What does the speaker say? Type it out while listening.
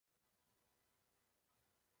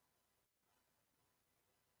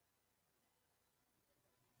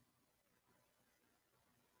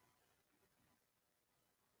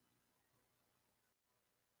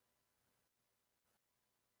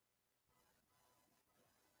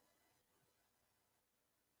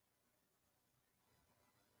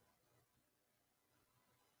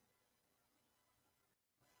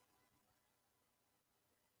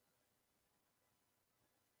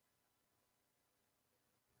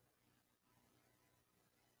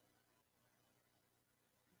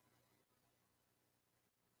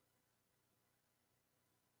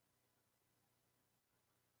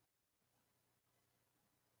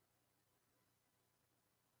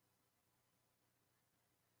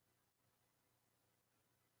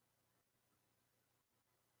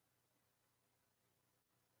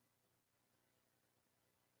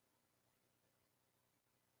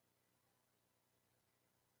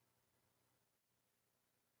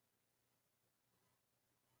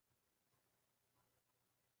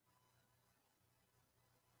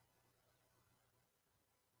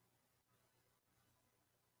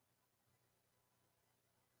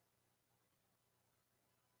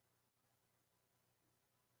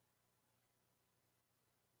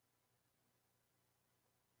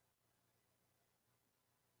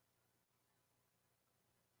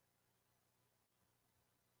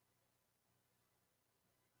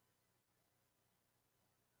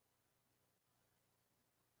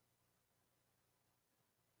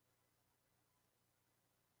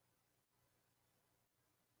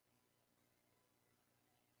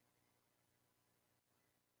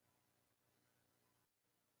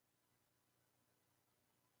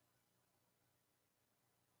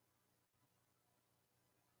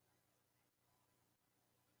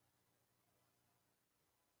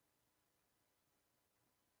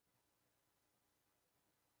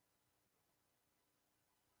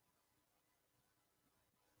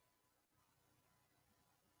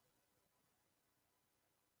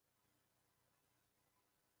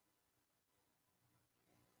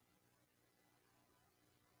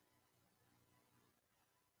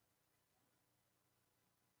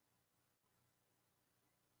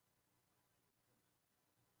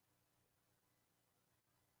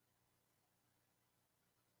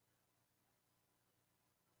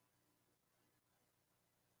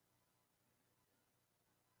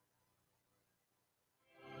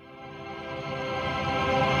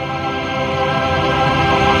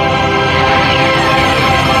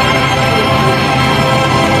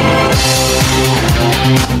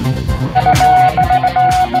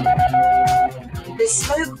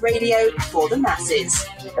bespoke radio for the masses.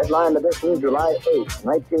 Headline edition, July 8,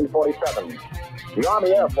 1947. The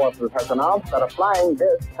Army Air Forces has announced that a flying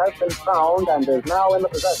disc has been found and is now in the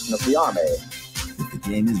possession of the Army. If the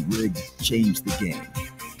game is rigged, change the game.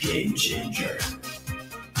 Game changer.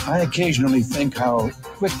 I occasionally think how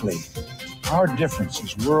quickly our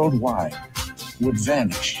differences worldwide would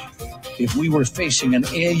vanish if we were facing an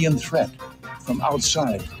alien threat from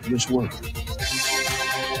outside this world.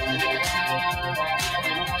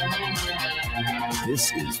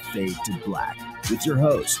 This is Fade to Black with your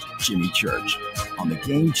host, Jimmy Church, on the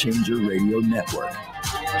Game Changer Radio Network.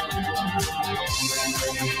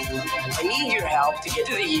 I need your help to get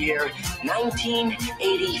to the year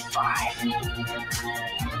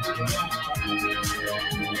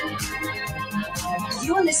 1985.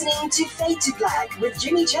 You're listening to Fade to Black with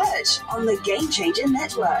Jimmy Church on the Game Changer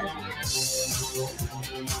Network.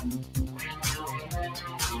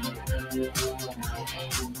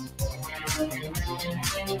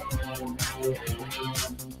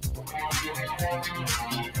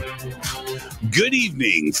 Good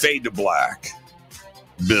evening, Fade to Black.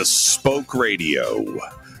 Bespoke radio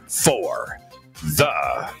for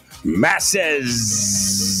the masses.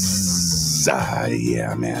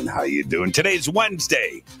 Yeah, man, how you doing? Today's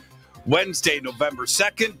Wednesday, November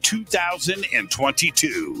 2nd,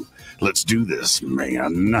 2022. Let's do this,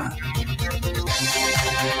 man.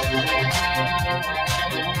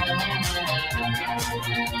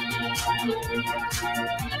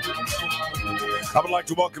 I would like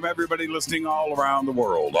to welcome everybody listening all around the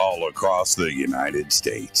world, all across the United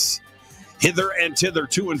States. Hither and thither,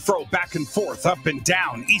 to and fro, back and forth, up and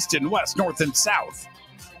down, east and west, north and south,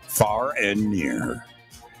 far and near.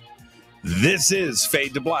 This is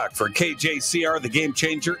Fade to Black for KJCR, the Game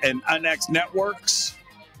Changer, and UNX Networks.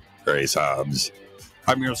 Grace Hobbs.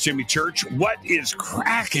 I'm your host, Jimmy Church. What is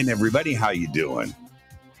cracking, everybody? How you doing?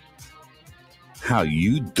 How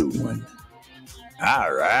you doing?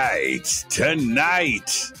 All right,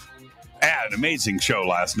 tonight, an amazing show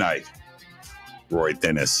last night. Roy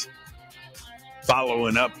Dennis.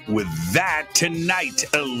 Following up with that, tonight,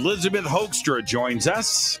 Elisabeth Hoekstra joins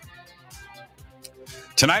us.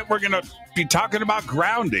 Tonight, we're going to be talking about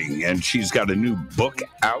grounding, and she's got a new book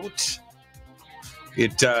out.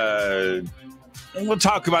 And we'll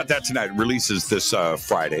talk about that tonight. It releases this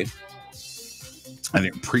Friday. I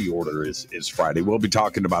think pre-order is Friday. We'll be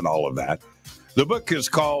talking about all of that. The book is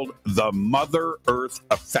called The Mother Earth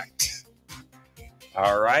Effect.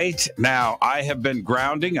 All right. Now, I have been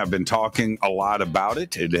grounding. I've been talking a lot about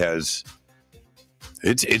it. It's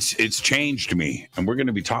changed me. And we're going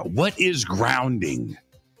to be talking, what is grounding?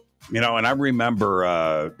 You know, and I remember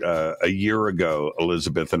a year ago,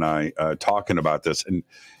 Elisabeth and I talking about this,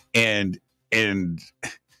 and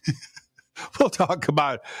we'll talk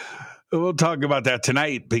about that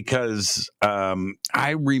tonight because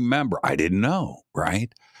I remember, I didn't know,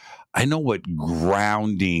 right? I know what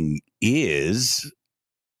grounding is,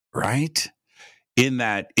 right? In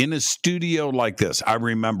a studio like this, I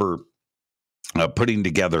remember putting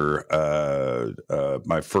together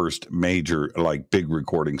my first major, like big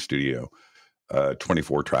recording studio,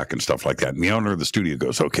 24 track and stuff like that. And the owner of the studio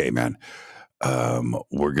goes, okay, man,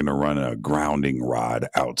 we're going to run a grounding rod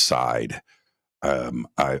outside.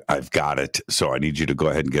 I've got it. So I need you to go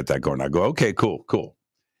ahead and get that going. I go, okay, cool.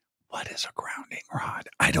 What is a grounding rod?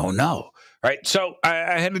 I don't know. Right. So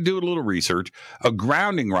I had to do a little research. A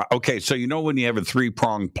grounding rod. Okay. So, you know, when you have a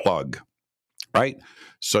 3-prong plug, right?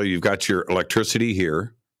 So you've got your electricity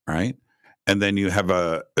here, right? And then you have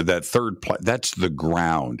that third plug. That's the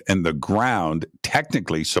ground. And the ground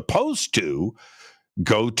technically supposed to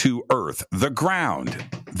go to earth, the ground,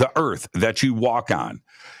 the earth that you walk on.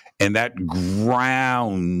 And that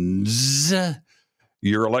grounds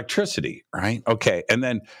your electricity, right? Okay. And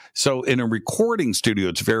then, so in a recording studio,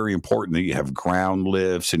 it's very important that you have ground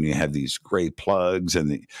lifts and you have these great plugs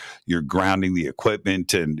and you're grounding the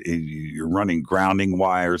equipment and you're running grounding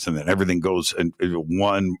wires and then everything goes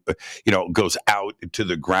goes out to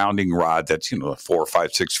the grounding rod that's, 4,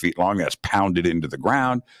 5, 6 feet long. That's pounded into the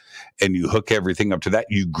ground and you hook everything up to that.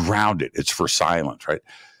 You ground it. It's for silence, right?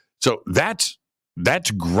 So that's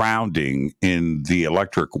grounding in the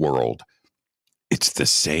electric world. It's the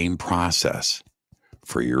same process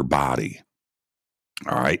for your body.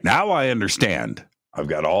 All right. Now I understand. I've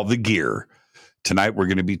got all the gear. Tonight we're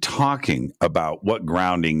going to be talking about what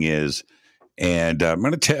grounding is, and I'm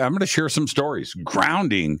going to share some stories.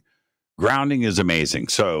 Grounding is amazing.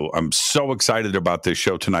 So I'm so excited about this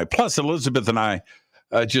show tonight. Plus, Elisabeth and I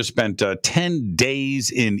just spent 10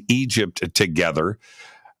 days in Egypt together.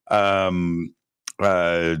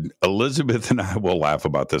 Elisabeth and I will laugh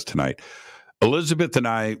about this tonight. Elisabeth and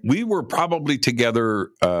I, we were probably together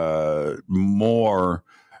more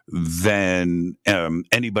than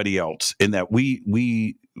anybody else in that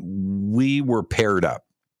we were paired up,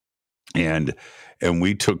 and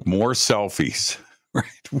we took more selfies.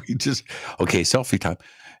 Right? We just selfie time.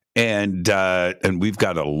 And we've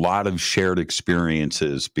got a lot of shared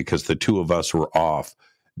experiences because the two of us were off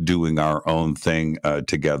doing our own thing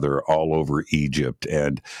together all over Egypt.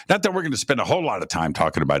 And not that we're going to spend a whole lot of time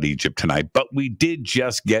talking about Egypt tonight, but we did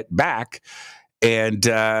just get back. And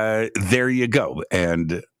there you go.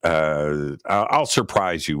 And I'll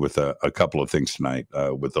surprise you with a couple of things tonight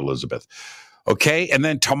with Elisabeth. Okay, and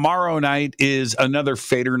then tomorrow night is another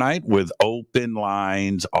Fader night with open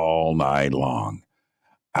lines all night long.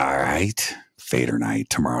 All right, Fader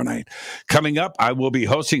night tomorrow night. Coming up, I will be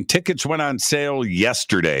hosting. Tickets went on sale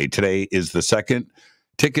yesterday. Today is the 2nd.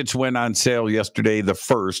 Tickets went on sale yesterday, the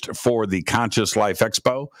 1st, for the Conscious Life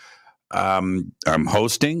Expo. I'm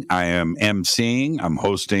hosting. I am emceeing. I'm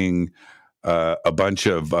hosting a bunch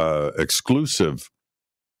of exclusive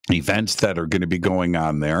events that are going to be going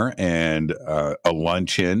on there, and a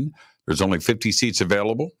luncheon. There's only 50 seats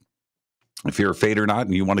available. If you're a Fader not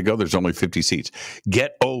and you want to go, there's only 50 seats.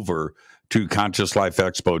 Get over to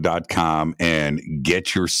consciouslifeexpo.com and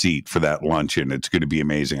get your seat for that luncheon. It's going to be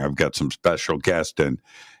amazing. I've got some special guests and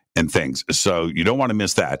things. So you don't want to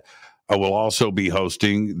miss that. I will also be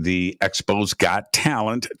hosting the Expo's Got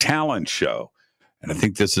Talent show. And I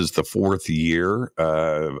think this is the 4th year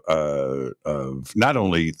of not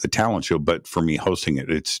only the talent show, but for me hosting it.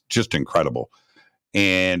 It's just incredible.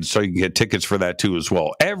 And so you can get tickets for that too as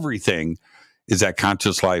well. Everything is at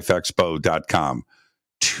consciouslifeexpo.com.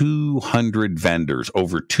 200 vendors,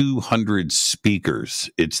 over 200 speakers.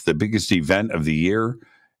 It's the biggest event of the year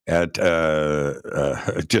at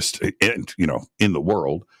just in the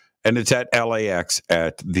world. And it's at LAX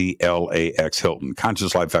at the LAX Hilton,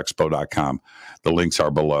 consciouslifeexpo.com. The links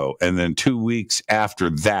are below. And then 2 weeks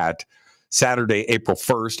after that, Saturday, April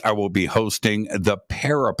 1st, I will be hosting the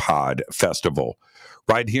Parapod Festival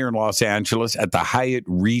right here in Los Angeles at the Hyatt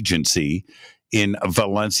Regency in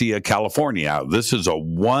Valencia, California. This is a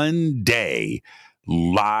one-day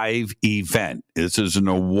live event. This is an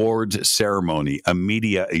awards ceremony, a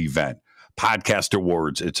media event, podcast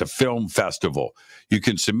awards. It's a film festival. You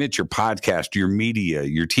can submit your podcast, your media,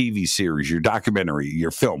 your TV series, your documentary,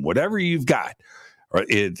 your film, whatever you've got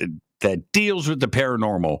that deals with the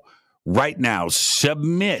paranormal right now.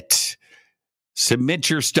 Submit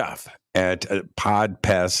your stuff at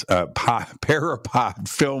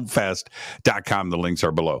parapodfilmfest.com. The links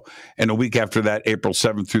are below. And a week after that, April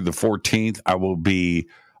 7th through the 14th, I will be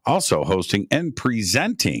also hosting and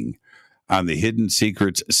presenting on the Hidden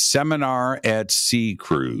Secrets Seminar at Sea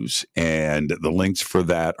Cruise. And the links for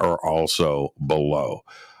that are also below.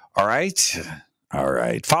 All right.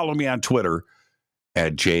 Follow me on Twitter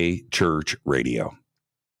at JChurchRadio.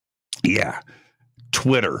 Yeah,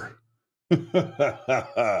 Twitter.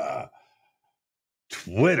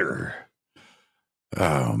 Twitter.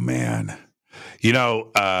 Oh man.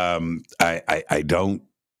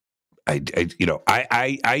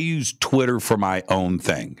 I use Twitter for my own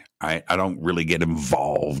thing. I don't really get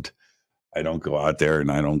involved. I don't go out there and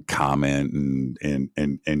I don't comment and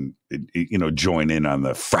join in on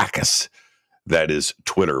the fracas that is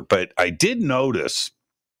Twitter. But I did notice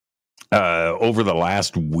over the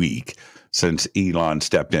last week since Elon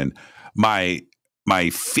stepped in, the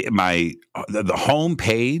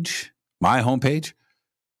homepage, my homepage,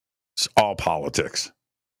 it's all politics.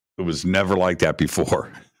 It was never like that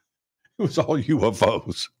before. It was all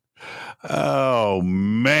UFOs. Oh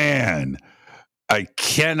man, I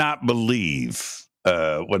cannot believe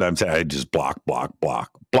what I'm saying. I just block. Do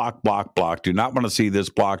not want to see this.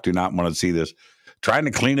 Block. Do not want to see this. Trying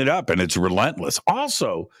to clean it up, and it's relentless.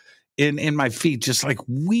 Also, in my feed, just like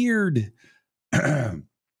weird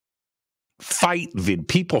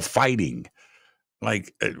people fighting,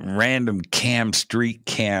 like random street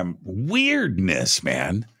cam weirdness,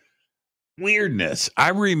 man. Weirdness. I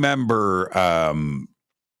remember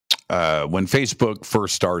when Facebook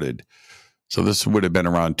first started. So this would have been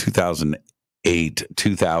around 2008,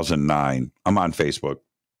 2009. I'm on Facebook,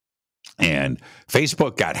 and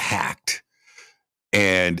Facebook got hacked.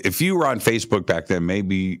 And if you were on Facebook back then,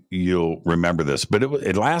 maybe you'll remember this, but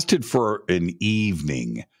it lasted for an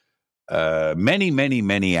evening,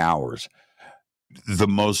 many hours. The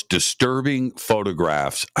most disturbing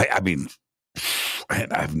photographs. I mean,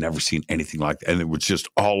 I've never seen anything like that. And it was just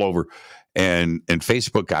all over. And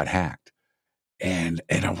Facebook got hacked. And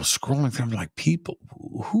I was scrolling through, I'm like, people,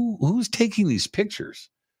 who's taking these pictures?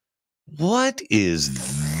 What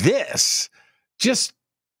is this? Just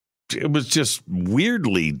just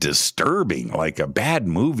weirdly disturbing, like a bad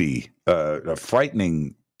movie, a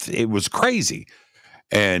frightening. It was crazy,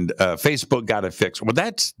 and Facebook got it fixed. Well,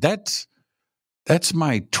 that's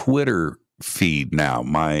my Twitter feed now.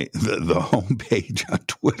 The homepage on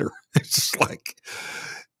Twitter. It's just like,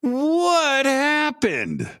 what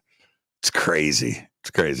happened? It's crazy.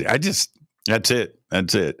 It's crazy. That's it.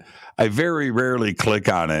 I very rarely click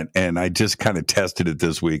on it, and I just kind of tested it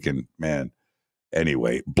this week, and man.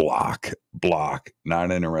 Anyway, block,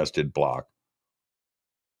 not interested, block.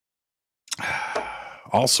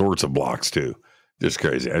 All sorts of blocks, too. Just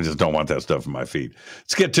crazy. I just don't want that stuff in my feed.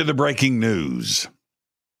 Let's get to the breaking news.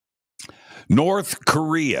 North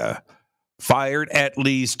Korea fired at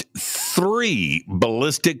least 3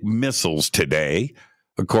 ballistic missiles today,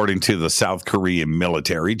 according to the South Korean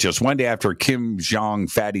military, just one day after Kim Jong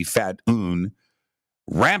Fatty Fat-un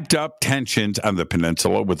ramped up tensions on the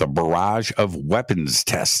peninsula with a barrage of weapons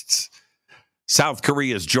tests. South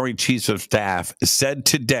Korea's Joint Chiefs of Staff said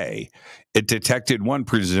today it detected one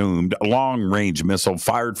presumed long-range missile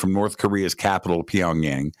fired from North Korea's capital,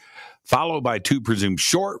 Pyongyang, followed by 2 presumed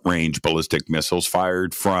short-range ballistic missiles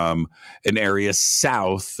fired from an area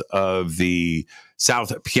south of the South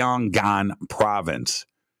Pyongan province.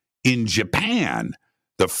 In Japan,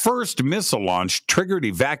 the first missile launch triggered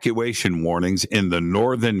evacuation warnings in the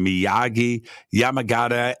northern Miyagi,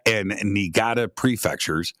 Yamagata, and Niigata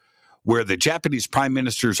prefectures, where the Japanese Prime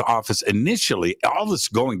Minister's office initially, all this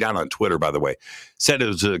going down on Twitter, by the way, said it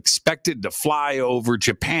was expected to fly over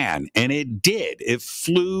Japan, and it did. It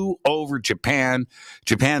flew over Japan.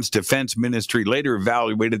 Japan's defense ministry later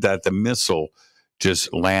evaluated that the missile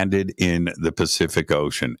just landed in the Pacific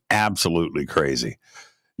Ocean. Absolutely crazy.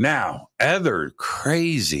 Now, other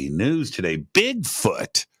crazy news today.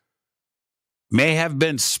 Bigfoot may have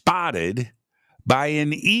been spotted by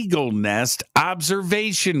an eagle nest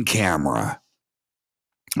observation camera.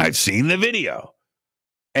 I've seen the video,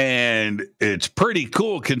 and it's pretty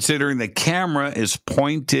cool considering the camera is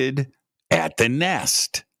pointed at the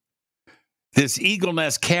nest. This eagle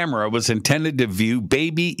nest camera was intended to view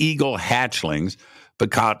baby eagle hatchlings, but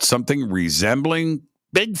caught something resembling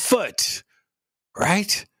Bigfoot,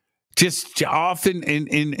 right? Just off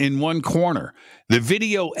in one corner. The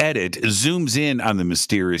video edit zooms in on the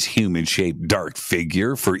mysterious human-shaped dark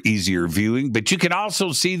figure for easier viewing, but you can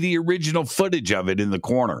also see the original footage of it in the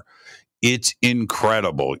corner. It's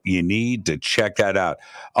incredible. You need to check that out.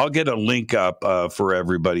 I'll get a link up for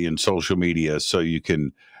everybody in social media so you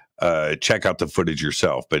can check out the footage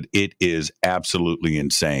yourself, but it is absolutely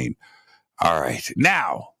insane. All right.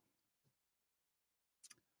 Now,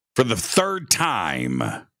 for the third time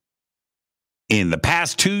in the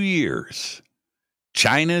past 2 years,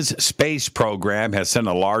 China's space program has sent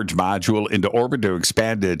a large module into orbit to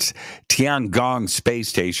expand its Tiangong space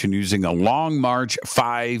station using a Long March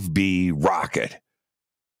 5B rocket,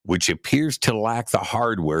 which appears to lack the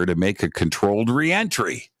hardware to make a controlled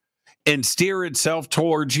reentry and steer itself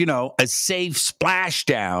towards, a safe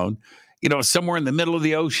splashdown, somewhere in the middle of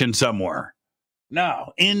the ocean somewhere.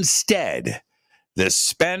 No, instead, the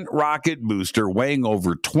spent rocket booster weighing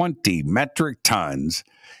over 20 metric tons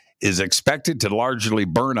is expected to largely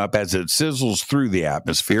burn up as it sizzles through the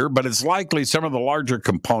atmosphere, but it's likely some of the larger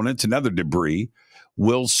components and other debris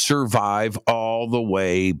will survive all the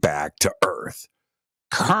way back to Earth.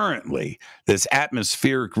 Currently, this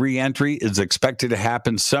atmospheric reentry is expected to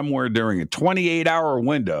happen somewhere during a 28-hour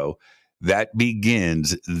window that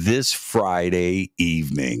begins this Friday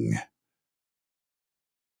evening.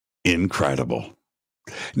 Incredible.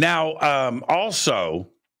 Now, also,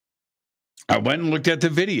 I went and looked at the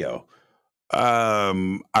video.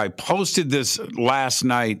 I posted this last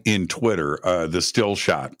night in Twitter, the still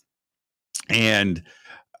shot. And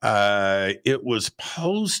it was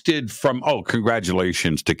posted from,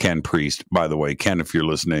 congratulations to Ken Priest, by the way. Ken, if you're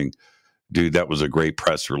listening, dude, that was a great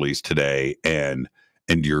press release today. And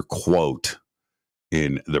your quote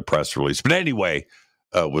in the press release. But anyway,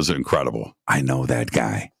 was incredible. I know that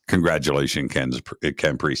guy. Congratulations,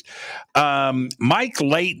 Ken Priest. Mike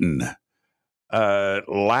Layton,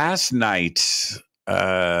 last night,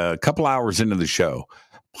 a couple hours into the show,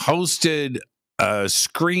 posted a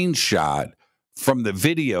screenshot from the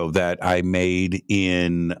video that I made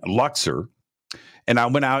in Luxor. And I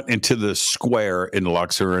went out into the square in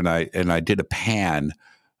Luxor and I did a pan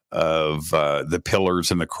of the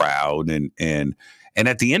pillars and the crowd. And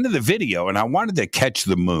at the end of the video, and I wanted to catch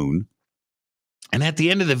the moon. And at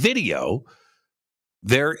the end of the video,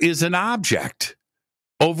 there is an object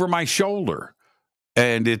over my shoulder,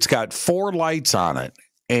 and it's got 4 lights on it.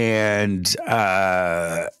 And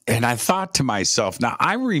I thought to myself, now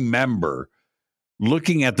I remember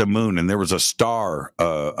looking at the moon, and there was a star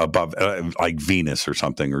above, like Venus or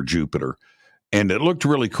something, or Jupiter. And it looked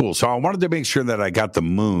really cool. So I wanted to make sure that I got the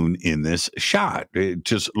moon in this shot. It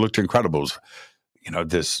just looked incredible. It was,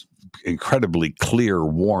 this incredibly clear,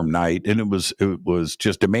 warm night, and it was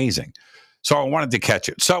just amazing. So I wanted to catch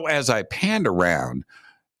it. So as I panned around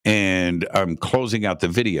and I'm closing out the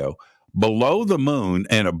video, below the moon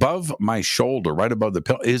and above my shoulder, right above the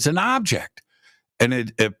pillow, is an object. And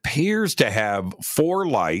it appears to have 4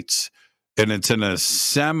 lights, and it's in a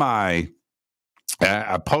semi.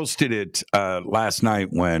 I posted it last night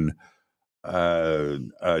when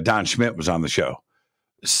Don Schmidt was on the show.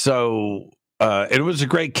 So it was a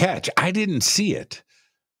great catch. I didn't see it.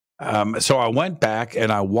 So I went back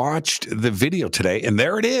and I watched the video today, and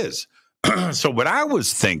there it is. So what I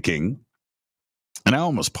was thinking, and I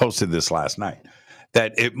almost posted this last night,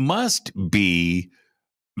 that it must be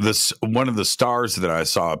one of the stars that I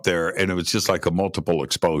saw up there, and it was just like a multiple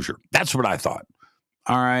exposure. That's what I thought.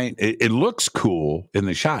 All right. It looks cool in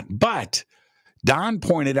the shot, but Don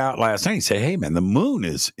pointed out last night, he said, hey, man, the moon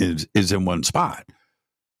is in one spot.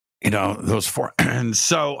 Those 4. And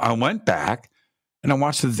so I went back and I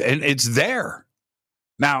watched it, and it's there.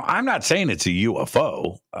 Now, I'm not saying it's a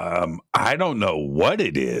UFO. I don't know what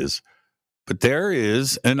it is, but there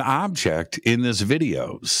is an object in this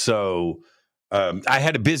video. So I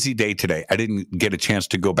had a busy day today. I didn't get a chance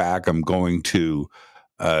to go back. I'm going to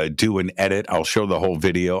do an edit. I'll show the whole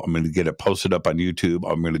video. I'm going to get it posted up on YouTube.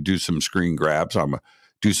 I'm going to do some screen grabs. I'm going to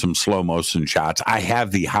do some slow motion shots. I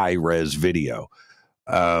have the high res video.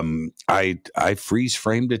 I freeze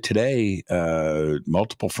framed it today,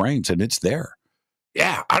 multiple frames, and it's there.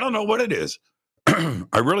 Yeah, I don't know what it is.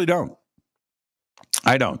 I really don't.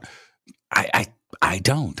 I don't. I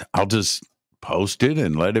don't. I'll just post it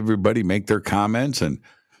and let everybody make their comments, and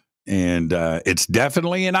it's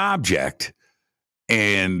definitely an object.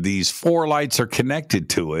 And these 4 lights are connected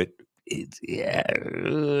to it. It's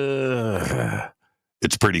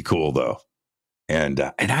pretty cool, though. And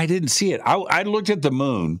I didn't see it. I looked at the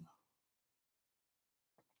moon.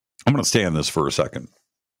 I'm going to stay on this for a second.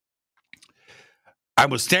 I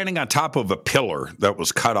was standing on top of a pillar that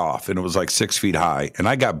was cut off, and it was like 6 feet high. And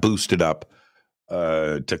I got boosted up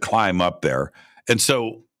to climb up there. And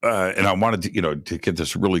so and I wanted to, to get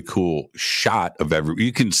this really cool shot of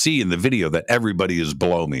you can see in the video that everybody is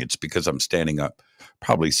below me. It's because I'm standing up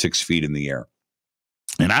probably 6 feet in the air.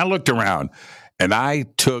 And I looked around and I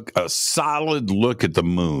took a solid look at the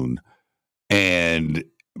moon, and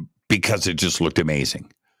because it just looked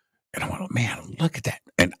amazing. And I went, man, look at that.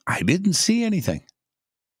 And I didn't see anything.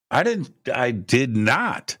 I did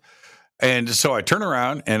not. And so I turned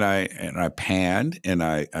around and I panned and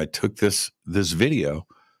I took this video.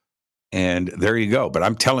 And there you go. But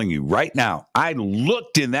I'm telling you right now, I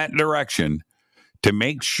looked in that direction to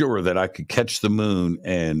make sure that I could catch the moon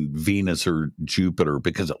and Venus or Jupiter,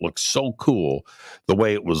 because it looked so cool the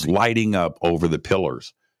way it was lighting up over the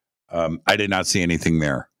pillars. I did not see anything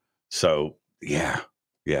there. So, yeah,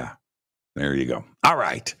 there you go. All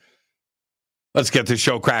right. Let's get the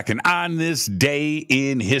show cracking. On this day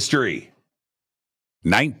in history,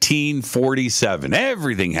 1947.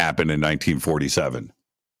 Everything happened in 1947.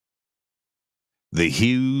 The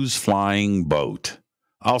Hughes Flying Boat,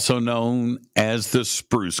 also known as the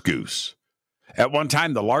Spruce Goose. At one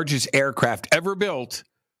time, the largest aircraft ever built,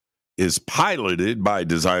 is piloted by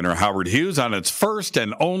designer Howard Hughes on its first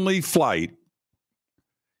and only flight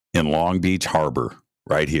in Long Beach Harbor,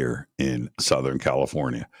 right here in Southern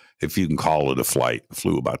California. If you can call it a flight, it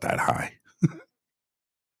flew about that high,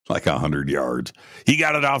 like 100 yards. He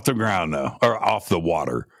got it off the ground, though, or off the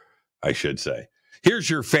water, I should say. Here's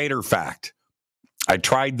your fader fact. I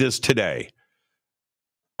tried this today.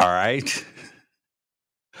 All right.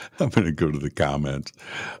 I'm going to go to the comments.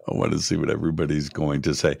 I want to see what everybody's going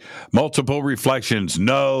to say. Multiple reflections.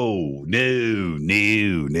 No.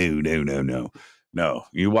 No.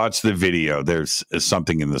 You watch the video. There's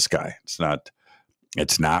something in the sky.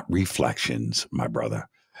 It's not reflections, my brother.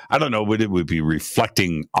 I don't know what it would be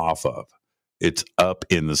reflecting off of. It's up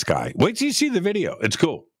in the sky. Wait till you see the video. It's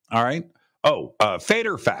cool. All right. Oh,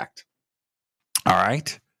 fader fact. All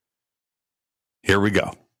right. Here we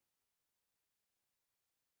go.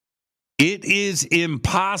 It is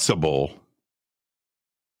impossible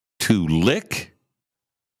to lick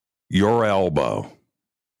your elbow.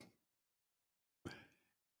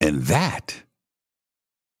 And that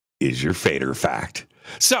is your fader fact.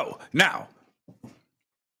 So now,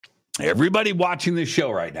 everybody watching this show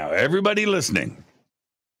right now, everybody listening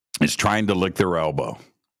is trying to lick their elbow.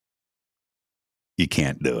 You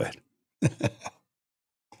can't do it.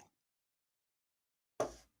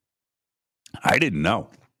 I didn't know.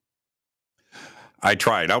 I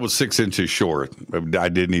tried. I was 6 inches short. I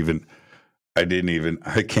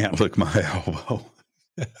can't lick my elbow.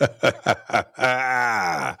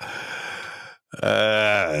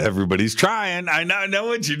 Everybody's trying. I know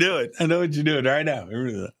what you're doing. I know what you're doing right now.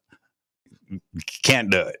 You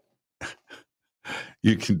can't do it.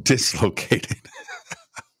 You can dislocate it.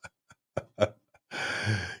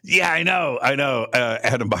 Yeah, I know.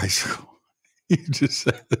 At a bicycle. You just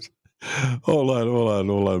said, hold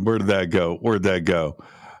on. Where did that go?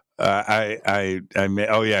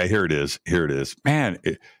 Oh yeah, here it is. Man,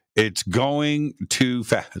 it's going too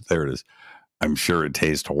fast. There it is. I'm sure it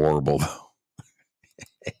tastes horrible though.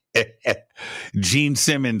 Gene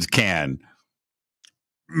Simmons can.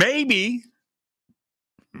 Maybe.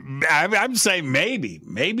 I'm saying maybe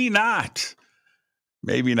not.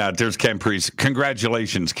 Maybe not. There's Ken Priest.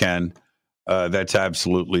 Congratulations, Ken. That's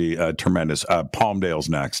absolutely tremendous. Palmdale's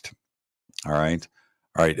next. All right.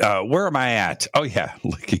 Where am I at? Oh, yeah.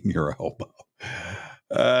 Licking your elbow.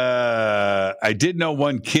 I did know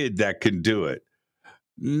one kid that can do it.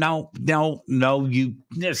 No. You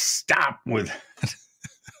just stop with it.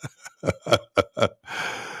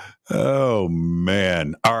 Oh,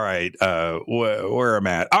 man. All right. Where am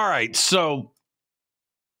I at? All right. So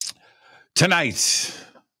tonight,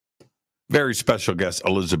 very special guest,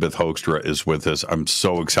 Elisabeth Hoekstra, is with us. I'm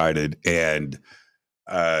so excited. And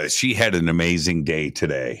she had an amazing day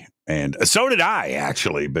today. And so did I,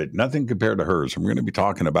 actually, but nothing compared to hers. I'm going to be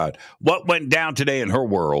talking about what went down today in her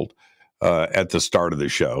world at the start of the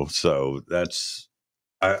show. So that's,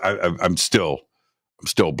 I'm still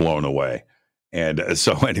blown away. And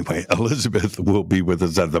so anyway, Elisabeth will be with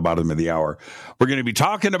us at the bottom of the hour. We're going to be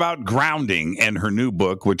talking about grounding and her new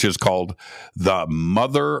book, which is called The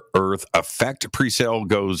Mother Earth Effect. Presale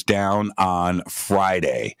goes down on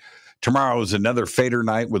Friday. Tomorrow is another Fader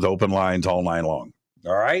night with open lines all night long.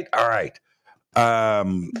 All right.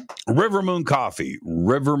 River Moon Coffee,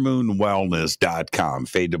 rivermoonwellness.com,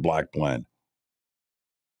 Fade to Black blend.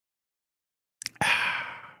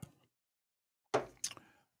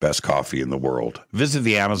 Best coffee in the world. Visit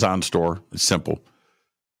the Amazon store. It's simple.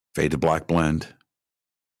 Fade to Black blend,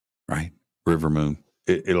 right? River Moon.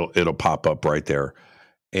 It'll pop up right there.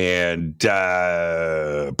 And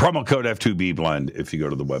promo code F2B blend if you go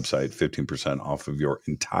to the website, 15% off of your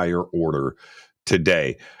entire order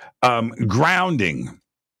today. Grounding.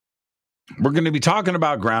 We're going to be talking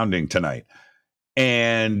about grounding tonight.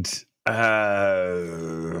 And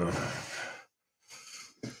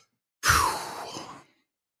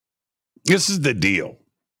this is the deal.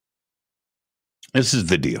 This is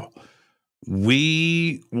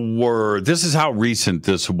how recent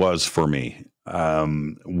this was for me.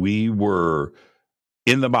 We were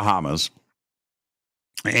in the Bahamas,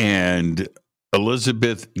 and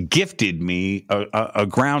Elisabeth gifted me a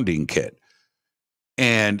grounding kit.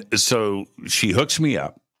 And so she hooks me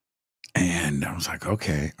up, and I was like,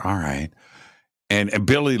 okay, all right. And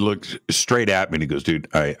Billy looked straight at me and he goes, dude,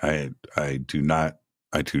 I do not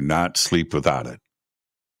sleep without it.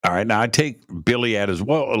 All right. Now I take Billy at as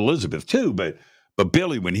well, Elisabeth too, but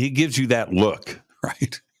Billy, when he gives you that look,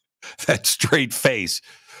 right, that straight face,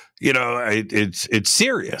 it's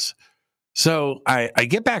serious. So I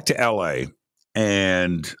get back to LA,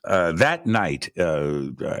 and that night,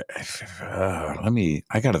 I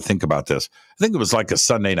got to think about this. I think it was like a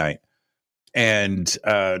Sunday night. And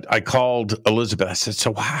I called Elisabeth. I said,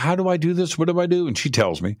 so how do I do this? What do I do? And she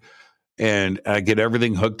tells me, and I get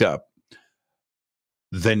everything hooked up.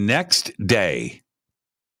 The next day,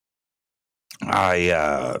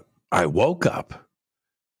 I woke up.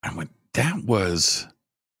 I went, that was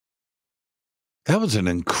an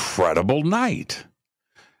incredible night.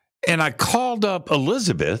 And I called up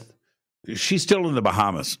Elisabeth. She's still in the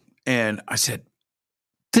Bahamas. And I said,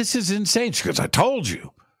 this is insane. She goes, I told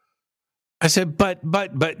you. I said, but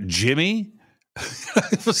Jimmy,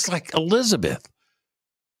 it was like, Elisabeth,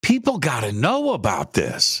 people got to know about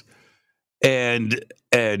this. And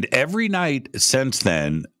every night since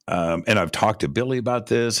then, and I've talked to Billy about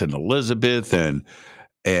this and Elisabeth, and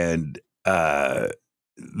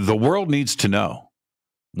the world needs to know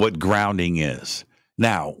what grounding is.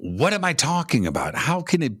 Now, what am I talking about? How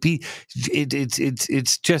can it be?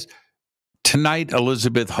 It's just tonight.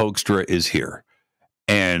 Elisabeth Hoekstra is here,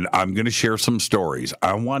 and I'm going to share some stories.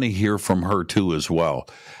 I want to hear from her too as well,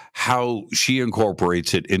 how she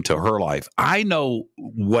incorporates it into her life. I know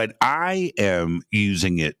what I am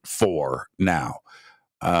using it for now.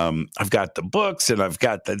 I've got the books and I've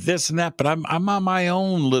got the this and that, but I'm on my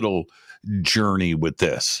own little journey with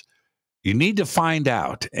this. You need to find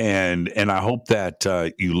out, and I hope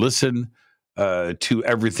that you listen to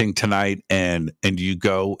everything tonight, and you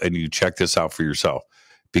go and you check this out for yourself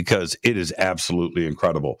because it is absolutely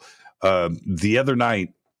incredible. The other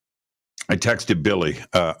night, I texted Billy.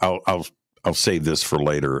 I'll save this for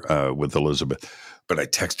later with Elizabeth, but I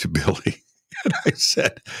texted Billy and I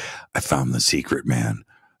said, "I found the secret, man.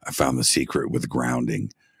 I found the secret with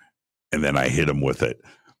grounding," and then I hit him with it,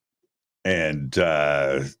 and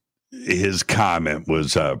his comment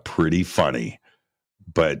was pretty funny.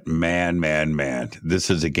 But man, this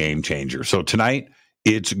is a game changer. So tonight,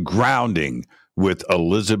 it's Grounding with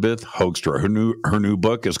Elisabeth Hoekstra. Her new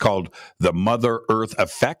book is called The Mother Earth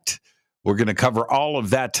Effect. We're going to cover all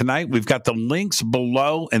of that tonight. We've got the links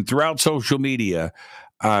below and throughout social media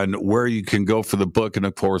on where you can go for the book, and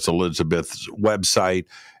of course, Elizabeth's website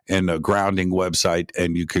and a grounding website,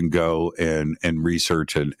 and you can go and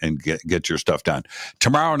research and get your stuff done.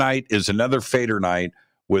 Tomorrow night is another Fader night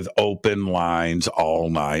with open lines all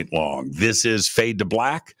night long. This is Fade to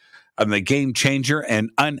Black on the Game Changer and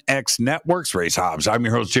UnX Networks. Race Hobbs. I'm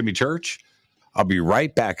your host, Jimmy Church. I'll be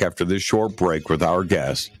right back after this short break with our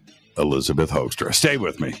guest, Elisabeth Hoekstra. Stay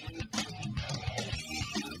with me.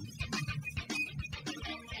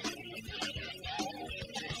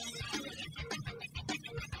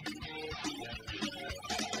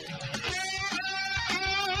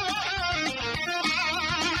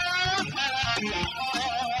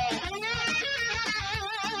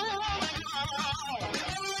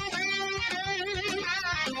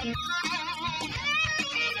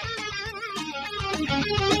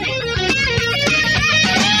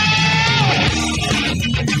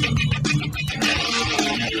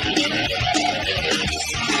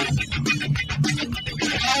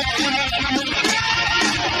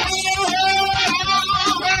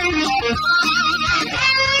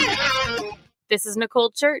 This is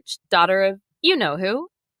Nicole Church, daughter of you-know-who,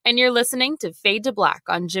 and you're listening to Fade to Black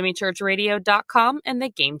on JimmyChurchRadio.com and the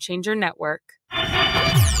Game Changer Network.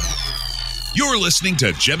 You're listening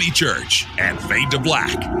to Jimmy Church and Fade to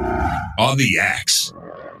Black on the X.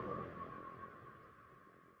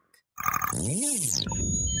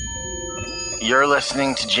 You're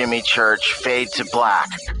listening to Jimmy Church, Fade to Black.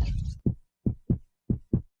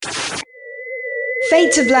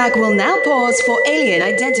 Fade to Black will now pause for alien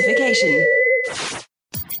identification.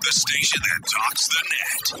 The station that talks the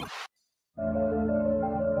net.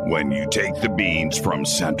 When you take the beans from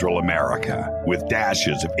Central America with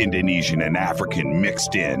dashes of Indonesian and African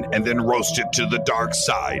mixed in and then roast it to the dark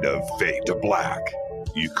side of Fade to Black,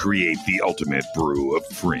 you create the ultimate brew of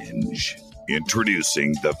fringe.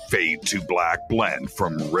 Introducing the Fade to Black blend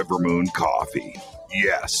from River Moon Coffee.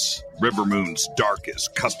 Yes, River Moon's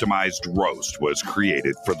darkest customized roast was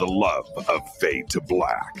created for the love of Fade to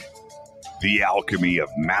Black. The alchemy of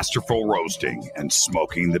masterful roasting and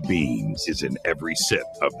smoking the beans is in every sip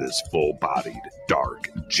of this full-bodied, dark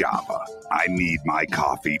Java. I need my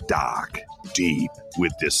coffee dark, deep,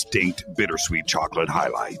 with distinct bittersweet chocolate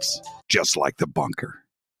highlights, just like the bunker.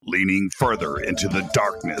 Leaning further into the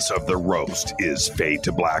darkness of the roast is Fade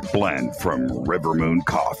to Black blend from River Moon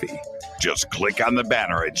Coffee. Just click on the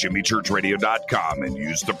banner at JimmyChurchRadio.com and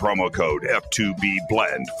use the promo code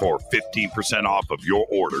F2BBLEND for 15% off of your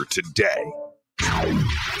order today.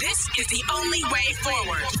 This is the only way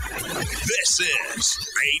forward. This is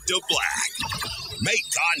Fade to Black. Make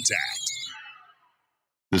contact.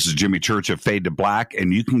 This is Jimmy Church of Fade to Black,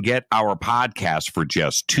 and you can get our podcast for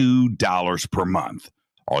just $2 per month.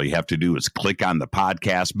 All you have to do is click on the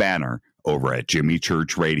podcast banner over at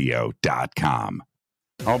JimmyChurchRadio.com.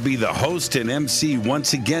 I'll be the host and MC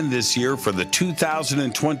once again this year for the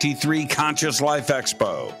 2023 Conscious Life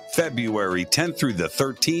Expo, February 10th through the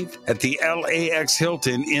 13th at the LAX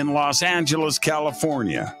Hilton in Los Angeles,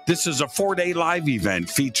 California. This is a 4-day live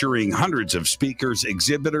event featuring hundreds of speakers,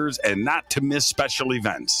 exhibitors, and not-to-miss special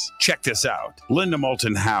events. Check this out. Linda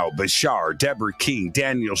Moulton Howe, Bashar, Deborah King,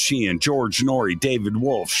 Daniel Sheehan, George Norrie, David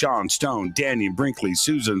Wolf, Sean Stone, Danny Brinkley,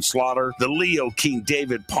 Susan Slaughter, the Leo King,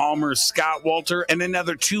 David Palmer, Scott Walter, and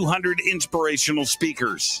another 200 inspirational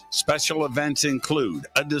speakers. Special events include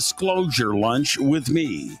a disclosure lunch with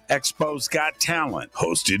me, Expo's Got Talent,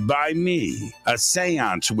 hosted by me, a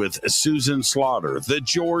seance with Susan Slaughter, the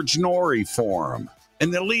George Norrie Forum,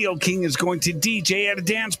 and the Leo King is going to DJ at a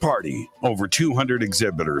dance party. Over 200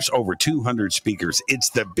 exhibitors, over 200 speakers. It's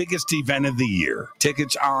the biggest event of the year.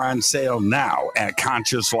 Tickets are on sale now at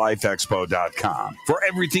ConsciousLifeExpo.com. For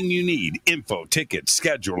everything you need, info, tickets,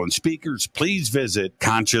 schedule, and speakers, please visit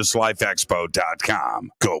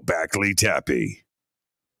ConsciousLifeExpo.com. Go back, Lee Tappy.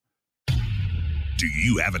 Do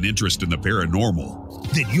you have an interest in the paranormal?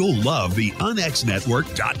 Then you'll love the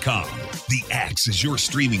unxnetwork.com. The X is your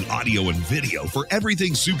streaming audio and video for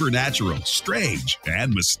everything supernatural, strange,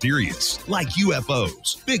 and mysterious, like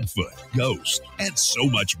UFOs, Bigfoot, ghosts, and so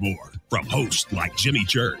much more. From hosts like Jimmy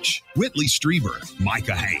Church, Whitley Strieber,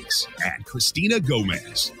 Micah Hanks, and Christina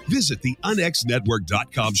Gomez. Visit the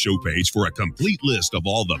unxnetwork.com show page for a complete list of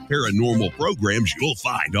all the paranormal programs you'll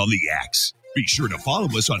find on the X. Be sure to follow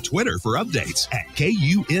us on Twitter for updates at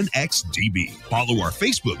KUNXDB. Follow our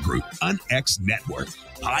Facebook group, UNX Network.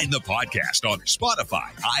 Find the podcast on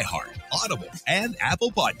Spotify, iHeart, Audible, and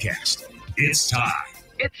Apple Podcast. It's time.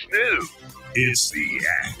 It's new. It's the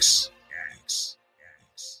X.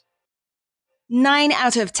 9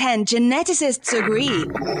 out of 10 geneticists agree.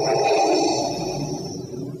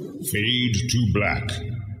 Fade to Black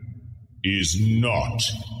is not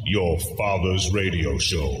your father's radio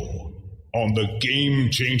show on the Game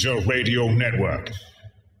Changer Radio Network.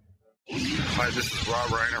 Hi, this is Rob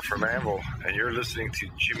Reiner from Anvil, and you're listening to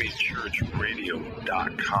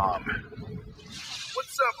JimmyChurchRadio.com.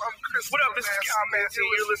 What's up? I'm Chris. What up? This is Kyle Massey, and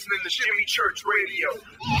you're listening to Jimmy Church Radio.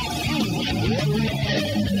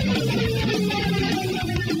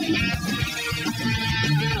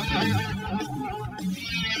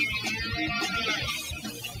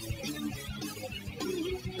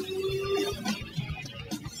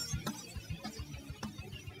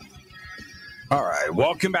 All right,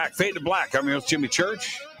 welcome back. Fade to Black. I'm your host, Jimmy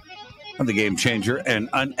Church. I'm the Game Changer and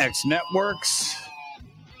UNX Networks.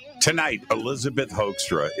 Tonight, Elisabeth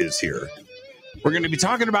Hoekstra is here. We're going to be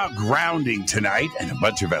talking about grounding tonight and a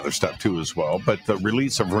bunch of other stuff too as well, but the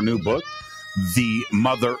release of her new book, The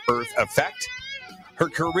Mother Earth Effect. Her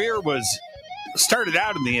career started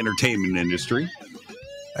out in the entertainment industry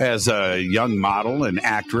as a young model and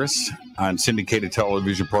actress on syndicated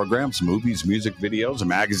television programs, movies, music videos, and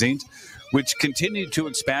magazines, which continued to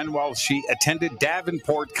expand while she attended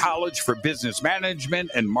Davenport College for Business Management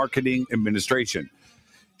and Marketing Administration.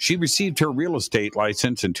 She received her real estate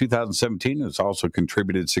license in 2017 and has also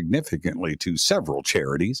contributed significantly to several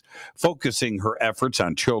charities, focusing her efforts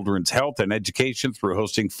on children's health and education through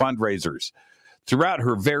hosting fundraisers. Throughout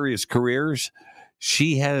her various careers,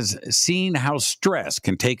 she has seen how stress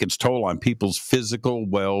can take its toll on people's physical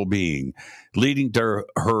well-being, leading to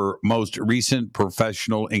her most recent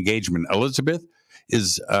professional engagement. Elisabeth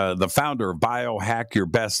is the founder of Biohack Your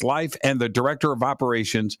Best Life and the director of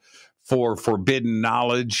operations for Forbidden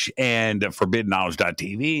Knowledge and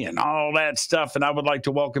ForbiddenKnowledge.tv and all that stuff. And I would like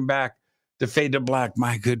to welcome back to Fade to Black,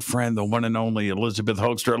 my good friend, the one and only Elisabeth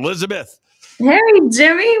Hoekstra. Elisabeth. Hey,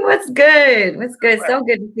 Jimmy, what's good? What's good? So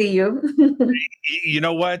good to see you. You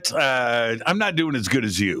know what? I'm not doing as good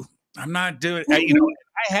as you. I'm not doing. I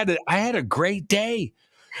had a great day.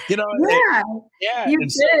 You know. Yeah. You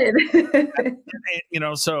did.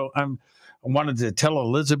 So I wanted to tell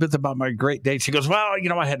Elisabeth about my great day. She goes, "Well,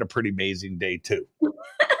 I had a pretty amazing day too."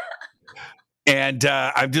 And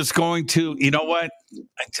I'm just going to. You know what?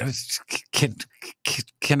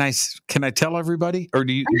 Can I tell everybody, or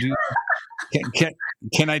do you?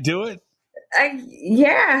 Can I do it?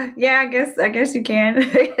 Yeah. I guess you can.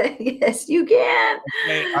 Yes, you can.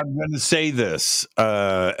 Okay, I'm going to say this.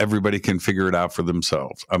 Everybody can figure it out for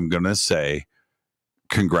themselves. I'm going to say,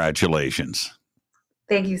 congratulations.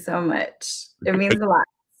 Thank you so much. It means a lot.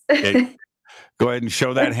 Okay. Go ahead and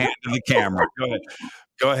show that hand to the camera.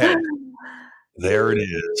 Go ahead. There it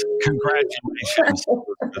is. Congratulations.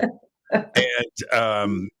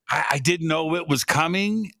 And I didn't know it was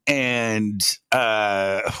coming, and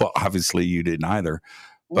well, obviously you didn't either.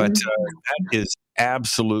 But that is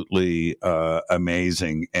absolutely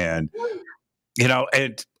amazing. And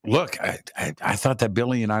and look, I thought that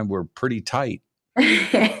Billy and I were pretty tight.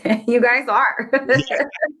 You guys are. Yeah,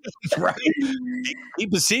 right.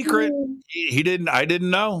 Keep a secret. He didn't. I didn't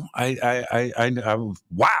know. I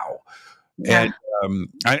wow. Yeah. And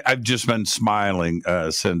I've just been smiling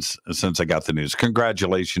since I got the news.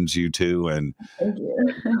 Congratulations, you two, and thank you.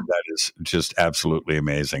 That is just absolutely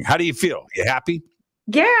amazing. How do you feel? You happy?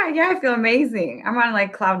 Yeah, I feel amazing. I'm on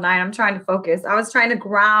like cloud 9. I'm trying to focus. I was trying to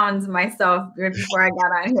ground myself before I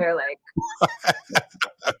got on here.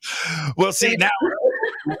 Well, see now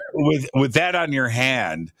with that on your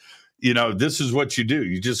hand. This is what you do.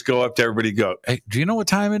 You just go up to everybody and go, "Hey, do you know what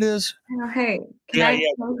time it is?" Oh, hey. Do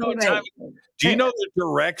you know the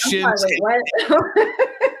directions? What? Do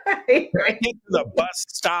I get to the bus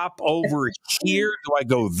stop over here? Do I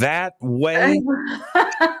go that way?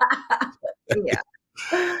 Yeah.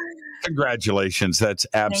 Congratulations. That's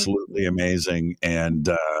absolutely amazing. And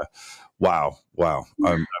Wow.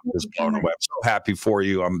 I'm just blown away. I'm so happy for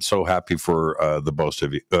you. I'm so happy for the both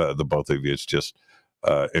of you. It's just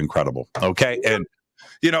incredible. Okay. And,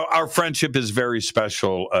 our friendship is very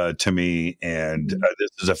special to me, and this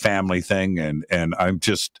is a family thing. And I'm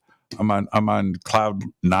on cloud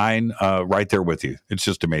 9 right there with you. It's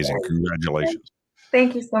just amazing. Congratulations.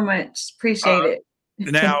 Thank you so much. Appreciate it.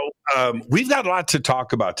 Now, we've got a lot to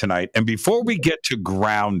talk about tonight. And before we get to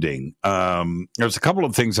grounding, there's a couple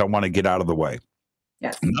of things I want to get out of the way.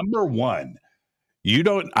 Yes. Number one,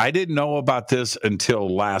 I didn't know about this until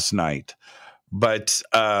last night, but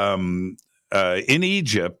in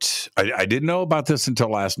Egypt, I didn't know about this until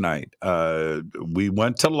last night. We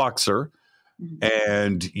went to Luxor,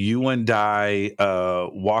 and you and I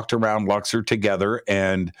walked around Luxor together,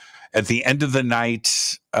 and at the end of the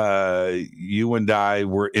night, you and I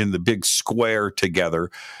were in the big square together.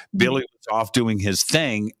 Billy was off doing his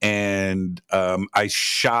thing, and I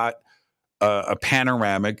shot a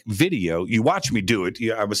panoramic video. You watched me do it.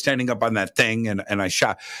 I was standing up on that thing, and I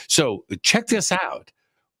shot. So check this out.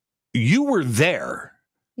 You were there.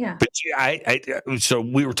 Yeah. But so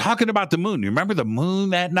we were talking about the moon. You remember the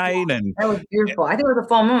moon that night? And that was beautiful. I think it was a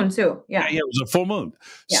full moon too. Yeah. Yeah, it was a full moon.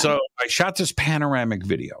 Yeah. So I shot this panoramic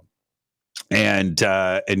video. And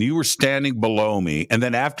you were standing below me. And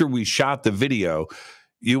then after we shot the video,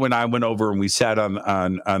 you and I went over and we sat on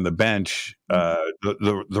the bench,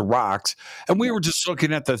 the rocks, and we were just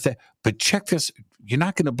looking at the thing. But check this. You're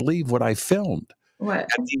not going to believe what I filmed. What?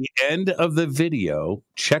 At the end of the video,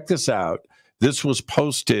 check this out. This was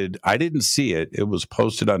posted. I didn't see it. It was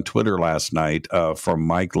posted on Twitter last night from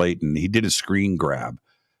Mike Layton. He did a screen grab.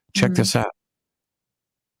 Check this out.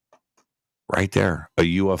 Right there, a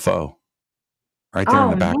UFO. Right there in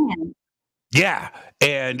the back. Man. Yeah.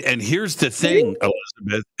 And here's the thing,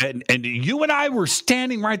 Elisabeth, and you and I were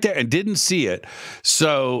standing right there and didn't see it.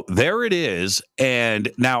 So there it is.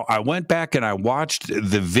 And now I went back and I watched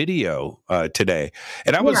the video today,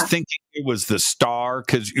 and I was thinking it was the star,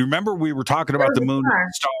 because you remember we were talking about the moon and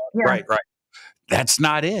the star. Yeah. Right. That's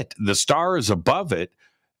not it. The star is above it.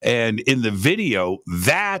 And in the video,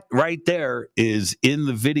 that right there is in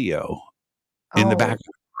the video in the background.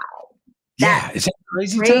 Yeah, is that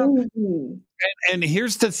crazy? And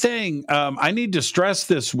here's the thing. I need to stress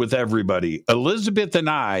this with everybody. Elisabeth and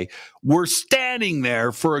I were standing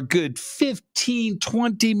there for a good 15,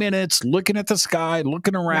 20 minutes, looking at the sky,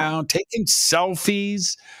 looking around, taking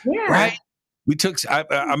selfies. Yeah. Right? We took, I'm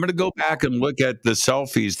going to go back and look at the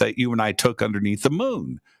selfies that you and I took underneath the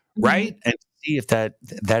moon, right? And see if that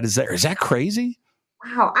is there. Is that crazy?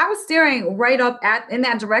 Wow, I was staring right up in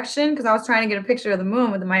that direction because I was trying to get a picture of the moon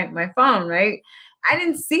with my phone, right? I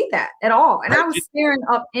didn't see that at all. And I was staring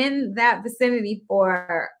up in that vicinity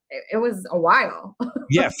it was a while.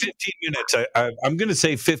 Yeah, 15 minutes. I'm going to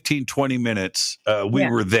say 15, 20 minutes. We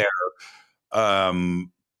were there. And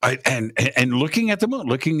looking at the moon,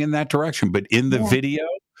 looking in that direction. But in the video,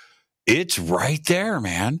 it's right there,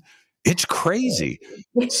 man. It's crazy.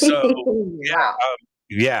 So,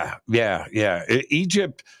 yeah.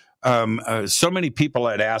 Egypt, so many people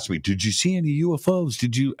had asked me, did you see any UFOs?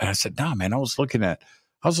 Did you? And I said, no, man, I was looking at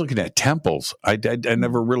temples. I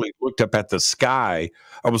never really looked up at the sky.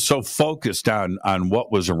 I was so focused on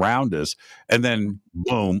what was around us. And then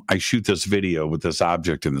boom, I shoot this video with this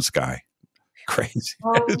object in the sky. Crazy.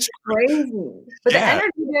 Oh, it's crazy. But the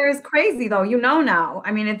energy there is crazy though. Now.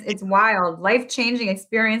 I mean, it's wild. Life-changing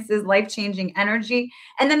experiences, life-changing energy.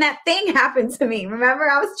 And then that thing happened to me. Remember?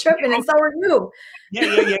 I was tripping and so were you.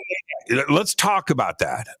 Yeah. Let's talk about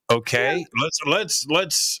that. Okay. Yeah.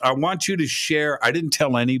 Let's I want you to share. I didn't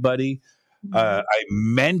tell anybody. I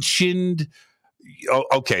mentioned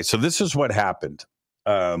okay, so this is what happened.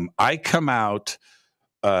 I come out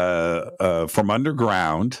from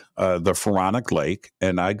underground, the Pharaonic Lake,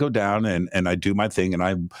 and I go down and I do my thing, and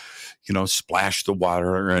I, splash the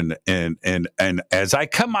water, and as I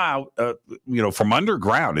come out, from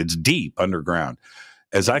underground, it's deep underground.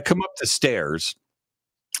 As I come up the stairs,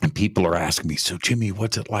 and people are asking me, "So Jimmy,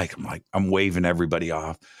 what's it like?" I'm like, I'm waving everybody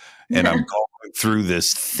off, and I'm going through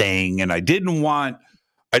this thing, and I didn't want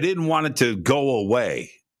it to go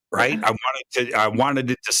away. Right. I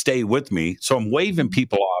wanted it to stay with me. So I'm waving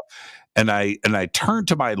people off, and I turn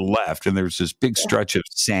to my left, and there's this big stretch of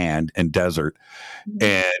sand and desert.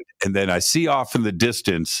 And then I see off in the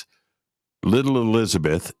distance little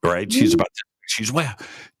Elisabeth, right? She's well,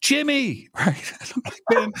 Jimmy, right? I'm like,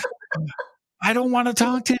 man, I don't want to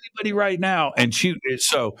talk to anybody right now. And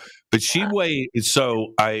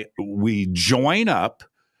we join up.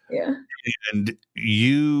 Yeah. And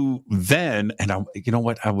you then, and I, you know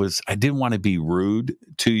what? I didn't want to be rude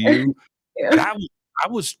to you. Yeah. But I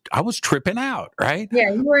was tripping out, right?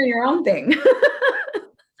 Yeah, you were in your own thing.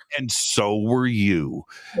 And so were you.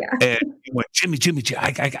 Yeah. And you went, Jimmy,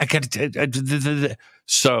 I got to.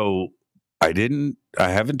 So I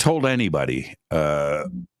haven't told anybody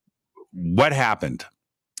what happened.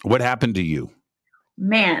 What happened to you?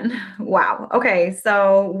 Man, wow. Okay,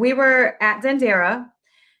 so we were at Dendera,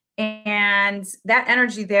 and that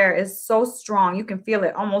energy there is so strong. You can feel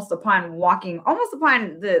it almost upon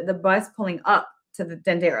the bus pulling up to the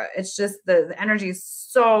Dendera. It's just the energy is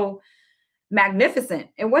so magnificent.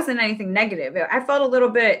 It wasn't anything negative. I felt a little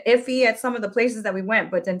bit iffy at some of the places that we went,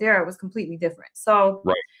 but Dendera was completely different. So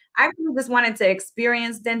I really just wanted to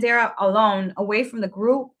experience Dendera alone, away from the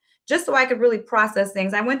group, just so I could really process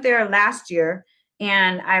things. I went there last year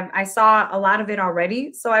and I saw a lot of it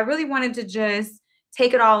already. So I really wanted to just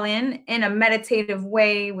take it all in a meditative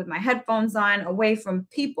way with my headphones on, away from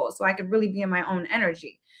people, so I could really be in my own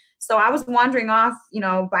energy. So I was wandering off,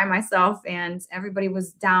 by myself, and everybody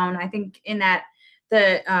was down. I think in that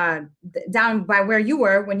down by where you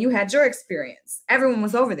were when you had your experience, everyone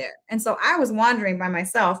was over there. And so I was wandering by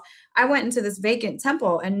myself. I went into this vacant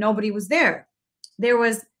temple and nobody was there. There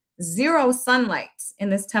was zero sunlight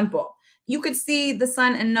in this temple. You could see the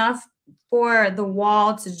sun enough for the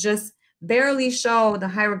wall to just barely show the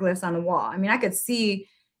hieroglyphs on the wall. I mean, I could see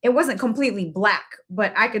it wasn't completely black,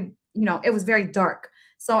 but I could, it was very dark.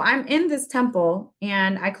 So I'm in this temple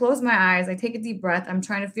and I close my eyes. I take a deep breath. I'm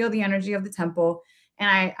trying to feel the energy of the temple, and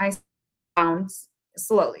I sound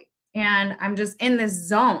slowly. And I'm just in this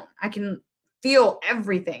zone. I can feel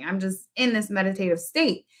everything. I'm just in this meditative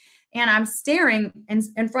state. And I'm staring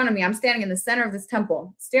in front of me. I'm standing in the center of this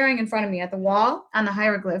temple, staring in front of me at the wall, on the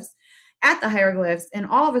hieroglyphs, And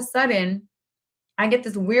all of a sudden, I get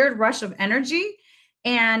this weird rush of energy,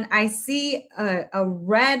 and I see a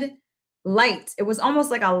red light. It was almost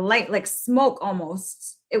like a light, like smoke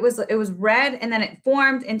almost. It was red, and then it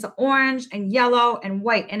formed into orange and yellow and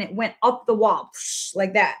white, and it went up the wall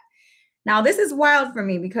like that. Now, this is wild for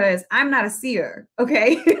me because I'm not a seer,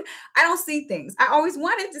 okay? I don't see things. I always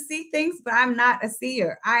wanted to see things, but I'm not a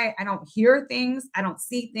seer. I don't hear things. I don't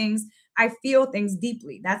see things. I feel things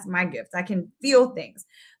deeply. That's my gift. I can feel things.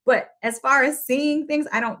 But as far as seeing things,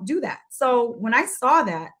 I don't do that. So when I saw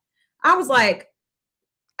that, I was like,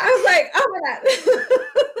 oh my God.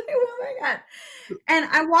 Oh my God. And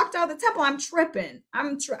I walked out of the temple. I'm tripping.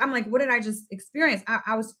 I'm like, what did I just experience?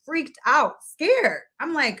 I was freaked out, scared.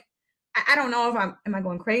 I'm like, I don't know if am I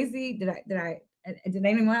going crazy? Did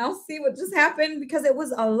anyone else see what just happened? Because it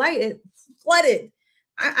was a light, it flooded.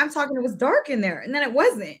 I'm talking, it was dark in there, and then it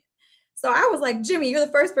wasn't. So I was like, Jimmy, you're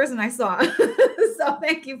the first person I saw. So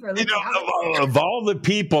thank you for listening. Of all the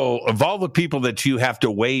people that you have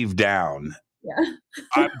to wave down, yeah.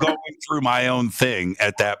 I'm going through my own thing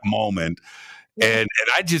at that moment. Yeah. And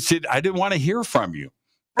I didn't want to hear from you.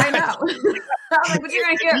 I know. I was like, what you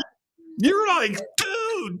gonna hear? You're like,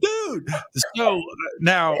 dude. So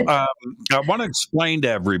now I want to explain to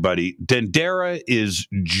everybody, Dendera is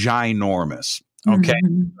ginormous. Okay.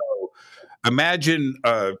 Mm-hmm. So imagine,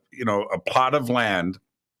 a plot of land,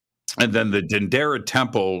 and then the Dendera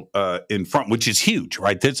temple in front, which is huge,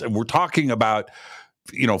 right? We're talking about,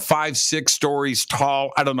 5-6 stories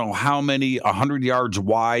tall. I don't know how many, 100 yards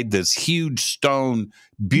wide, this huge stone,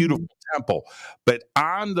 beautiful temple. But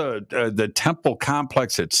on the temple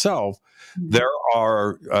complex itself, there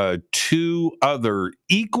are two other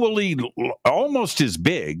equally, almost as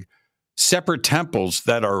big, separate temples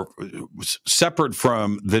that are separate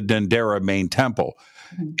from the Dendera main temple.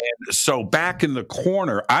 And so back in the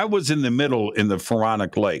corner, I was in the middle in the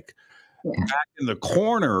Pharaonic Lake. Yeah. Back in the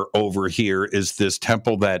corner over here is this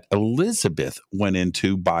temple that Elisabeth went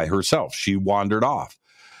into by herself. She wandered off.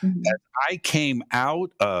 Mm-hmm. As I came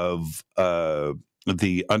out of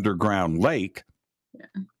the underground lake,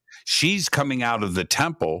 she's coming out of the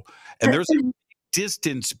temple, and there's a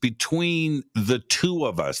distance between the two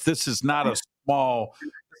of us. This is not a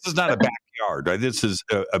backyard, right? This is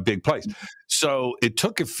a big place. So it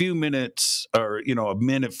took a few minutes, or a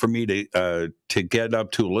minute for me to get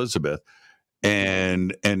up to Elisabeth,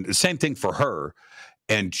 and the same thing for her.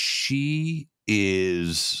 And she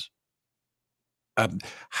is,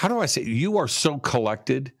 how do I say? You are so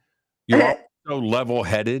collected. You're so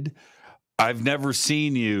level-headed. I've never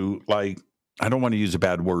seen you, like, I don't want to use a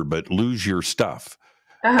bad word, but lose your stuff.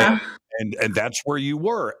 Uh-huh. And that's where you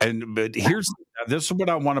were. But this is what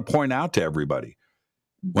I want to point out to everybody.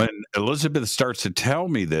 When Elisabeth starts to tell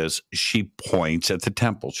me this, she points at the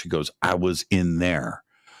temple. She goes, I was in there.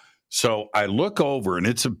 So I look over, and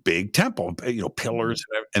it's a big temple, pillars,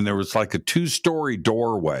 and there was like a 2-story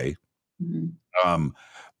doorway. Mm-hmm.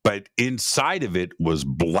 but inside of it was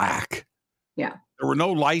black. Yeah. There were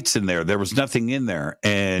no lights in there. There was nothing in there.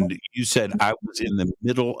 And you said I was in the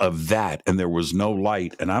middle of that and there was no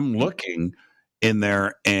light. And I'm looking in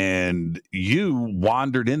there and you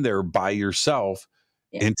wandered in there by yourself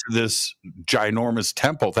into this ginormous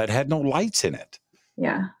temple that had no lights in it.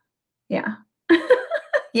 Yeah. Yeah.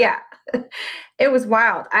 Yeah. It was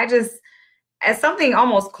wild. As something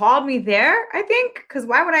almost called me there, I think, because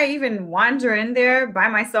why would I even wander in there by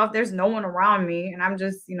myself? There's no one around me and I'm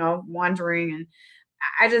just, wandering. And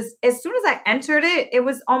as soon as I entered it, it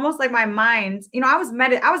was almost like my mind, I was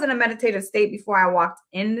in a meditative state before I walked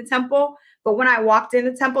in the temple. But when I walked in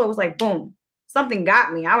the temple, it was like, boom, something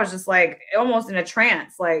got me. I was just like almost in a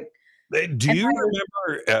trance. Like, do you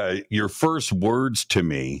remember your first words to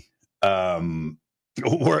me?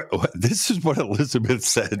 This is what Elisabeth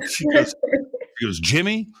said. She goes,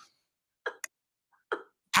 Jimmy,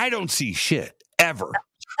 I don't see shit ever.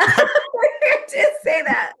 Just say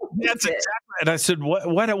that. That's exactly. And I said,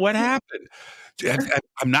 what happened?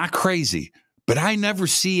 I'm not crazy, but I never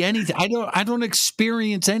see anything. I don't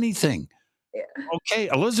experience anything. Yeah. Okay,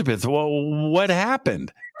 Elisabeth, well, what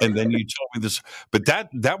happened? And then you told me this, but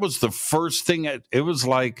that was the first thing. It was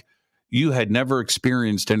like you had never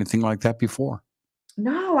experienced anything like that before.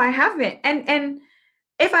 No, I haven't. And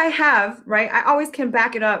if I have, right, I always can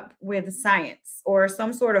back it up with science or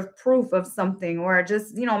some sort of proof of something, or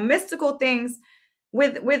just, mystical things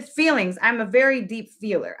with feelings. I'm a very deep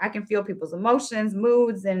feeler. I can feel people's emotions,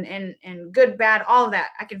 moods, and good, bad, all of that.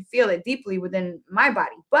 I can feel it deeply within my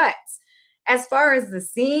body. But as far as the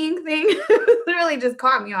seeing thing, literally just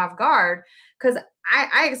caught me off guard, because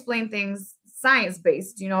I explain things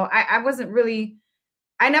science-based.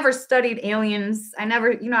 I never studied aliens. I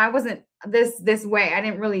never, I wasn't this way. I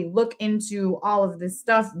didn't really look into all of this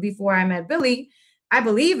stuff before I met Billy. I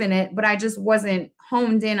believe in it, but I just wasn't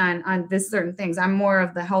honed in on this certain things. I'm more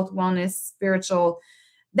of the health, wellness, spiritual,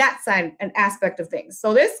 that side and aspect of things.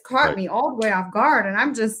 So this caught me all the way off guard. And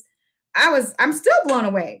I'm still blown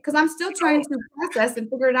away, because I'm still trying to process and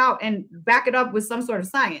figure it out and back it up with some sort of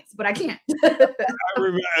science, but I can't. I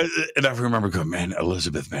remember going, man,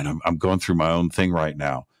 Elisabeth, man, I'm going through my own thing right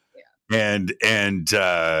now. Yeah. And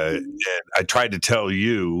I tried to tell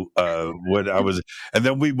you what I was, and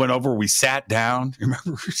then we went over, we sat down. Remember,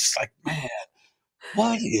 we were just like, man,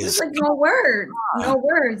 what is like no words.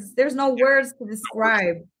 There's no words to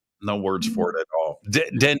describe. No words for it at all.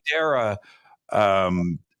 Dendera,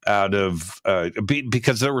 out of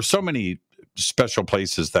because there were so many special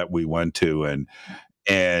places that we went to, and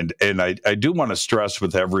I do want to stress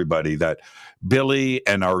with everybody that Billy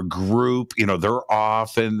and our group, they're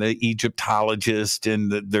off, and the Egyptologist,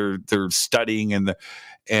 and they're studying,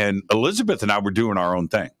 and Elisabeth and I were doing our own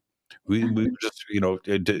thing. We were just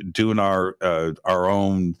doing our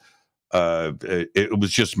own. It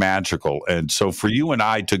was just magical, and so for you and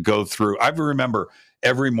I to go through, I remember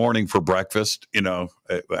every morning for breakfast, we're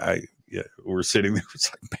sitting there.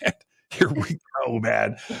 It's like, man, here we go,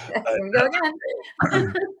 man. Here we go again.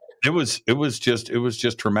 It was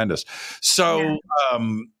just tremendous. So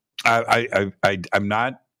I'm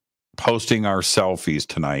not posting our selfies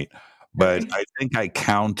tonight, but I think I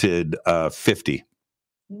counted 50.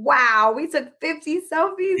 Wow, we took 50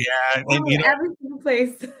 selfies. Yeah, and every single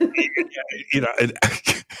place.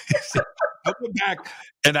 I went back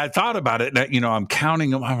and I thought about it, and I'm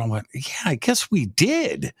counting them. I'm like, yeah, I guess we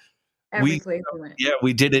did. Every place we went. Yeah,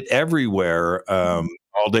 we did it everywhere,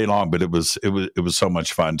 all day long. But it was so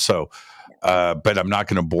much fun. So, but I'm not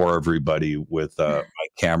going to bore everybody with my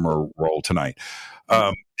camera roll tonight.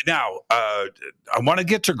 Now, I want to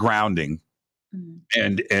get to grounding.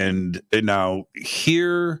 And now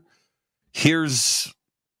here's the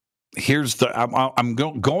I'm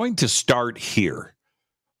going to start here.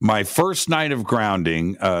 My first night of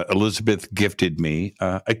grounding, Elisabeth gifted me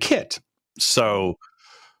a kit. So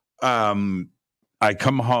I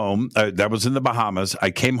come home. That was in the Bahamas. I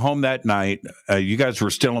came home that night. You guys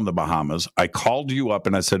were still in the Bahamas. I called you up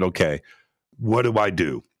and I said, okay, what do I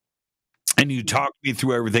do? And you talked me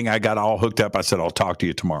through everything. I got all hooked up. I said, I'll talk to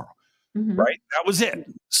you tomorrow. Mm-hmm. Right. That was it.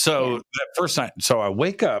 So that first night, so I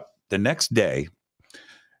wake up the next day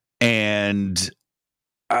and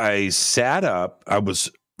I sat up.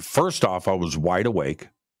 First off, I was wide awake.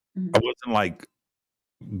 Mm-hmm. I wasn't like,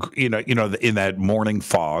 in that morning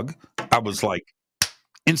fog. I was like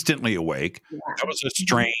instantly awake. Yeah. That was a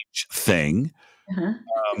strange thing. Uh-huh.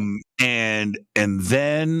 And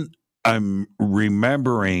then I'm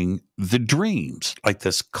remembering the dreams, like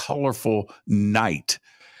this colorful night.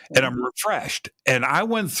 And I'm refreshed. And I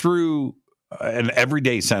went through, and every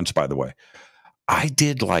day since, by the way, I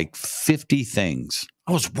did like 50 things.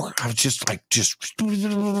 I was just and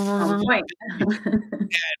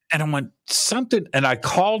I went something, and I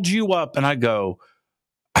called you up and I go,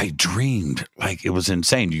 I dreamed like it was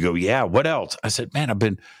insane. You go, yeah, what else? I said, man, I've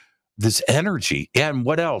been this energy. Yeah, and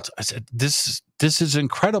what else? I said, this is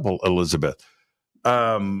incredible, Elisabeth.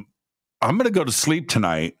 I'm going to go to sleep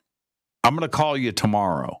tonight. I'm going to call you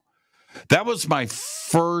tomorrow. That was my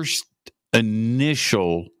first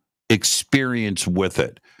initial experience with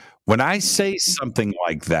it. When I say something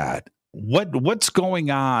like that, what's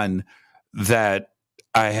going on that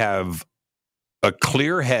I have a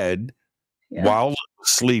clear head while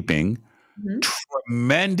sleeping,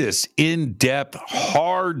 tremendous, in-depth,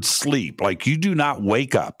 hard sleep. Like you do not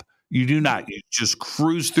wake up. You do not. You just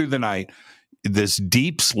cruise through the night, this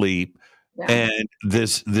deep sleep, and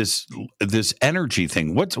this energy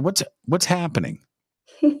thing. What's happening?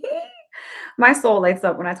 My soul lights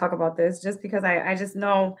up when I talk about this, just because I just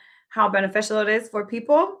know how beneficial it is for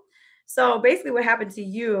people. So basically what happened to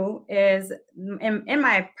you is, in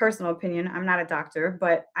my personal opinion, I'm not a doctor,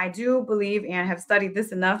 but I do believe and have studied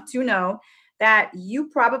this enough to know that you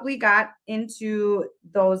probably got into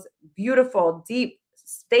those beautiful, deep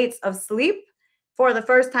states of sleep for the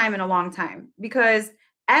first time in a long time. Because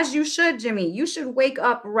as you should, Jimmy, you should wake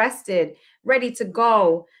up rested, ready to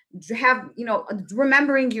go, have,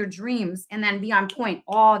 remembering your dreams, and then be on point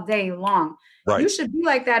all day long. Right. You should be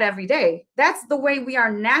like that every day. That's the way we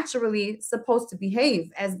are naturally supposed to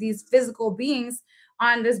behave as these physical beings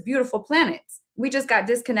on this beautiful planet. We just got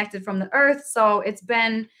disconnected from the earth. So it's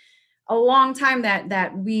been a long time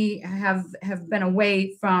that we have been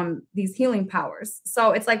away from these healing powers.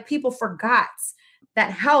 So it's like people forgot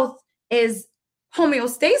that health is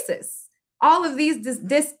homeostasis. All of these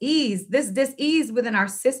dis-ease within our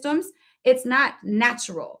systems, it's not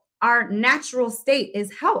natural. Our natural state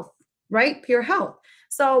is health, right? Pure health.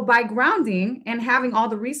 So by grounding and having all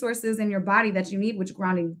the resources in your body that you need, which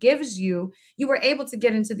grounding gives you, you were able to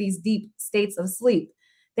get into these deep states of sleep.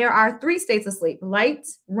 There are 3 states of sleep: light,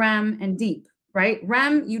 REM, and deep, right?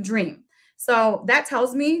 REM, you dream. So that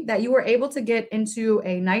tells me that you were able to get into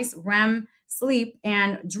a nice REM sleep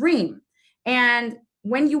and dream. And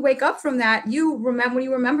when you wake up from that, when you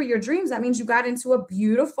remember your dreams, that means you got into a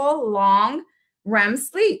beautiful, long REM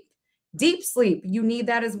sleep. Deep sleep, you need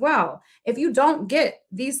that as well. If you don't get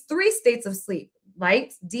these 3 states of sleep,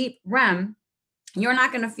 light, deep, REM, you're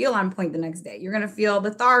not going to feel on point the next day. You're going to feel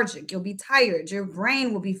lethargic. You'll be tired. Your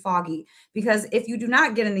brain will be foggy, because if you do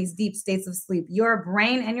not get in these deep states of sleep, your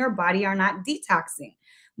brain and your body are not detoxing.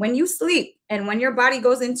 When you sleep and when your body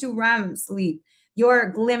goes into REM sleep,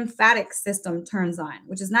 your glymphatic system turns on,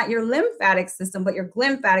 which is not your lymphatic system, but your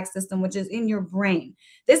glymphatic system, which is in your brain.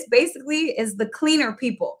 This basically is the cleaner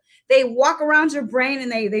people. They walk around your brain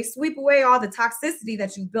and they sweep away all the toxicity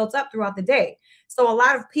that you've built up throughout the day. So a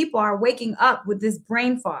lot of people are waking up with this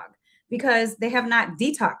brain fog because they have not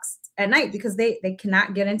detoxed at night, because they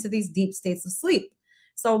cannot get into these deep states of sleep.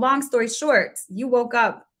 So long story short, you woke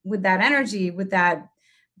up with that energy, with that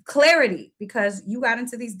clarity, because you got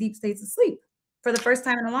into these deep states of sleep for the first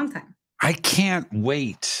time in a long time. I can't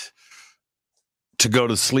wait to go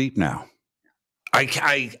to sleep now. I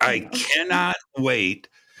cannot wait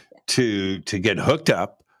to get hooked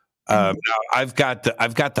up. Now I've got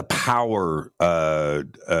the power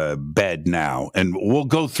bed now, and we'll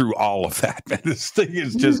go through all of that. This thing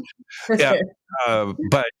is just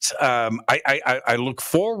but I look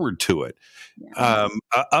forward to it.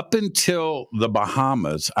 Up until the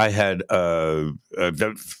Bahamas, I had I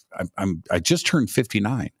just turned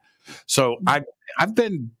 59, so I've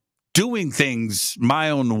been doing things my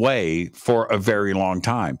own way for a very long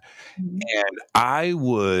time, and I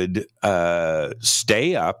would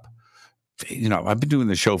stay up. I've been doing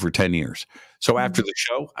the show for 10 years. So after the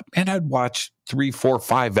show, and I'd watch 3, 4,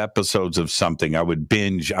 5 episodes of something. I would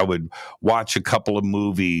binge. I would watch a couple of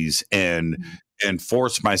movies and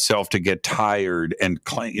force myself to get tired and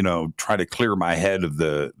try to clear my head of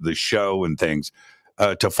the show and things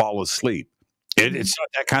to fall asleep. It's not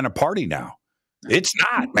that kind of party now. It's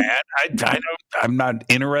not, man. I'm not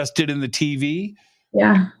interested in the TV.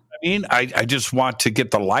 Yeah. I just want to get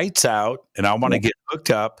the lights out, and I want to get hooked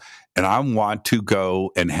up, and I want to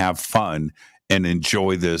go and have fun and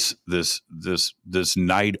enjoy this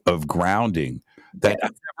night of grounding that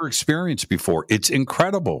I've never experienced before. It's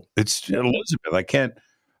incredible. It's Elisabeth.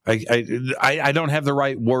 I don't have the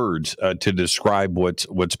right words to describe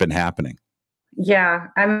what's been happening. Yeah,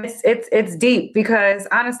 I mean, it's deep because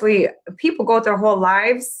honestly, people go their whole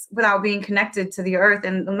lives without being connected to the earth.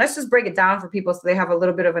 And let's just break it down for people so they have a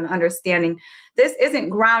little bit of an understanding. This isn't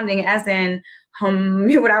grounding as in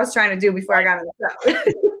what I was trying to do before I got on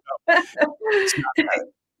the show.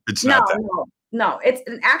 It's not that. No, it's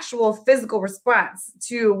an actual physical response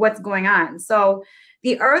to what's going on. So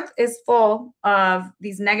the earth is full of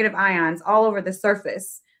these negative ions all over the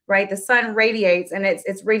surface, right? The sun radiates and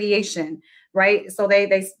it's radiation, right? So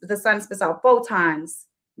the sun spits out photons,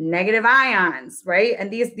 negative ions, right? And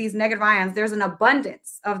these negative ions, there's an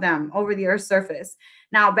abundance of them over the earth's surface.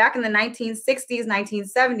 Now, back in the 1960s,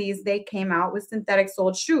 1970s, they came out with synthetic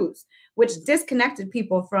soled shoes, which disconnected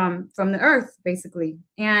people from the earth, basically.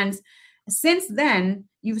 And since then,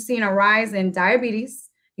 you've seen a rise in diabetes.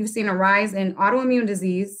 You've seen a rise in autoimmune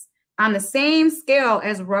disease on the same scale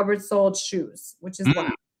as rubber-soled shoes, which is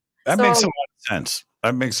wild. That makes a lot of sense.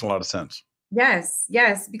 That makes a lot of sense.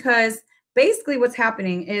 Yes, because basically what's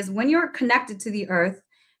happening is when you're connected to the earth,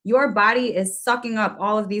 your body is sucking up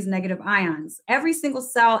all of these negative ions. Every single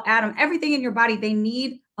cell, atom, everything in your body, they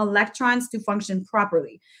need electrons to function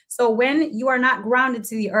properly. So when you are not grounded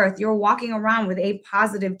to the earth, you're walking around with a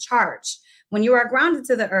positive charge. When you are grounded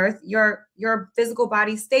to the earth, your physical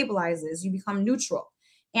body stabilizes, you become neutral.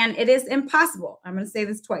 And it is impossible, I'm going to say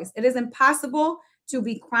this twice, it is impossible to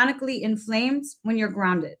be chronically inflamed when you're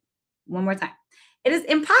grounded. One more time. It is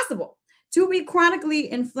impossible to be chronically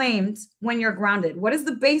inflamed when you're grounded. What is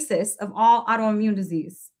the basis of all autoimmune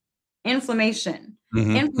disease? Inflammation.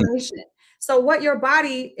 Inflammation. So what your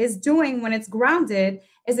body is doing when it's grounded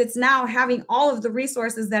is it's now having all of the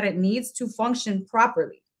resources that it needs to function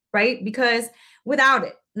properly, right? Because without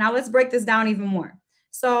it, now let's break this down even more.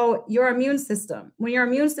 So your immune system, when your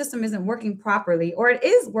immune system isn't working properly, or it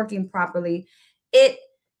is working properly, it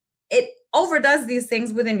overdoes these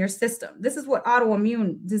things within your system. This is what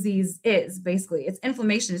autoimmune disease is, basically. It's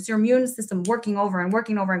inflammation. It's your immune system working over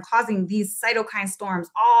and causing these cytokine storms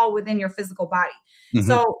all within your physical body.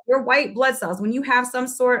 So your white blood cells, when you have some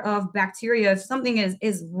sort of bacteria, if something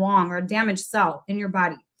is wrong or a damaged cell in your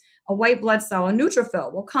body, a white blood cell, a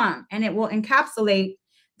neutrophil will come and it will encapsulate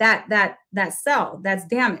that cell that's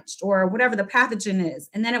damaged or whatever the pathogen is.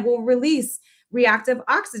 And then it will release reactive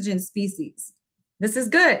oxygen species. This is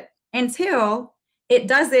good. Until it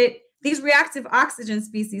does it, these reactive oxygen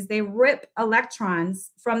species, they rip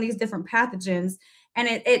electrons from these different pathogens, and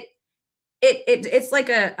it's like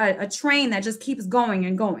a train that just keeps going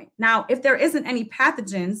and going. Now, if there isn't any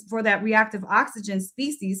pathogens for that reactive oxygen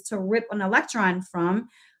species to rip an electron from,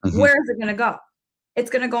 where is it going to go? It's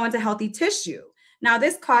going to go into healthy tissue. Now,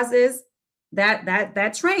 this causes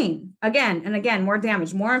that train again and again, more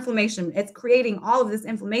damage, more inflammation. It's creating all of this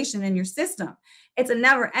inflammation in your system. It's a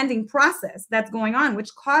never-ending process that's going on,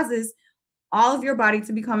 which causes all of your body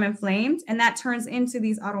to become inflamed, and that turns into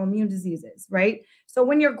these autoimmune diseases, right? So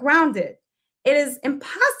when you're grounded, it is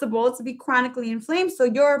impossible to be chronically inflamed. So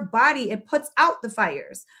your body, it puts out the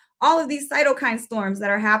fires. All of these cytokine storms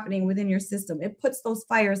that are happening within your system, it puts those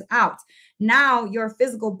fires out. Now your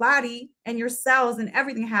physical body and your cells and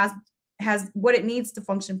everything has what it needs to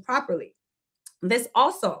function properly. This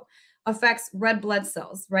also affects red blood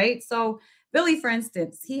cells, right? So Billy, for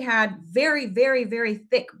instance, he had very, very, very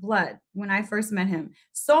thick blood when I first met him.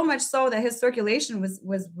 So much so that his circulation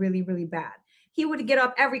was really, really bad. He would get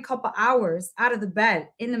up every couple hours out of the bed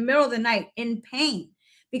in the middle of the night in pain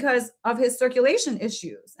because of his circulation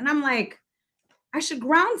issues. And I'm like, I should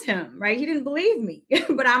ground him, right? He didn't believe me,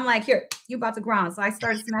 but I'm like, here, you about to ground. So I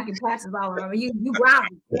started smacking patches all over. You ground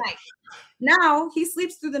tonight. Now he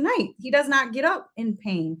sleeps through the night. He does not get up in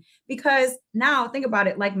pain because now think about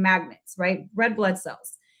it like magnets, right? Red blood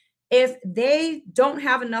cells. If they don't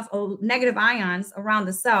have enough negative ions around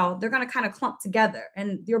the cell, they're going to kind of clump together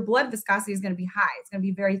and your blood viscosity is going to be high. It's going to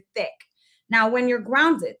be very thick. Now, when you're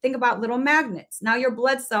grounded, think about little magnets. Now your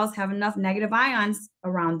blood cells have enough negative ions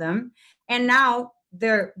around them. And now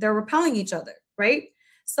they're repelling each other, right?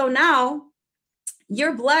 So now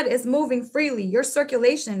your blood is moving freely. Your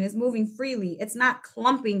circulation is moving freely. It's not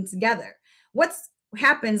clumping together. What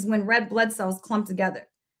happens when red blood cells clump together?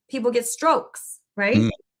 People get strokes, right?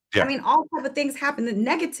 Yeah. I mean, all type of things happen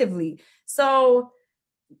negatively. So,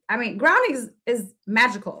 I mean, grounding is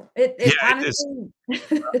magical. Honestly,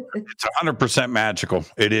 it's 100% magical.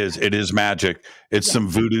 It is magic. It's some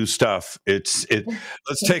voodoo stuff. Let's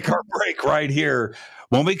take our break right here.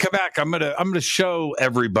 When we come back, I'm gonna show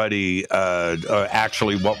everybody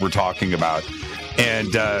actually what we're talking about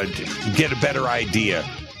and get a better idea.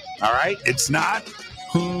 All right, it's not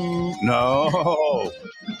who No.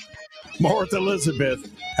 More with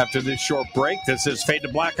Elizabeth after this short break. This is Fade to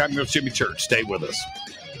Black. I'm your Jimmy Church. Stay with us.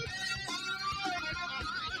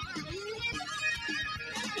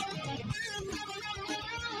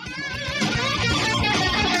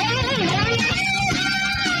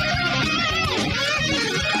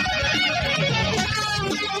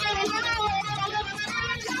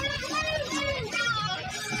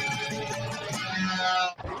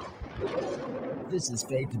 This is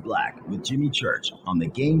Fade to Black with Jimmy Church on the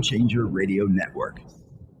Game Changer Radio Network.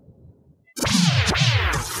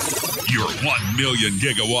 Your 1 million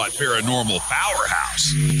gigawatt paranormal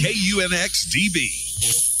powerhouse, KUNX-DB,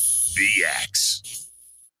 VX.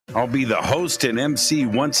 I'll be the host and MC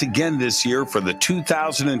once again this year for the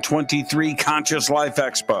 2023 Conscious Life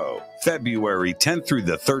Expo, February 10th through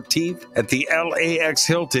the 13th at the LAX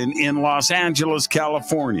Hilton in Los Angeles,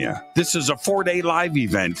 California. This is a 4-day live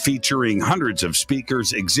event featuring hundreds of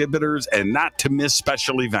speakers, exhibitors, and not-to-miss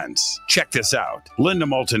special events. Check this out. Linda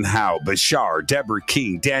Moulton Howe, Bashar, Deborah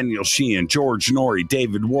King, Daniel Sheehan, George Norrie,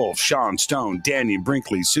 David Wolf, Sean Stone, Danny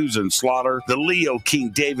Brinkley, Susan Slaughter, the Leo King,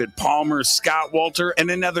 David Palmer, Scott Walter,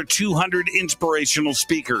 and another 200 inspirational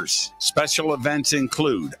speakers. Special events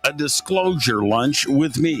include a disclosure lunch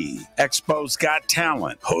with me, Expo's Got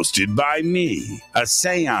Talent, hosted by me, a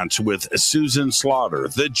seance with Susan Slaughter,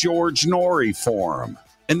 the George Norrie Forum,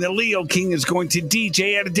 and the Leo King is going to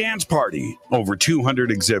DJ at a dance party. Over 200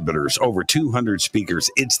 exhibitors, over 200 speakers.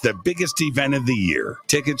 It's the biggest event of the year.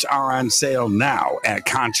 Tickets are on sale now at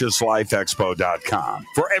ConsciousLifeExpo.com.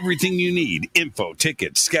 For everything you need, info,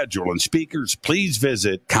 tickets, schedule, and speakers, please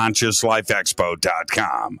visit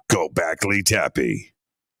ConsciousLifeExpo.com. Go back, Lee Tappy.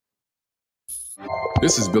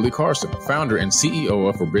 This is Billy Carson, founder and CEO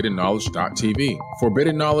of ForbiddenKnowledge.tv.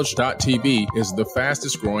 ForbiddenKnowledge.tv is the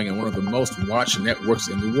fastest growing and one of the most watched networks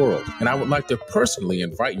in the world. And I would like to personally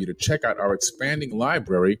invite you to check out our expanding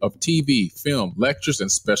library of TV, film, lectures,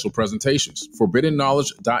 and special presentations.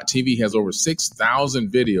 ForbiddenKnowledge.tv has over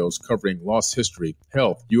 6,000 videos covering lost history,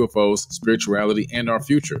 health, UFOs, spirituality, and our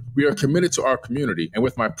future. We are committed to our community, and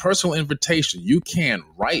with my personal invitation, you can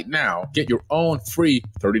right now get your own free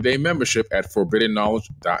 30-day membership at ForbiddenKnowledge.tv.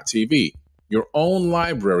 Your own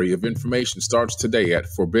library of information starts today at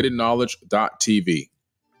ForbiddenKnowledge.tv.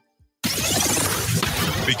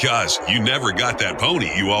 Because you never got that pony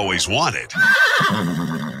you always wanted.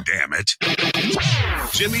 Damn it.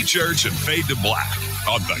 Jimmy Church and Fade to Black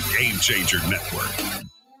on the Game Changer Network.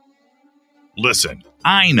 Listen,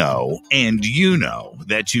 I know, and you know,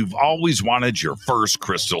 that you've always wanted your first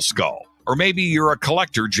crystal skull. Or maybe you're a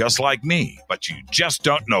collector just like me, but you just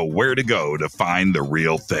don't know where to go to find the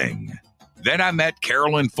real thing. Then I met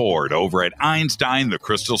Carolyn Ford over at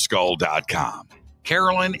EinsteinTheCrystalSkull.com.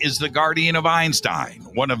 Carolyn is the guardian of Einstein,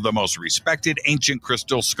 one of the most respected ancient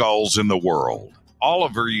crystal skulls in the world. All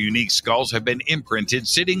of her unique skulls have been imprinted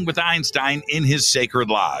sitting with Einstein in his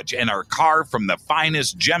sacred lodge and are carved from the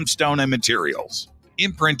finest gemstone and materials.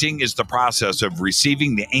 Imprinting is the process of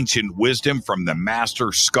receiving the ancient wisdom from the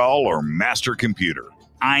master skull or master computer,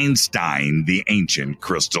 Einstein, the ancient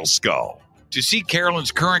crystal skull. To see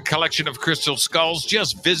Carolyn's current collection of crystal skulls,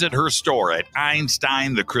 just visit her store at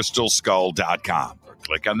EinsteinTheCrystalSkull.com or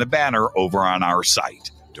click on the banner over on our site.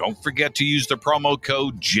 Don't forget to use the promo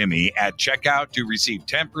code Jimmy at checkout to receive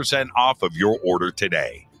 10% off of your order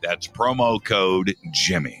today. That's promo code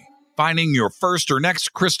Jimmy. Finding your first or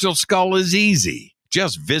next crystal skull is easy.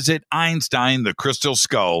 Just visit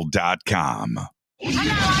EinsteinTheCrystalSkull.com. Hello,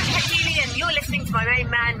 I'm Katie, and you're listening to my main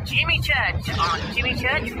man, Jimmy Church, on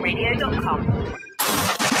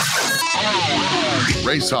JimmyChurchRadio.com.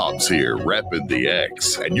 Ray Hobbs here, repping the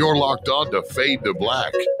X, and you're locked on to Fade to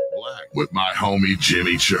Black with my homie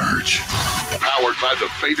Jimmy Church. Powered by the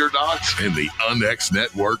Fader Dots and the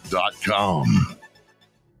UnXNetwork.com.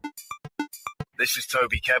 This is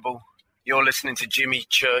Toby Kebbell. You're listening to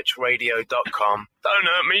JimmyChurchRadio.com. Don't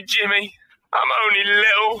hurt me, Jimmy. I'm only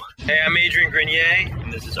little. Hey, I'm Adrian Grenier,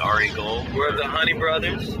 and this is Ari Gold. We're the Honey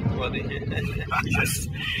Brothers. We're of the Honey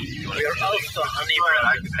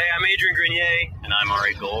Brothers. Hey, I'm Adrian Grenier, and I'm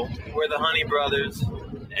Ari Gold. We're the Honey Brothers,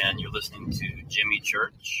 and you're listening to Jimmy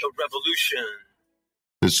Church. The Revolution.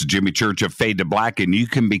 This is Jimmy Church of Fade to Black, and you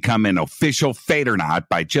can become an official Fadernaut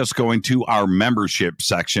by just going to our membership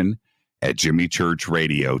section at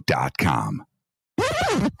JimmyChurchRadio.com.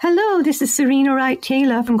 Hello, this is Serena Wright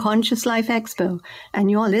Taylor from Conscious Life Expo,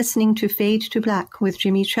 and you're listening to Fade to Black with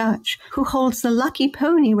Jimmy Church, who holds the Lucky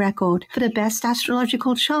Pony record for the best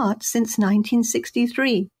astrological chart since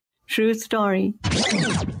 1963. True story.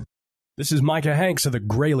 This is Micah Hanks of the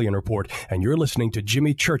Gralien Report, and you're listening to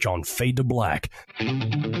Jimmy Church on Fade to Black.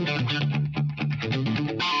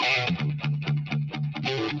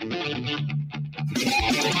 Welcome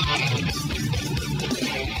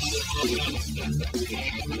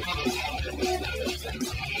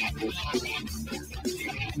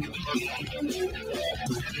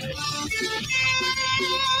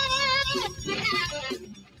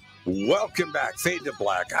back, Fade to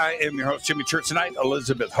Black. I am your host, Jimmy Church. Tonight,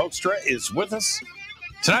 Elisabeth Hoekstra is with us.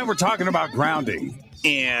 Tonight, we're talking about grounding,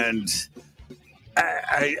 and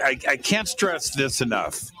I can't stress this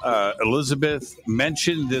enough. Elisabeth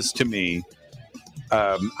mentioned this to me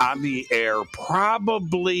on the air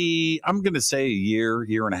probably, I'm going to say a year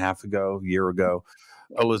and a half ago, year ago.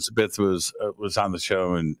 Elisabeth was on the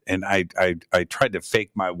show, and I tried to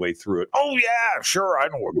fake my way through it. Oh, yeah, sure, I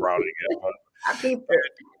know what grounding is.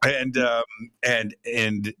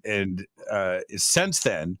 And since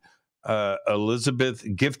then,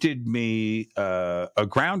 Elisabeth gifted me a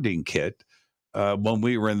grounding kit when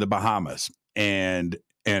we were in the Bahamas, and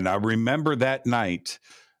I remember that night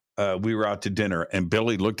we were out to dinner, and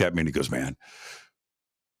Billy looked at me and he goes, "Man,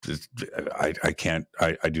 I can't.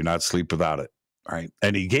 I do not sleep without it." All right,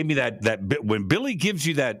 and he gave me that bit. When Billy gives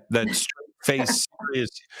you that straight face, serious,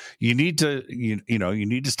 you need to you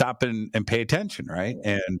need to stop and pay attention, right?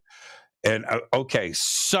 And okay,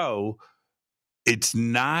 so it's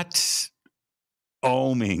not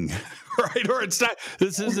oming, right? Or it's not.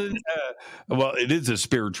 This isn't. Well, it is a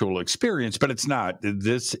spiritual experience, but it's not.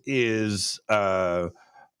 This is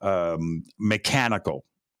mechanical.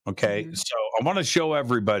 Okay, so I want to show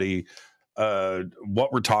everybody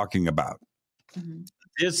what we're talking about.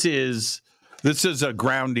 This is a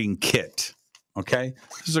grounding kit. Okay,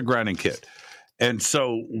 this is a grounding kit, and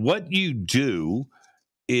so what you do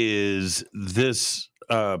is this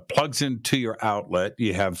plugs into your outlet.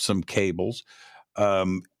 You have some cables.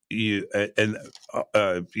 You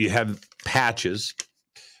have patches,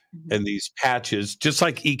 and these patches, just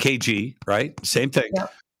like EKG, right? Same thing,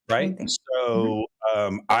 right? So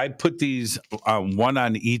I put these one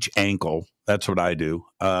on each ankle. That's what I do.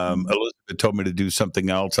 Elisabeth told me to do something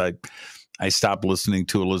else. I stopped listening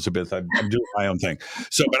to Elisabeth. I'm doing my own thing.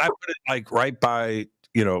 So, but I put it like right by,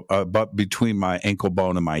 but between my ankle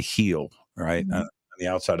bone and my heel, right? On the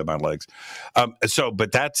outside of my legs. But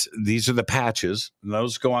these are the patches, and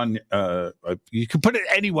those go on. You can put it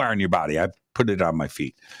anywhere on your body. I put it on my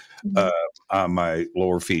feet, on my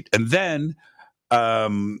lower feet. And then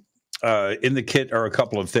in the kit are a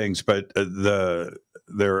couple of things, but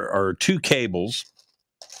there are two cables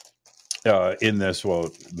in this. Well,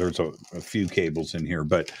 there's a few cables in here,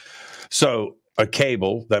 but so a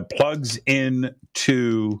cable that plugs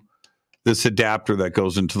into this adapter that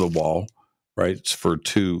goes into the wall, right? It's for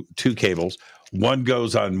two cables. One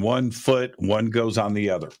goes on one foot, one goes on the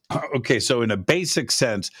other. Okay, so in a basic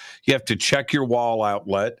sense, you have to check your wall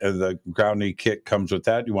outlet, and the grounding kit comes with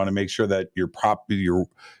that. You want to make sure that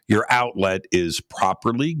your outlet is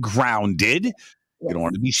properly grounded. You don't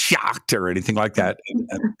want to be shocked or anything like that.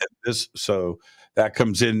 So that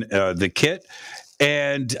comes in the kit,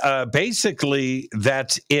 and basically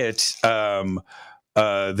that's it.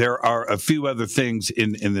 There are a few other things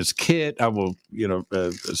in this kit. I will,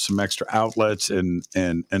 some extra outlets and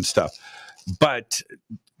stuff. But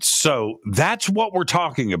so that's what we're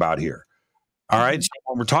talking about here. All right. So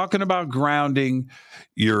when we're talking about grounding,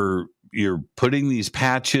 you're putting these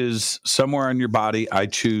patches somewhere on your body. I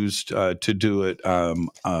choose to do it on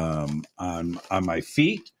my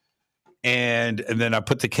feet. And then I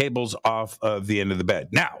put the cables off of the end of the bed.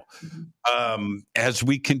 Now, as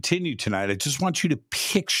we continue tonight, I just want you to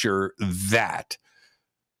picture that.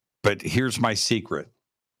 But here's my secret.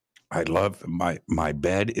 I love my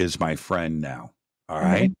bed is my friend now. All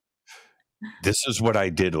right. This is what I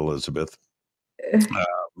did, Elisabeth.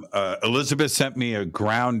 Elisabeth sent me a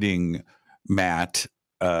grounding mat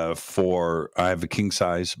I have a king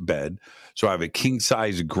size bed. So I have a king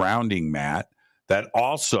size grounding mat that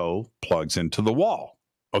also plugs into the wall.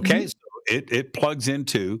 Okay. So it plugs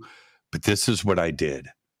into, but this is what I did.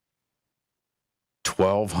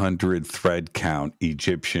 1,200 thread count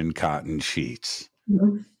Egyptian cotton sheets,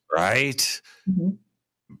 right?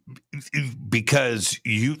 Because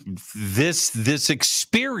this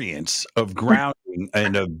experience of grounding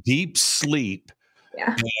and of deep sleep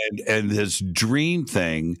and this dream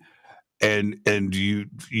thing, and you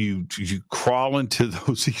crawl into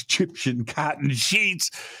those Egyptian cotton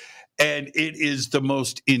sheets, and it is the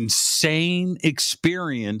most insane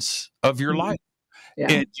experience of your life.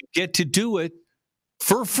 And you get to do it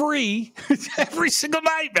for free every single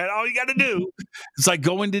night, man. All you got to do, it's like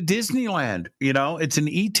going to Disneyland. It's an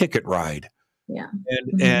e-ticket ride.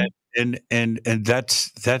 And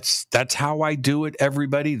that's how I do it.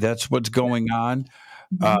 Everybody, that's what's going on.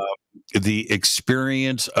 the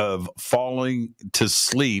experience of falling to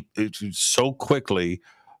sleep so quickly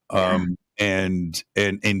and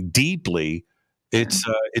deeply, it's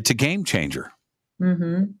a game changer.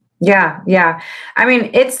 Mm-hmm. Yeah, yeah. I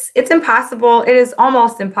mean, it's impossible. It is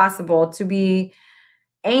almost impossible to be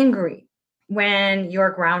angry when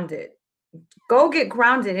you're grounded. Go get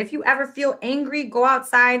grounded. If you ever feel angry, go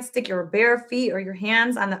outside, stick your bare feet or your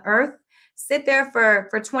hands on the earth, sit there for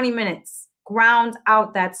 20 minutes, ground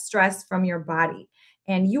out that stress from your body,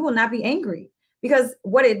 and you will not be angry. Because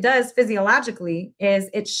what it does physiologically is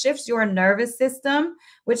it shifts your nervous system,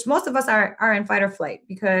 which most of us are in fight or flight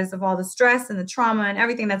because of all the stress and the trauma and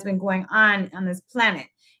everything that's been going on this planet.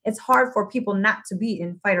 It's hard for people not to be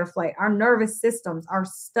in fight or flight. Our nervous systems are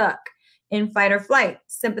stuck in fight or flight,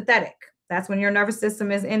 sympathetic. That's when your nervous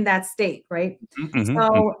system is in that state, right? Mm-hmm.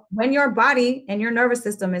 So when your body and your nervous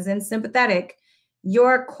system is in sympathetic,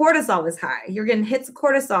 your cortisol is high. You're getting hits of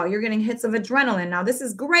cortisol. You're getting hits of adrenaline. Now, this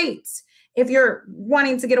is great if you're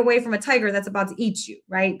wanting to get away from a tiger that's about to eat you,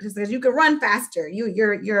 right? Because you can run faster. Your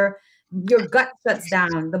gut shuts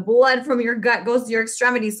down. The blood from your gut goes to your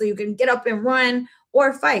extremities so you can get up and run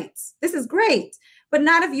or fight. This is great. But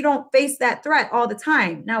not if you don't face that threat all the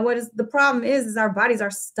time. Now, what is the problem is our bodies are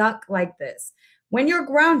stuck like this. When you're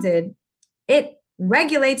grounded, it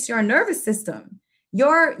regulates your nervous system.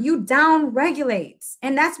 You down regulates.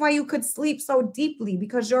 And that's why you could sleep so deeply,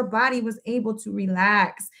 because your body was able to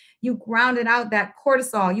relax. You grounded out that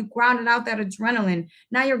cortisol. You grounded out that adrenaline.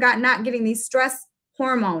 Now you're not getting these stress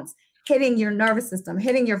hormones hitting your nervous system,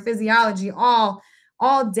 hitting your physiology all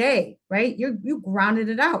day, right? You grounded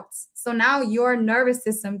it out. So now your nervous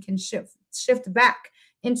system can shift back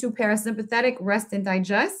into parasympathetic rest and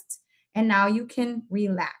digest. And now you can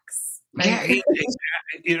relax. Right?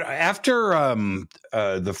 Yeah, after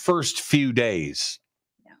the first few days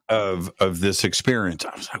of this experience,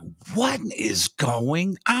 I was like, what is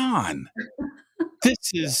going on?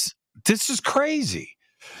 This is crazy.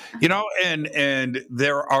 And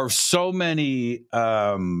there are so many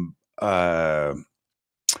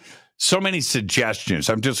suggestions.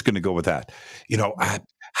 I'm just going to go with that.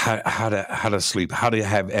 How to sleep, how to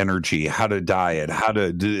have energy, how to diet, how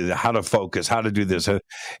to focus, how to do this,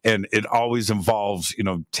 and it always involves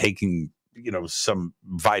taking some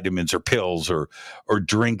vitamins or pills or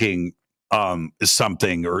drinking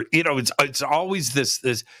something, or it's always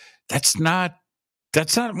this. That's not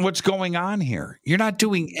what's going on here. You're not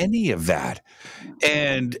doing any of that,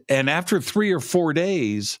 and after 3 or 4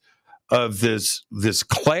 days of this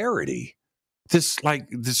clarity,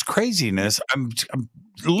 this craziness, I'm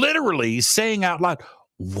literally saying out loud,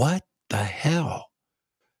 what the hell?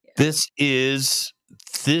 Yeah. This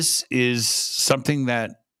is something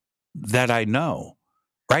that I know,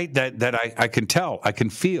 right? That I can tell, I can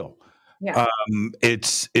feel. Yeah.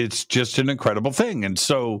 It's just an incredible thing. And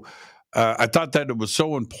so I thought that it was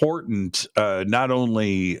so important, not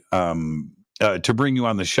only to bring you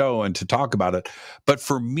on the show and to talk about it, but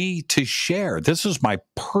for me to share. This is my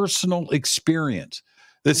personal experience.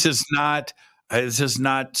 This is not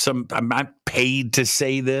some, I'm not paid to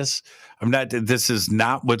say this. This is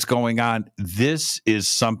not what's going on. This is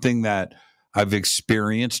something that I've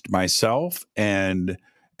experienced myself, and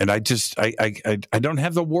I don't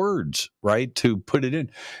have the words, right, to put it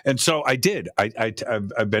in. And so I did.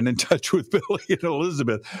 I've been in touch with Billy and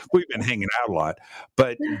Elisabeth. We've been hanging out a lot,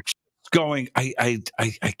 but going, I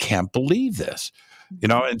can't believe this,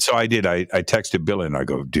 and so I did. I texted Billy and I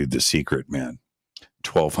go, dude, the secret, man,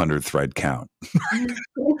 1,200 thread count.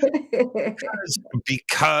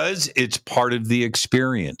 because it's part of the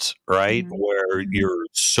experience, right? Mm-hmm. Where you're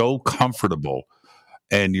so comfortable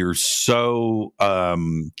and you're so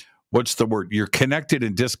what's the word? You're connected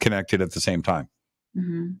and disconnected at the same time.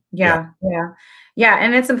 Mm-hmm. Yeah.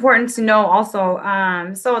 And it's important to know also.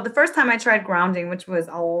 So the first time I tried grounding, which was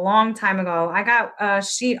a long time ago, I got a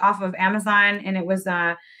sheet off of Amazon, and it was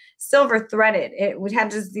silver threaded. It had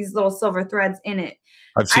just these little silver threads in it.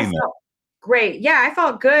 I've seen that. Great. Yeah, I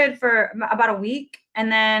felt good for about a week,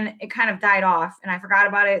 and then it kind of died off, and I forgot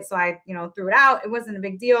about it. So I, threw it out. It wasn't a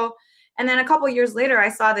big deal. And then a couple of years later, I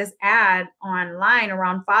saw this ad online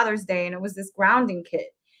around Father's Day, and it was this grounding kit.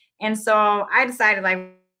 And so I decided, like,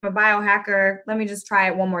 I'm a biohacker, let me just try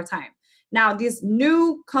it one more time. Now, this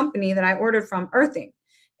new company that I ordered from, Earthing,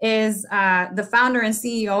 is the founder and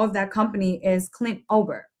CEO of that company is Clint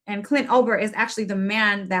Ober. And Clint Ober is actually the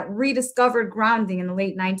man that rediscovered grounding in the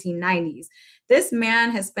late 1990s. This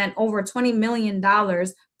man has spent over $20 million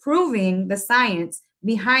proving the science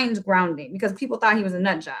behind grounding because people thought he was a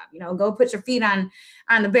nut job. You know, go put your feet on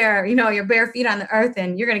the bare, you know, your bare feet on the earth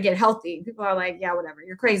and you're going to get healthy. People are like, yeah, whatever,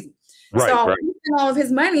 you're crazy. Right, so right. he spent all of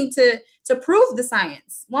his money to prove the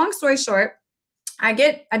science. Long story short, I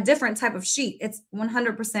get a different type of sheet. It's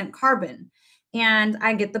 100% carbon. And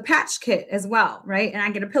I get the patch kit as well, right? And I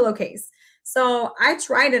get a pillowcase. So I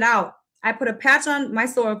tried it out. I put a patch on my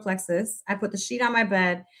solar plexus. I put the sheet on my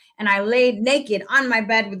bed and I laid naked on my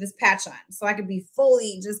bed with this patch on so I could be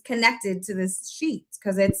fully just connected to this sheet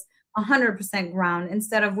because it's 100% ground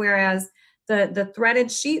instead of whereas the threaded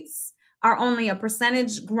sheets are only a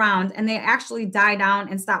percentage ground and they actually die down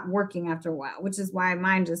and stop working after a while, which is why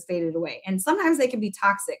mine just faded away. And sometimes they can be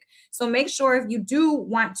toxic. So make sure if you do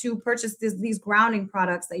want to purchase these grounding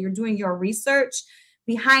products that you're doing your research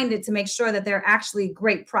behind it to make sure that they're actually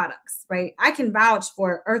great products, right? I can vouch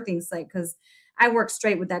for Earthing Site because I work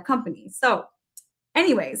straight with that company. So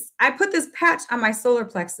anyways, I put this patch on my solar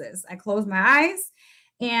plexus. I close my eyes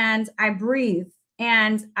and I breathe.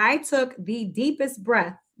 And I took the deepest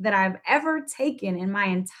breath that I've ever taken in my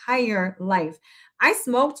entire life. I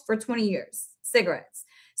smoked for 20 years, cigarettes.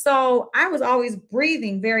 So I was always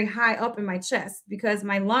breathing very high up in my chest because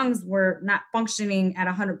my lungs were not functioning at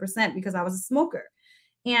 100% because I was a smoker.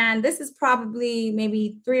 And this is probably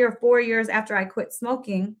maybe 3 or 4 years after I quit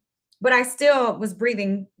smoking, but I still was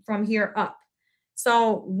breathing from here up.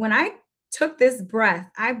 So when I took this breath,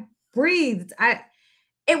 I breathed,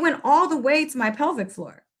 it went all the way to my pelvic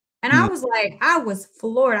floor. And I was like, I was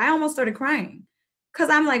floored. I almost started crying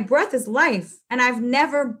because I'm like, breath is life. And I've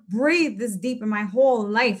never breathed this deep in my whole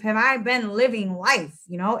life. Have I been living life?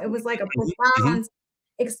 You know, it was like a profound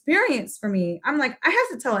experience for me. I'm like, I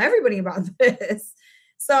have to tell everybody about this.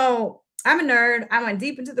 So I'm a nerd. I went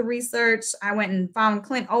deep into the research. I went and found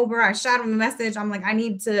Clint Ober. I shot him a message. I'm like, I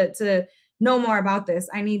need to know more about this.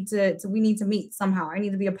 We need to meet somehow. I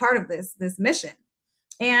need to be a part of this mission.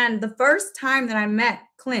 And the first time that I met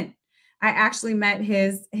Clint, I actually met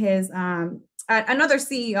his another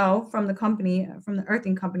CEO from the company, from the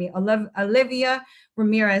Earthing company, Olivia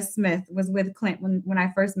Ramirez Smith was with Clint when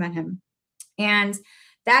I first met him. And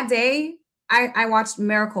that day I watched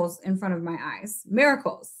miracles in front of my eyes,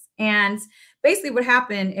 miracles. And basically what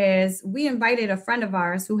happened is we invited a friend of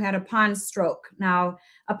ours who had a pond stroke. Now,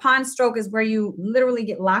 a pond stroke is where you literally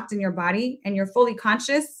get locked in your body and you're fully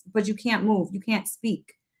conscious, but you can't move, you can't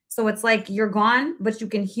speak. So it's like you're gone, but you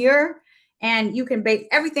can hear and you can base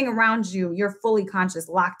everything around you. You're fully conscious,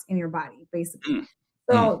 locked in your body, basically.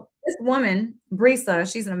 So this woman,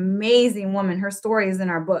 Brisa, she's an amazing woman. Her story is in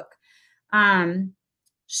our book.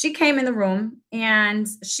 She came in the room and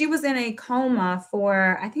she was in a coma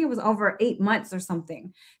for, I think it was over 8 months or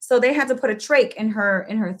something. So they had to put a trach in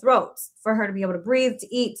her throat for her to be able to breathe,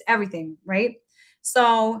 to eat, everything, right?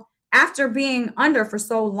 So after being under for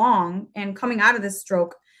so long and coming out of this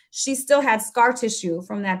stroke, she still had scar tissue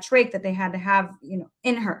from that trach that they had to have, you know,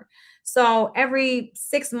 in her. So every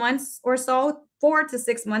 6 months or so, 4 to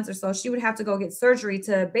 6 months or so, she would have to go get surgery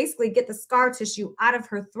to basically get the scar tissue out of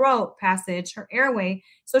her throat passage, her airway,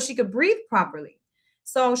 so she could breathe properly.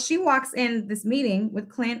 So she walks in this meeting with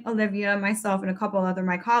Clint, Olivia, myself, and a couple other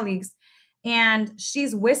my colleagues, and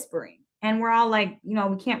she's whispering. And we're all like, you know,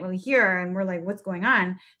 we can't really hear her. And we're like, what's going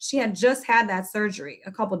on? She had just had that surgery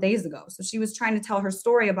a couple of days ago. So she was trying to tell her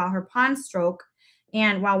story about her pond stroke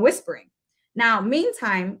and while whispering. Now,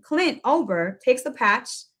 meantime, Clint Ober takes the patch,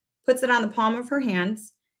 puts it on the palm of her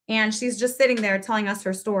hands, and she's just sitting there telling us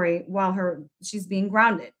her story while she's being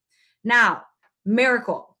grounded. Now,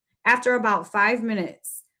 miracle. After about 5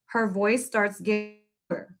 minutes, her voice starts getting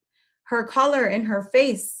better. Her color in her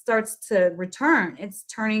face starts to return. It's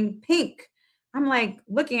turning pink. I'm like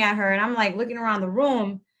looking at her and I'm like looking around the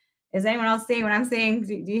room. Is anyone else seeing what I'm saying?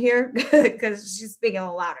 Do you hear? Because she's speaking a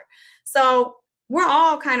little louder. So we're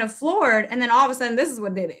all kind of floored. And then all of a sudden, this is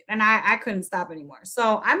what did it. And I couldn't stop anymore.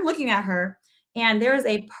 So I'm looking at her and there's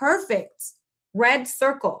a perfect red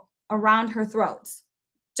circle around her throat.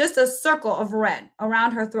 Just a circle of red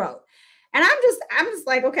around her throat. And I'm just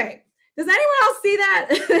like, okay, does anyone else see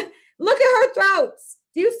that? Look at her throats.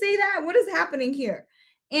 Do you see that? What is happening here?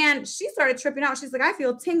 And she started tripping out. She's like, I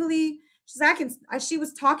feel tingly. She's like, she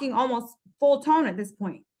was talking almost full tone at this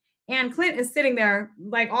point. And Clint is sitting there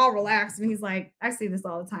like all relaxed. And he's like, I see this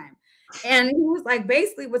all the time. And he was like,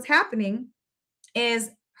 basically what's happening is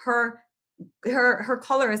her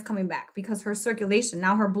color is coming back because her circulation,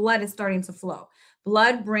 now her blood is starting to flow.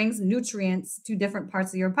 Blood brings nutrients to different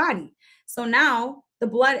parts of your body. So now the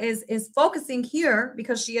blood is focusing here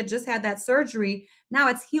because she had just had that surgery. Now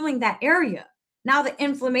it's healing that area. Now the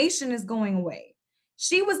inflammation is going away.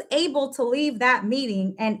 She was able to leave that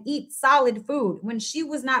meeting and eat solid food when she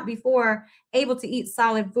was not before able to eat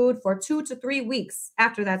solid food for 2 to 3 weeks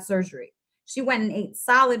after that surgery. She went and ate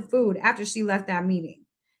solid food after she left that meeting.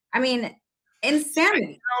 I mean,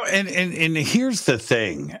 insanity. And here's the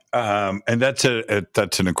thing, and that's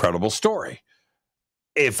an incredible story.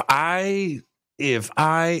 If I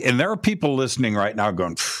and there are people listening right now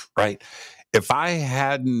going, right, if I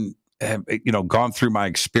hadn't gone through my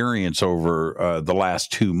experience over the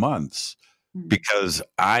last 2 months, because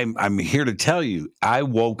I'm here to tell you,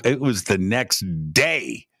 it was the next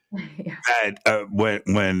day that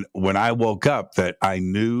when I woke up that I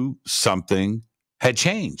knew something had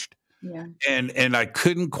changed. Yeah. And I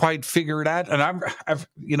couldn't quite figure it out. And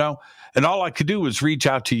and all I could do was reach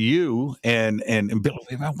out to you and be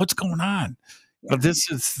like, what's going on? Yeah. This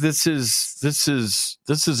is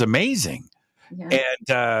amazing.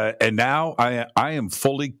 Yeah. And now I am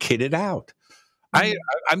fully kitted out. Mm-hmm.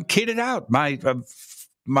 I'm kitted out.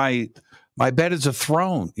 My bed is a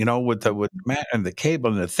throne, with the mat and the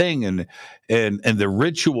cable and the thing and the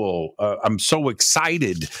ritual. I'm so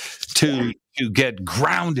excited to get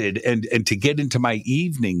grounded and to get into my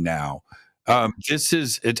evening now.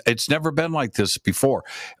 It's never been like this before.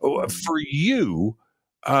 For you,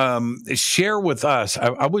 share with us.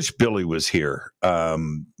 I wish Billy was here.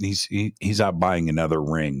 He's out buying another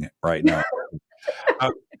ring right now.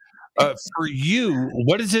 For you,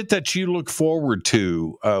 what is it that you look forward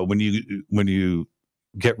to when you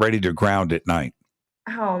get ready to ground at night?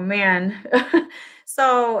 Oh man.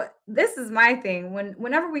 So this is my thing.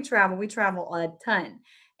 Whenever we travel a ton.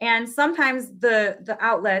 And sometimes the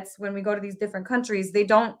outlets, when we go to these different countries, they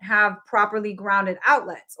don't have properly grounded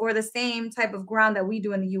outlets or the same type of ground that we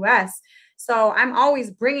do in the US. So I'm always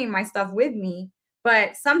bringing my stuff with me,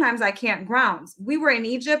 but sometimes I can't ground. We were in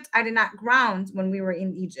Egypt. I did not ground when we were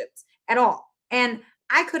in Egypt at all. And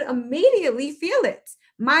I could immediately feel it.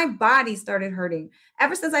 My body started hurting.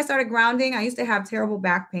 Ever since I started grounding, I used to have terrible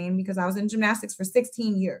back pain because I was in gymnastics for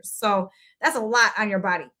 16 years. So that's a lot on your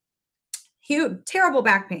body. Huge, terrible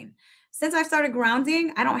back pain. Since I started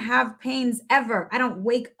grounding, I don't have pains ever. I don't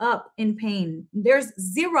wake up in pain. There's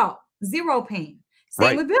zero pain.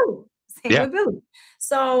 Same with Billy. With Billy.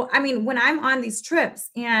 So, I mean, when I'm on these trips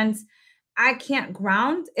and I can't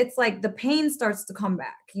ground, it's like the pain starts to come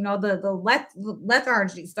back. The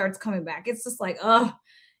lethargy starts coming back. It's just like, ugh.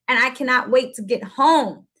 And I cannot wait to get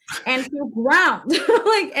home and to ground.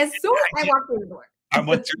 Like as soon as I walk through the door. I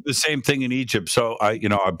went through the same thing in Egypt. So I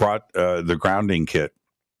brought the grounding kit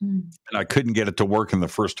and I couldn't get it to work in the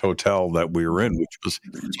first hotel that we were in, which was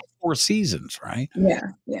Four Seasons, right?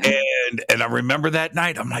 Yeah. Yeah. And I remember that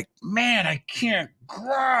night, I'm like, man, I can't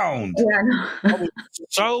ground. Yeah, I was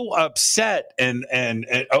so upset. And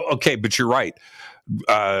okay, but you're right.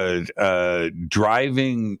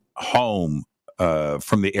 Driving home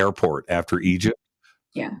from the airport after Egypt.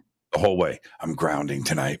 Yeah. The whole way, I'm grounding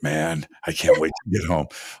tonight, man. I can't wait to get home.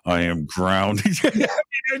 I am grounding.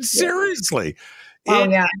 Seriously. Oh,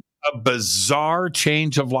 yeah. A bizarre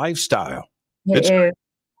change of lifestyle. It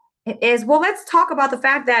is. Well, let's talk about the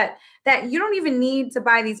fact that you don't even need to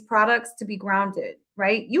buy these products to be grounded,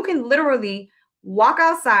 right? You can literally walk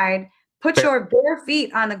outside, put your bare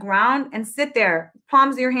feet on the ground and sit there,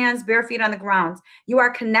 palms of your hands, bare feet on the ground. You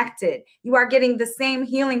are connected. You are getting the same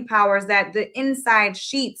healing powers that the inside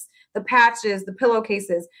sheets, the patches, the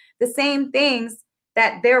pillowcases, the same things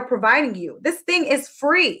that they're providing you. This thing is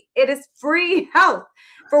free. It is free health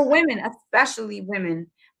for women, especially women.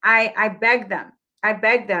 I beg them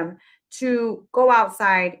to go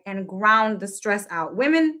outside and ground the stress out.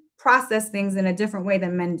 Women process things in a different way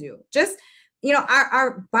than men do. Just,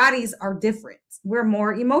 our bodies are different. We're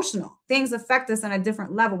more emotional. Things affect us on a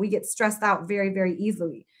different level. We get stressed out very, very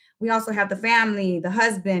easily. We also have the family, the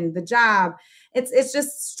husband, the job. It's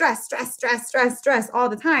just stress all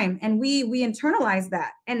the time. And we internalize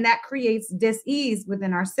that. And that creates dis-ease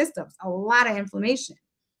within our systems, a lot of inflammation.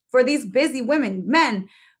 For these busy women, men,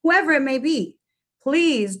 whoever it may be,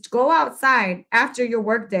 please go outside after your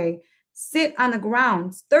workday, sit on the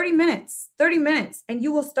ground 30 minutes, and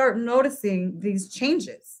you will start noticing these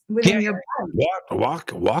changes within your body.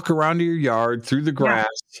 Walk around your yard through the grass.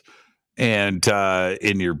 Yeah. And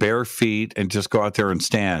in your bare feet, and just go out there and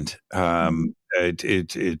stand.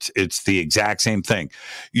 It's the exact same thing.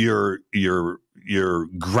 You're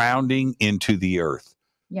grounding into the earth.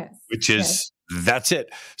 Yes. Which is that's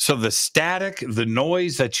it. So the static, the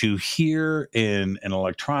noise that you hear in an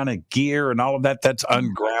electronic gear and all of that, that's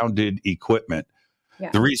ungrounded equipment.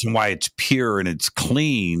 Yeah. The reason why it's pure and it's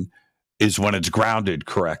clean is when it's grounded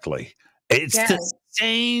correctly. It's the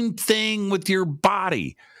same thing with your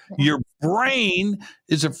body. Your brain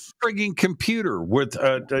is a frigging computer with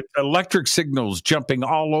electric signals jumping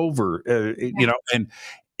all over, and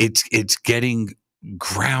it's getting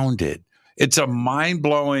grounded. It's a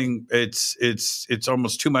mind-blowing, it's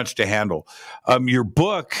almost too much to handle. Your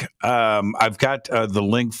book, I've got the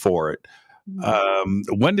link for it.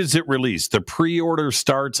 When does it release? The pre-order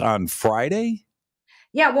starts on Friday?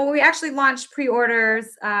 Yeah, well, we actually launched pre-orders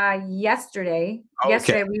yesterday. Okay.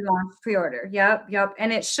 Yesterday we launched pre-order. Yep.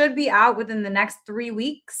 And it should be out within the next 3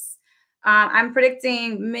 weeks. I'm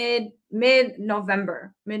predicting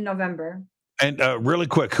mid-November. And really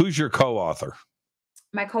quick, who's your co-author?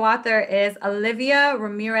 My co-author is Olivia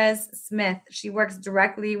Ramirez Smith. She works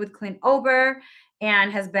directly with Clint Ober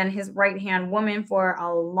and has been his right-hand woman for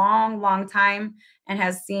a long, long time and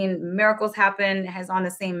has seen miracles happen, has on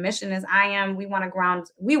the same mission as I am. We want to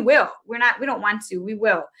ground, we will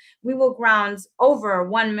ground over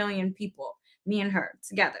 1 million people, me and her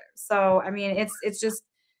together. So, I mean, it's just,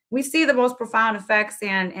 we see the most profound effects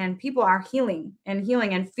and people are healing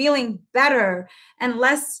and feeling better and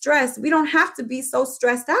less stressed. We don't have to be so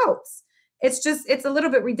stressed out. It's a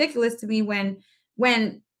little bit ridiculous to me when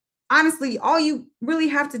honestly, all you really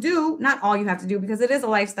have to do, not all you have to do, because it is a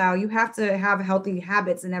lifestyle. You have to have healthy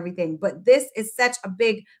habits and everything. But this is such a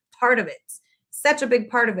big part of it,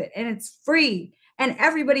 and it's free and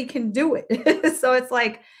everybody can do it. So it's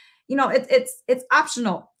like, it's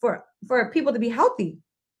optional for people to be healthy,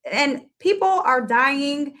 and people are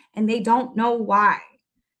dying and they don't know why.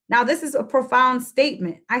 Now, this is a profound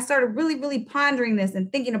statement. I started really, really pondering this and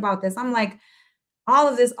thinking about this. I'm like, all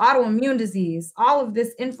of this autoimmune disease, all of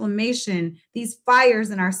this inflammation, these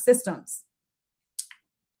fires in our systems,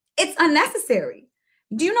 it's unnecessary.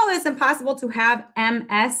 Do you know that it's impossible to have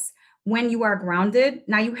MS when you are grounded?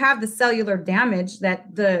 Now you have the cellular damage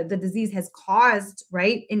that the disease has caused,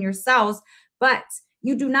 right, in your cells, but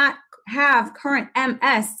you do not have current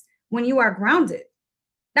MS when you are grounded.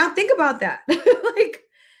 Now think about that.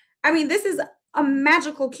 This is a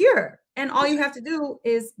magical cure, and all you have to do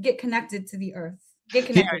is get connected to the earth. Get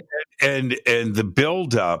connected. Yeah, and the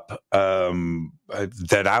buildup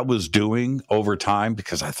that I was doing over time,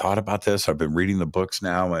 because I thought about this. I've been reading the books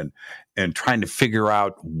now and trying to figure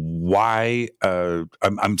out why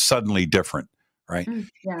I'm suddenly different, right?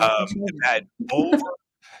 That over,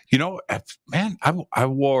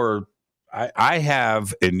 I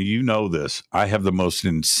have, and you know this, I have the most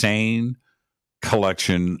insane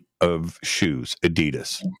collection of shoes,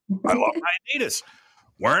 Adidas. I love my Adidas.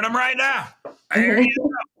 Wearing them right now.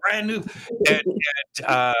 Brand new.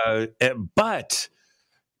 But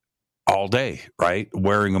all day, right?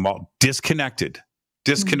 Wearing them all disconnected,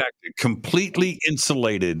 completely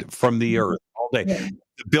insulated from the earth all day. Yeah.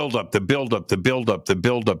 The build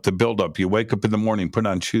up. You wake up in the morning, put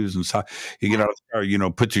on shoes and you get out of the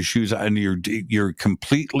car, put your shoes on, and you're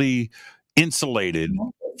completely insulated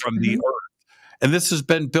from the earth. And this has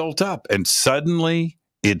been built up, and suddenly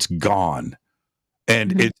it's gone.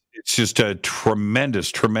 And it's just a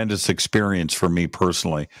tremendous, tremendous experience for me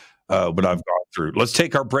personally, what I've gone through. Let's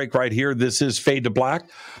take our break right here. This is Fade to Black.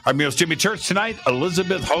 I'm your host, Jimmy Church. Tonight,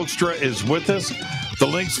 Elisabeth Hoekstra is with us. The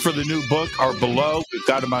links for the new book are below. We've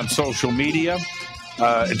got them on social media.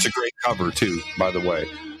 It's a great cover, too, by the way.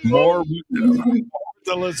 More with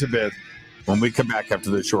Elisabeth when we come back after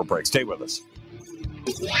this short break. Stay with us.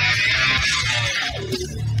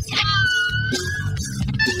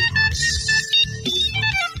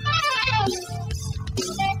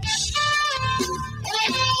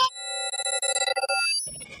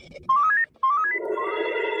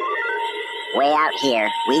 Way out here,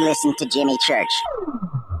 we listen to Jimmy Church.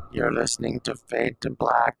 You're listening to Fade to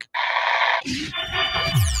Black.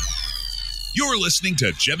 You're listening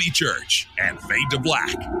to Jimmy Church and Fade to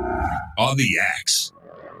Black on the X.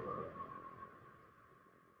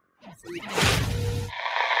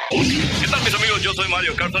 ¿Qué tal, mis amigos? Yo soy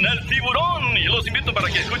Mario Carson, el tiburón, y los invito para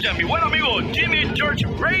que escuchen a mi buen amigo Jimmy Church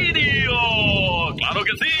Radio. ¡Claro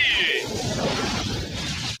que sí!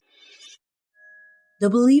 The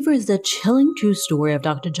Believer is the chilling true story of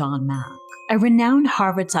Dr. John Mack, a renowned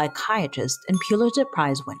Harvard psychiatrist and Pulitzer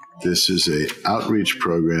Prize winner. This is an outreach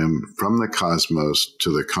program from the cosmos to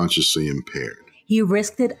the consciously impaired. He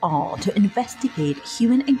risked it all to investigate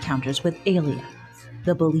human encounters with aliens.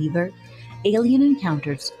 The Believer, Alien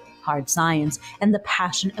Encounters, Hard Science, and the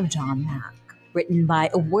Passion of John Mack. Written by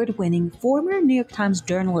award-winning former New York Times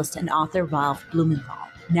journalist and author Ralph Blumenthal.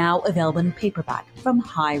 Now available in paperback from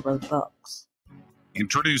High Road Books.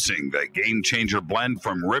 Introducing the Game Changer blend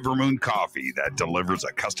from River Moon Coffee that delivers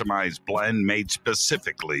a customized blend made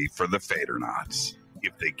specifically for the Fadernauts.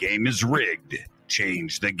 If the game is rigged,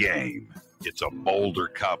 change the game. It's a bolder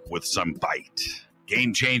cup with some bite.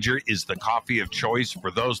 Game Changer is the coffee of choice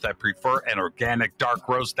for those that prefer an organic dark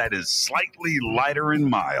roast that is slightly lighter and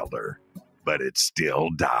milder, but it's still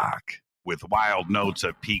dark. With wild notes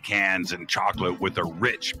of pecans and chocolate with a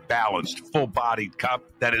rich, balanced, full-bodied cup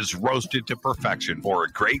that is roasted to perfection for a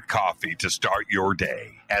great coffee to start your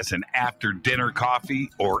day, as an after-dinner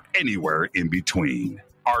coffee or anywhere in between.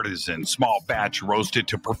 Artisan, small batch, roasted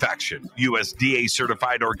to perfection. USDA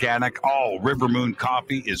certified organic, all River Moon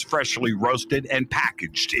coffee is freshly roasted and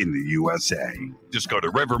packaged in the USA. Just go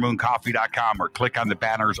to rivermooncoffee.com or click on the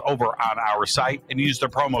banners over on our site and use the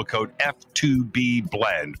promo code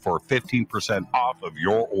F2BBLEND for 15% off of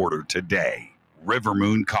your order today.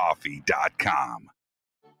 rivermooncoffee.com.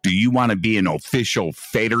 Do you want to be an official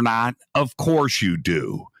Fade or Not? Of course you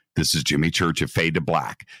do. This is Jimmy Church of Fade to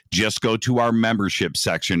Black. Just go to our membership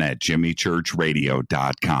section at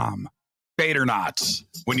jimmychurchradio.com. Fade or Nots.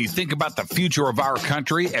 When you think about the future of our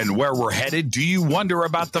country and where we're headed, do you wonder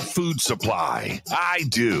about the food supply? I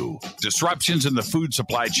do. Disruptions in the food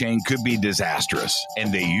supply chain could be disastrous,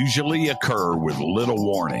 and they usually occur with little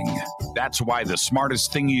warning. That's why the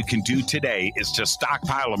smartest thing you can do today is to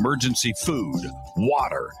stockpile emergency food,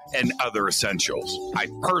 water, and other essentials. I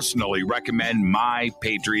personally recommend My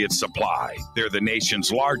Patriot Supply. They're the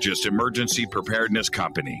nation's largest emergency preparedness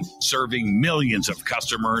company, serving millions of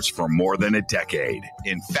customers for more than a decade.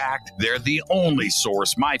 In fact, they're the only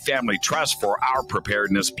source my family trusts for our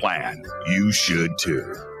preparedness plan. You should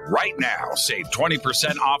too. Right now, save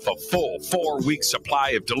 20% off a full 4-week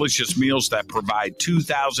supply of delicious meals that provide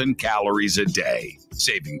 2,000 calories a day.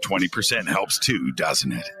 Saving 20% helps too,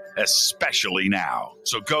 doesn't it? Especially now.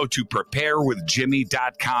 So go to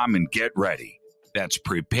preparewithjimmy.com and get ready. That's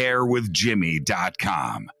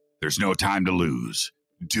preparewithjimmy.com. There's no time to lose.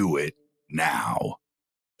 Do it now.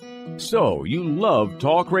 So, you love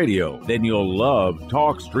talk radio? Then you'll love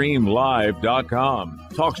TalkStreamLive.com.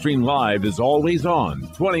 TalkStream Live is always on,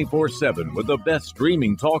 24/7 with the best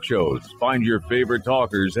streaming talk shows. Find your favorite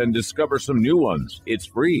talkers and discover some new ones. It's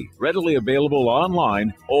free, readily available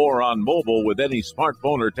online or on mobile with any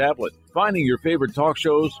smartphone or tablet. Finding your favorite talk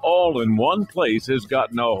shows all in one place has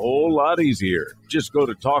gotten a whole lot easier. Just go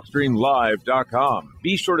to TalkStreamLive.com.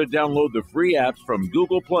 Be sure to download the free apps from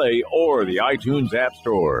Google Play or the iTunes App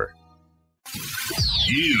Store.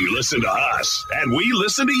 You listen to us, and we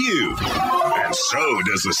listen to you. And so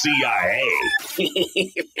does the CIA.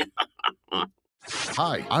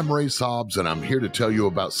 Hi, I'm Ray Sobbs, and I'm here to tell you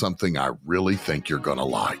about something I really think you're going to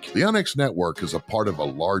like. The UNX Network is a part of a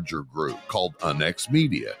larger group called UNX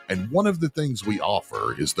Media, and one of the things we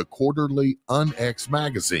offer is the quarterly UNX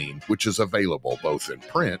magazine, which is available both in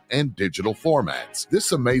print and digital formats.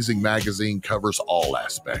 This amazing magazine covers all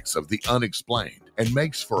aspects of the unexplained and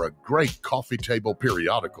makes for a great coffee table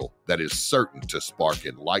periodical that is certain to spark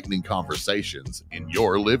enlightening conversations in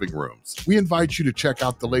your living rooms. We invite you to check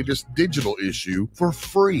out the latest digital issue for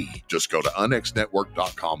free. Just go to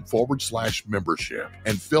unxnetwork.com/membership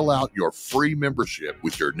and fill out your free membership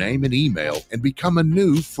with your name and email and become a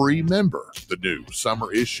new free member. The new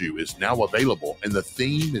summer issue is now available, and the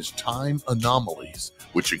theme is Time Anomalies,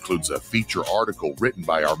 which includes a feature article written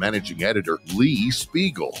by our managing editor, Lee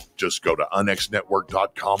Spiegel. Just go to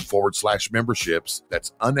unxnetwork.com/memberships.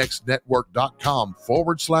 That's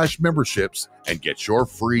unxnetwork.com/memberships and get your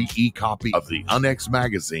free e-copy of the UNX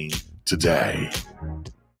magazine today.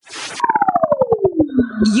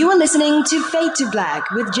 You are listening to Fade to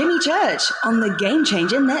Black with Jimmy Church on the Game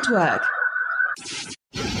Changer Network.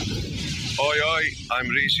 Oi, oi, I'm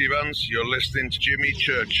Reese Evans. You're listening to Jimmy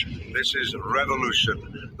Church. This is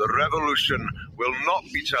Revolution. The revolution will not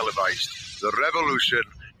be televised. The revolution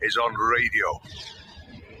is on radio.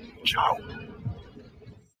 Ciao.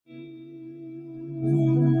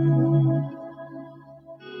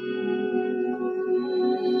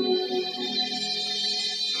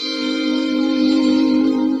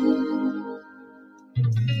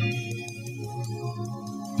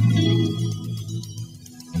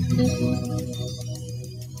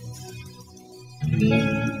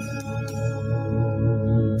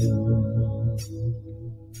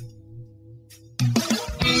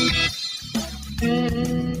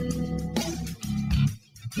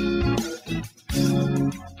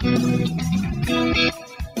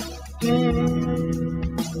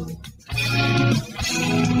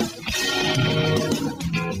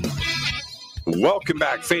 Welcome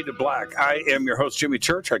back, Fade to Black. I am your host, Jimmy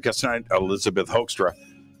Church. Our guest tonight, Elisabeth Hoekstra.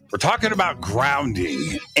 We're talking about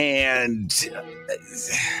grounding, and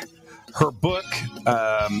her book.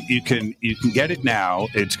 You can get it now.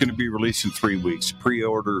 It's going to be released in 3 weeks.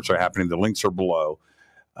 Pre-orders are happening. The links are below.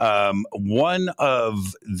 One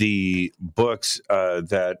of the books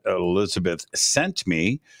that Elisabeth sent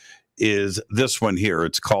me is this one here.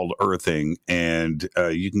 It's called Earthing, and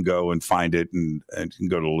you can go and find it, and you can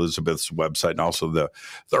go to Elisabeth's website, and also the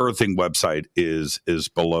Earthing website is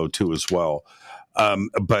below too as well.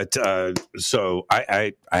 So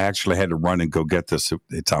I actually had to run and go get this.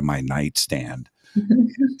 It's on my nightstand.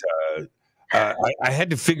 I had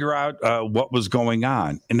to figure out what was going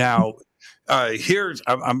on. Now,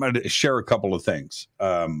 I'm going to share a couple of things.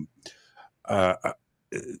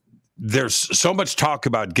 There's so much talk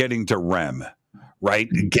about getting to REM, right?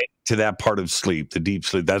 Getting to that part of sleep, the deep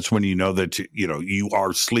sleep. That's when you know that you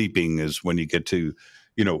are sleeping, is when you get to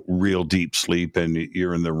real deep sleep and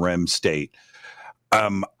you're in the REM state.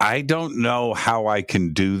 I don't know how I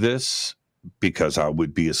can do this because I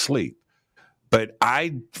would be asleep, but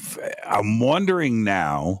I'm wondering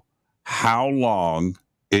now how long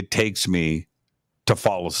it takes me to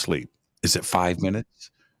fall asleep. Is it 5 minutes?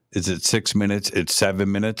 Is it 6 minutes? It's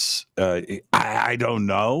 7 minutes. I don't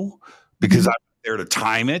know because I'm there to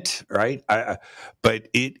time it, right? But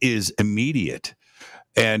it is immediate.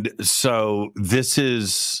 And so this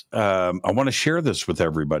is, I want to share this with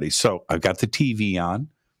everybody. So I've got the TV on,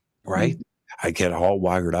 right? I get all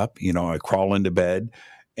wired up, I crawl into bed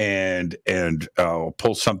and I'll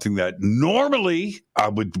pull something that normally I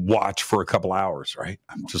would watch for a couple hours, right?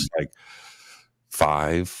 I'm just like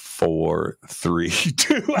 5, 4, 3,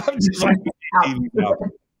 2. I'm just like,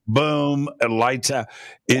 boom, and lights out.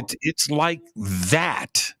 It's like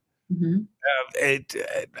that.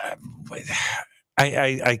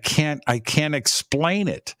 I can't explain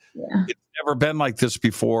it. Yeah. It's never been like this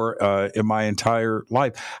before in my entire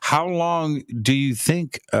life. How long do you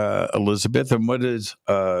think, Elisabeth, and what does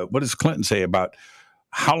Clinton say about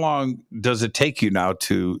how long does it take you now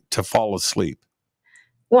to fall asleep?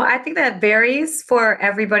 Well, I think that varies for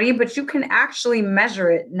everybody, but you can actually measure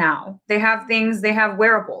it now. They have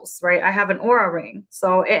wearables, right? I have an Oura ring.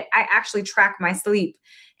 So I actually track my sleep.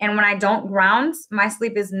 And when I don't ground, my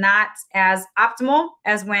sleep is not as optimal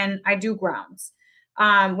as when I do ground.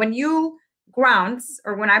 When you ground,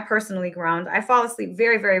 or when I personally ground, I fall asleep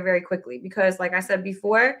very, very, very quickly because, like I said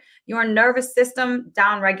before, your nervous system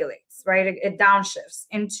downregulates, right? It downshifts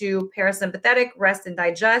into parasympathetic, rest and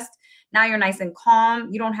digest. Now you're nice and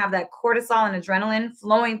calm. You don't have that cortisol and adrenaline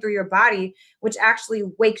flowing through your body, which actually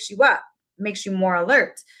wakes you up, makes you more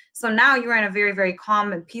alert. So now you're in a very, very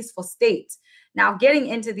calm and peaceful state. Now, getting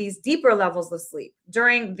into these deeper levels of sleep,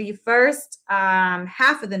 during the first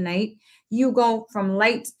half of the night, you go from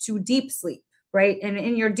light to deep sleep, right? And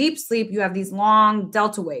in your deep sleep, you have these long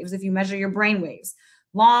delta waves. If you measure your brain waves,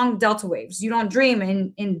 long delta waves, you don't dream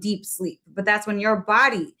in deep sleep, but that's when your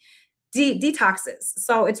body detoxes.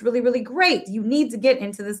 So it's really, really great. You need to get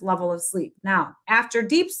into this level of sleep. Now, after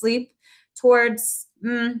deep sleep, towards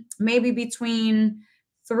maybe between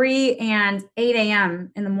 3 and 8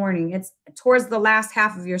 a.m. in the morning, it's towards the last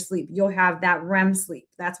half of your sleep, you'll have that REM sleep.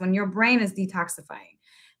 That's when your brain is detoxifying.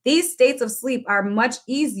 These states of sleep are much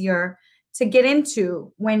easier to get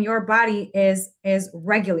into when your body is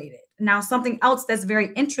regulated. Now, something else that's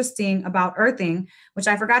very interesting about earthing, which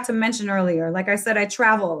I forgot to mention earlier, like I said, I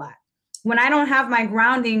travel a lot. When I don't have my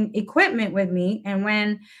grounding equipment with me, and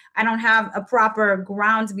when I don't have a proper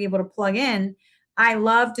ground to be able to plug in, I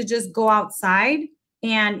love to just go outside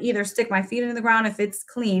and either stick my feet into the ground if it's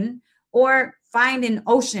clean, or find an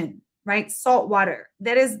ocean, right? Salt water.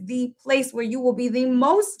 That is the place where you will be the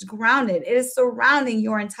most grounded. It is surrounding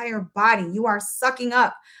your entire body. You are sucking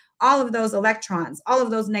up all of those electrons, all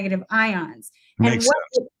of those negative ions. Makes sense.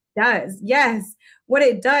 What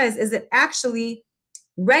it does is it actually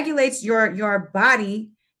regulates your body,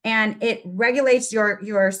 and it regulates your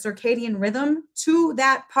circadian rhythm to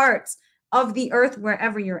that part of the earth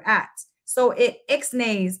wherever you're at. So it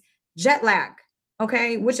ixnays jet lag,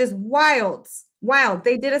 okay, which is wild.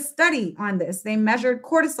 They did a study on this. They measured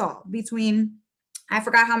cortisol between, I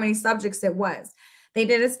forgot how many subjects it was. They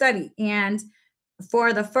did a study, and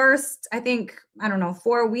for the first,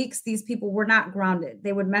 4 weeks, these people were not grounded.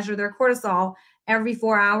 They would measure their cortisol every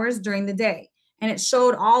 4 hours during the day. And it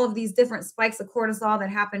showed all of these different spikes of cortisol that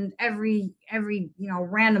happened every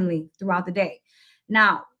randomly throughout the day.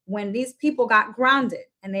 Now, when these people got grounded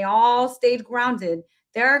and they all stayed grounded,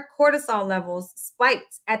 their cortisol levels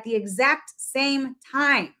spiked at the exact same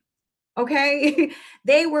time. Okay.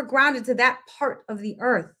 They were grounded to that part of the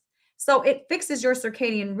earth. So it fixes your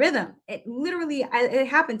circadian rhythm. It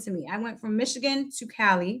happened to me. I went from Michigan to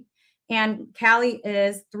Cali, and Cali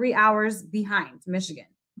is 3 hours behind Michigan,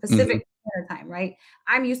 Pacific time, right?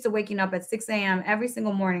 I'm used to waking up at 6 a.m. every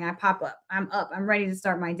single morning. I pop up. I'm up. I'm ready to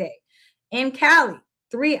start my day. In Cali,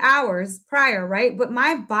 3 hours prior, right? But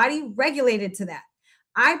my body regulated to that.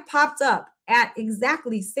 I popped up at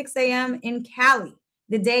exactly 6 a.m. in Cali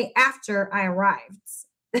the day after I arrived.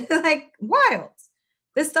 Like, wild.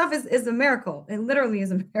 This stuff is a miracle. It literally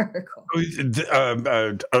is a miracle.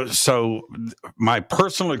 So my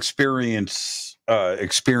personal experiences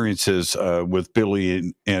with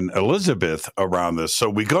Billy and Elisabeth around this. So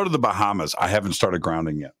we go to the Bahamas. I haven't started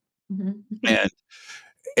grounding yet. Mm-hmm.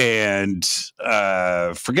 And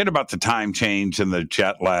forget about the time change and the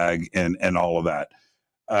jet lag and all of that.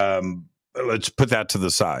 Let's put that to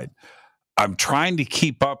the side. I'm trying to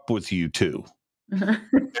keep up with you two.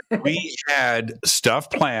 We had stuff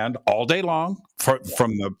planned all day long from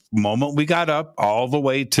the moment we got up all the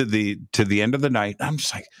way to the end of the night. I'm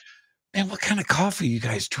just like, man, what kind of coffee are you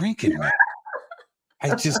guys drinking, man?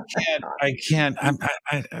 I just can't.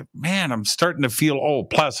 Man, I'm starting to feel old.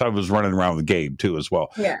 Plus, I was running around with Gabe too, as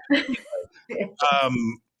well. Yeah.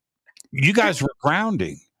 You guys were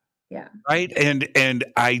grounding. Yeah. Right. And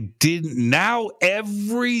I didn't. Now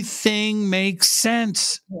everything makes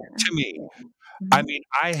sense to me. Yeah. Mm-hmm. I mean,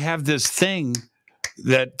 I have this thing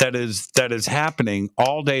that is happening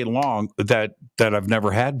all day long that I've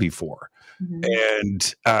never had before. Mm-hmm.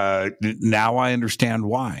 And now I understand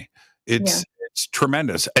why. It's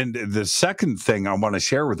tremendous. And the second thing I want to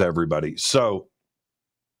share with everybody. So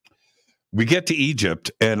we get to Egypt,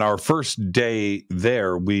 and our first day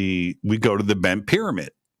there, we go to the Bent Pyramid.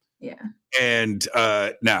 Yeah. And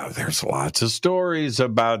now there's lots of stories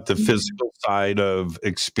about the physical side of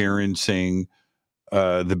experiencing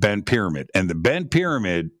the Bent Pyramid. And the Bent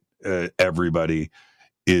Pyramid, everybody,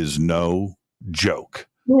 is no joke.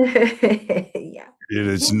 Yeah. It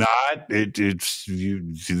is not. This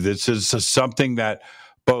is something that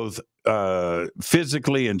both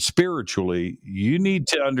physically and spiritually, you need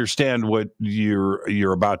to understand what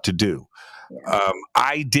you're about to do. Yeah.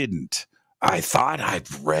 I didn't. I thought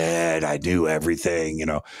I've read, I knew everything, you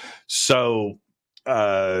know. So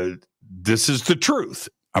this is the truth.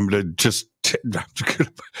 I'm going to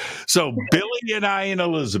so Billy and I and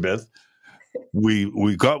Elisabeth,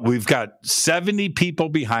 we've got 70 people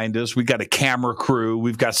behind us. We got a camera crew.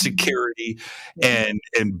 We've got security, and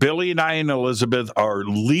Billy and I and Elisabeth are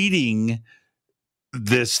leading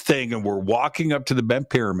this thing, and we're walking up to the Bent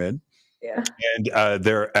Pyramid. Yeah. And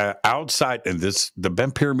they're outside, and the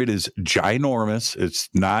Bent Pyramid is ginormous. It's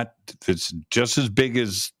just as big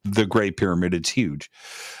as the Great Pyramid. It's huge.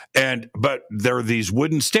 But there are these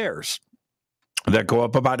wooden stairs that go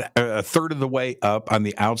up about a third of the way up on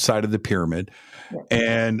the outside of the pyramid. Yeah.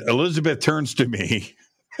 And Elisabeth turns to me.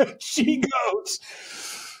 She goes,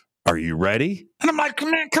 "Are you ready?" And I'm like,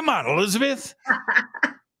 "Man, come on, Elisabeth."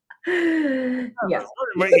 Yeah.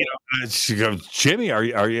 She goes, "Jimmy, are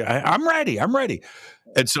you? I'm ready. I'm ready."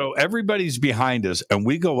 And so everybody's behind us, and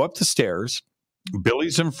we go up the stairs.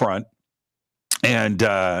 Billy's in front, and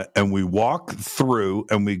we walk through,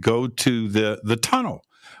 and we go to the tunnel,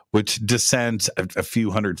 which descends a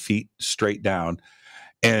few hundred feet straight down.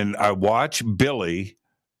 And I watch Billy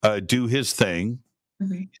do his thing.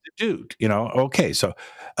 Mm-hmm. He's a dude, Okay, so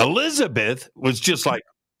Elisabeth was just like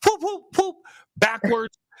whoop whoop whoop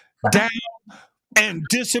backwards. Down and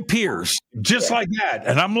disappears just like that.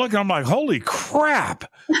 And I'm looking, I'm like, holy crap.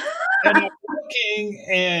 And I'm looking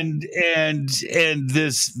and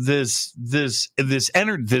this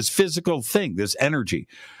energy, this physical thing, this energy.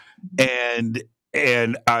 And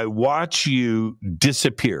I watch you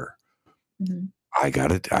disappear. Mm-hmm. I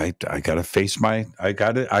gotta face I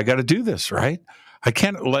gotta do this, right? I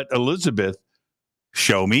can't let Elisabeth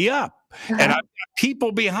show me up. Uh-huh. And I've got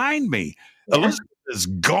people behind me. Yeah. Elisabeth is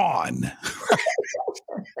gone.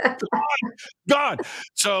 gone.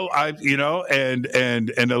 So and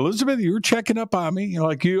Elisabeth, you were checking up on me. You're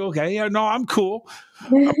like, you okay? Yeah, no, I'm cool.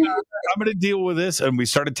 I'm going to deal with this. And we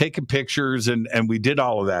started taking pictures and we did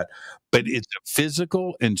all of that. But it's a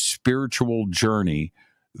physical and spiritual journey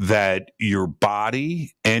that your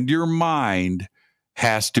body and your mind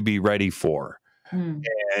has to be ready for.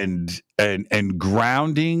 And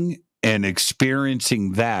grounding and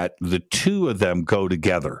experiencing that, the two of them go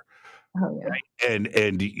together. Oh, yeah. Right?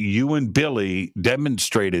 And you and Billy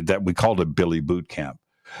demonstrated that. We called it Billy Boot Camp.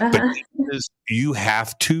 Uh-huh. But you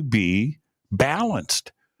have to be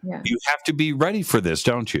balanced. Yeah. You have to be ready for this,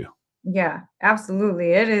 don't you? Yeah,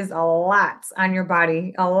 absolutely. It is a lot on your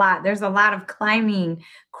body, a lot. There's a lot of climbing,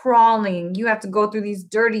 crawling. You have to go through these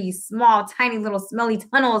dirty, small, tiny little smelly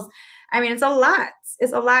tunnels. I mean, it's a lot.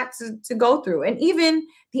 It's a lot to go through. And even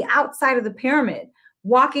the outside of the pyramid,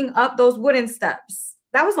 walking up those wooden steps,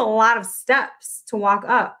 that was a lot of steps to walk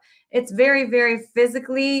up. It's very, very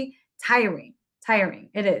physically tiring.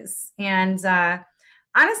 It is. And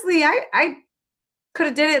honestly, I could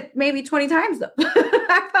have did it maybe 20 times though.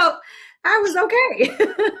 I felt I was okay.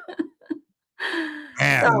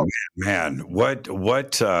 Man, what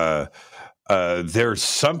there's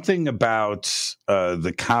something about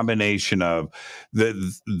the combination of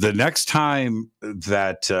the next time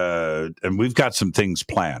that and we've got some things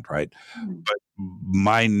planned, right? But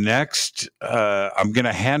my next I'm going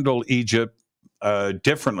to handle Egypt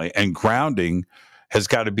differently, and grounding has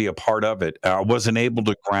got to be a part of it. I wasn't able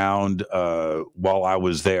to ground while I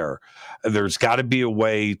was there. There's got to be a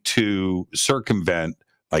way to circumvent,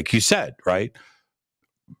 like you said, right?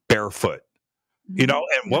 Barefoot. You know,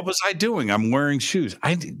 and what was I doing? I'm wearing shoes.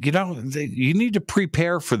 You need to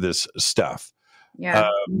prepare for this stuff. Yeah.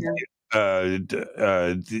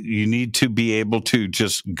 You need to be able to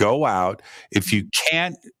just go out. If you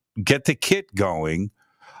can't get the kit going,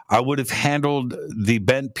 I would have handled the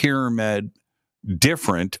bent pyramid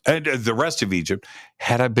different, and the rest of Egypt,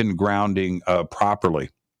 had I been grounding properly.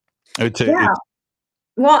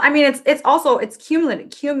 Well, I mean, it's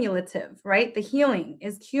cumulative, right? The healing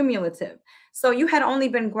is cumulative. So you had only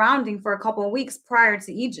been grounding for a couple of weeks prior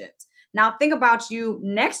to Egypt. Now think about you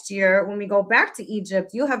next year when we go back to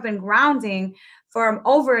Egypt, you have been grounding for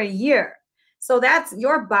over a year. So that's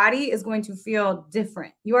your body is going to feel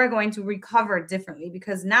different. You are going to recover differently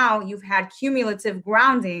because now you've had cumulative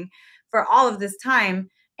grounding for all of this time.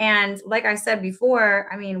 And like I said before,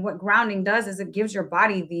 I mean, what grounding does is it gives your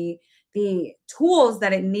body the tools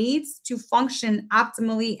that it needs to function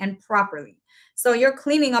optimally and properly. So you're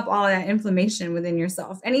cleaning up all of that inflammation within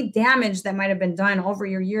yourself, any damage that might have been done over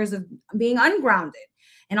your years of being ungrounded,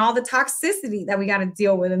 and all the toxicity that we got to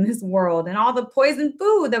deal with in this world, and all the poison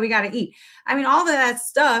food that we got to eat. I mean, all of that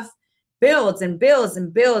stuff builds and builds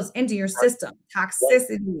and builds into your system.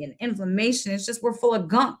 Toxicity and inflammation. It's just, we're full of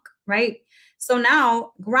gunk, right? So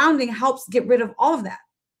now grounding helps get rid of all of that.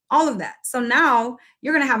 So now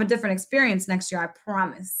you're going to have a different experience next year. I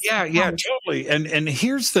promise. Yeah, totally. And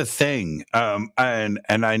here's the thing. And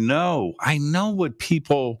I know what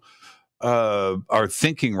people are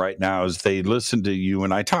thinking right now as they listen to you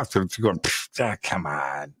and I talk to them. They're going, come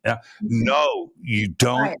on. No, you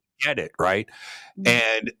don't get it. Right.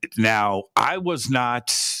 And now I was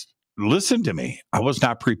not, listen to me. I was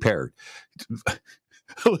not prepared.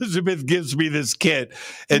 Elisabeth gives me this kit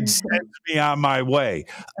and sends me on my way.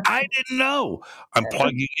 I didn't know. I'm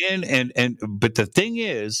plugging in, but the thing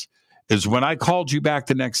is when I called you back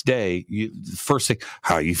the next day, first thing,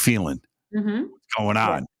 how are you feeling? What's going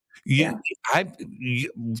on?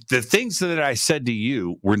 The things that I said to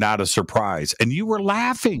you were not a surprise, and you were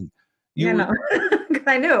laughing. Because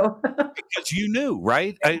I knew. Because you knew,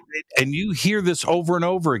 right? And you hear this over and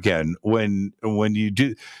over again when you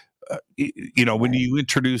do. When you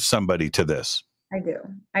introduce somebody to this. I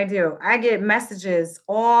do. I get messages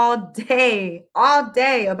all day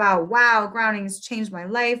about, wow, grounding has changed my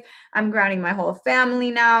life. I'm grounding my whole family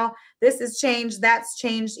now. This has changed. That's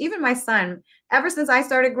changed. Even my son, ever since I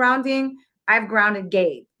started grounding, I've grounded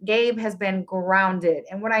Gabe. Gabe has been grounded.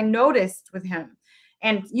 And what I noticed with him,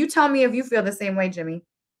 and you tell me if you feel the same way, Jimmy,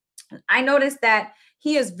 I noticed that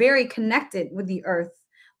he is very connected with the earth,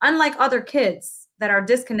 unlike other kids that are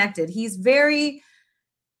disconnected. He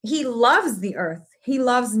loves the earth. He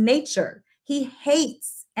loves nature. He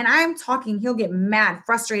hates, and I'm talking, he'll get mad,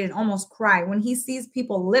 frustrated, almost cry when he sees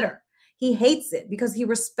people litter. He hates it because he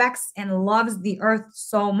respects and loves the earth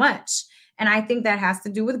so much. And I think that has to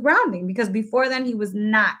do with grounding, because before then he was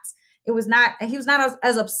not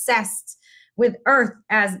as obsessed with earth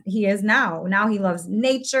as he is now. Now he loves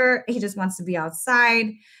nature. He just wants to be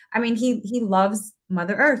outside. I mean, he loves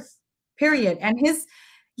Mother Earth. Period. And he's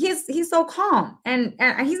so calm, and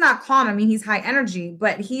he's not calm. I mean, he's high energy,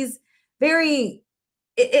 but he's very,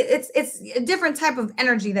 it's a different type of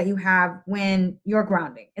energy that you have when you're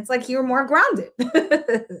grounding. It's like you're more grounded.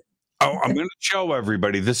 I'm going to show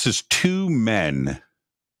everybody. This is two men,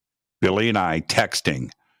 Billy and I,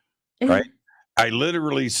 texting, right? I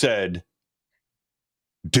literally said,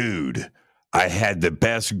 dude, I had the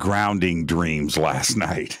best grounding dreams last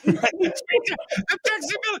night.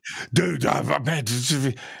 Dude,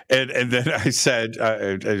 and then I said,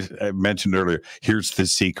 I mentioned earlier, here's the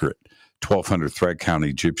secret: 1,200 thread count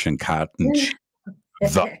Egyptian cotton,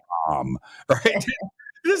 the bomb. Right?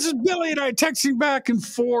 This is Billy and I texting back and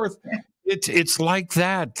forth. It's like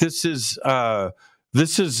that. This is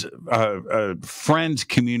friends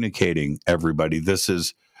communicating. Everybody, this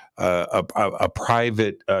is a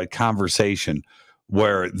private conversation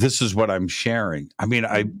where this is what I'm sharing. I mean,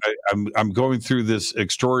 I'm going through this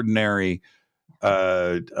extraordinary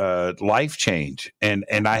life change, and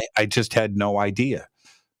I just had no idea.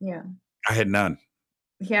 Yeah, I had none.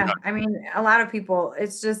 Yeah. I mean, a lot of people,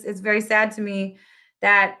 it's very sad to me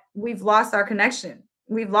that we've lost our connection.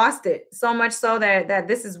 We've lost it so much so that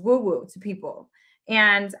this is woo woo to people.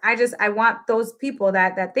 And I want those people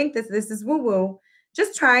that think this is woo woo,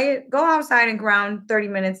 just try it. Go outside and ground 30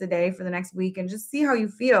 minutes a day for the next week and just see how you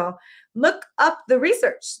feel. Look up the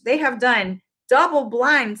research. They have done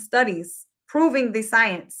double-blind studies proving the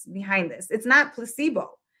science behind this. It's not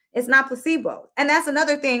placebo. It's not placebo. And that's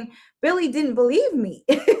another thing. Billy didn't believe me.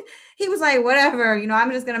 He was like, whatever,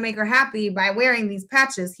 I'm just going to make her happy by wearing these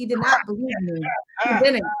patches. He did not believe me. He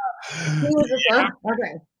didn't. He was just,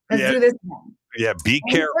 okay, let's do this now. Yeah, be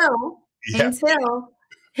careful. Until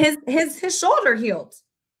his shoulder healed.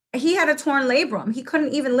 He had a torn labrum. He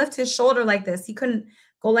couldn't even lift his shoulder like this. He couldn't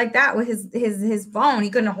go like that with his phone. He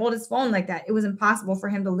couldn't hold his phone like that. It was impossible for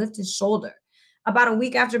him to lift his shoulder. About a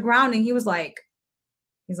week after grounding, he's like,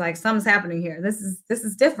 something's happening here. This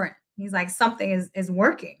is different. He's like, something is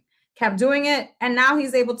working. Kept doing it. And now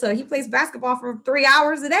he's able to, he plays basketball for 3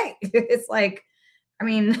 hours a day. It's like, I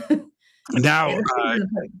mean. Now,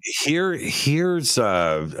 here's,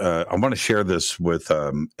 I want to share this with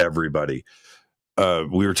everybody.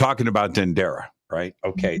 We were talking about Dendera, right?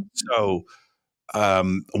 Okay. So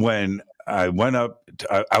when I went up,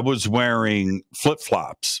 I was wearing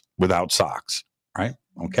flip-flops without socks, right?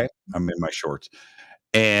 Okay. I'm in my shorts.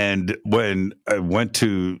 And when I went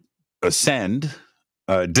to descend,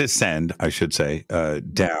 I should say,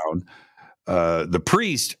 down, the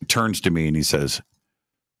priest turns to me and he says,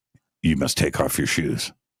 "You must take off your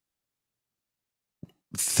shoes."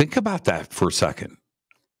 Think about that for a second.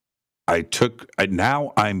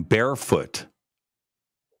 Now I'm barefoot.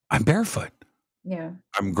 Yeah.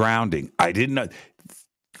 I'm grounding. I didn't know.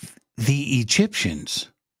 The Egyptians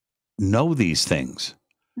know these things.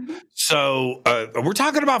 Mm-hmm. So we're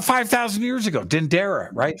talking about 5,000 years ago, Dendera,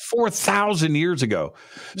 right? 4,000 years ago.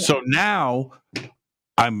 Yeah. So now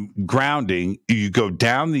I'm grounding. You go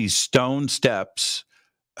down these stone steps,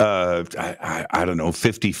 I don't know,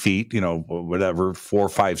 50 feet, whatever, 4 or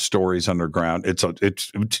 5 stories underground.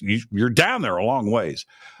 You're down there a long ways.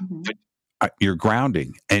 Mm-hmm. But you're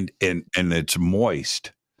grounding and it's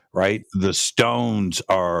moist, right? The stones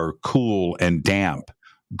are cool and damp.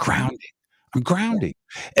 Grounding. I'm grounding.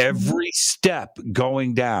 Every step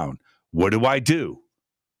going down. What do?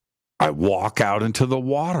 I walk out into the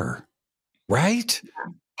water, right?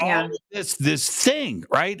 Yeah. This thing,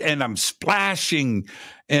 right? And I'm splashing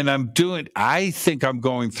and I think I'm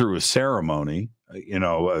going through a ceremony,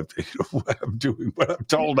 what I'm doing, what I'm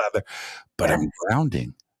told out there, but I'm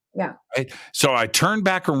grounding. Yeah. Right. So I turned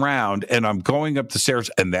back around and I'm going up the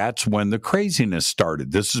stairs, and that's when the craziness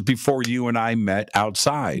started. This is before you and I met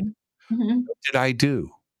outside. Mm-hmm. What did I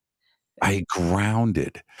do? I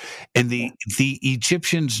grounded. And the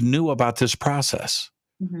Egyptians knew about this process.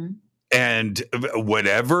 Mm-hmm. And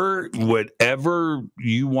whatever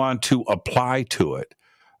you want to apply to it,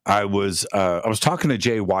 I was talking to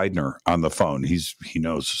Jay Widener on the phone. He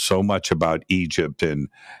knows so much about Egypt and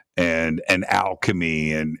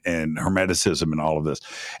alchemy and hermeticism and all of this.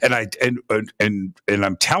 And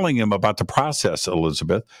I'm telling him about the process,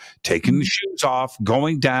 Elisabeth, taking the shoes off,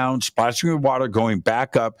 going down, splashing with water, going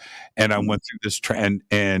back up. And I went through this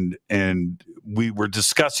and we were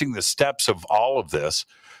discussing the steps of all of this.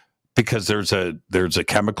 Because there's a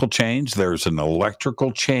chemical change, there's an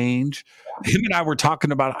electrical change. Him and I were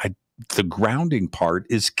talking about the grounding part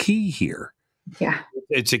is key here. Yeah,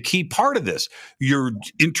 it's a key part of this. You're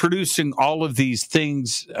introducing all of these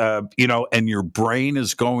things, and your brain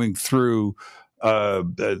is going through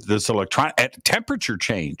this electronic temperature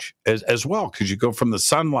change as well, because you go from the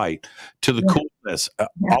sunlight to the coolness.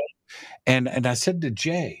 And I said to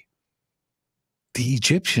Jay, the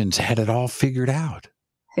Egyptians had it all figured out.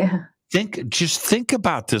 Yeah. Just think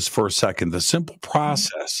about this for a second. The simple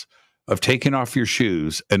process of taking off your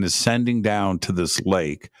shoes and ascending down to this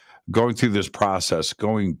lake, going through this process,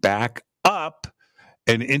 going back up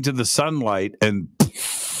and into the sunlight, and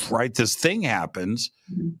right, this thing happens.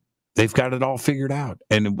 Mm-hmm. They've got it all figured out.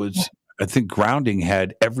 And it was, I think grounding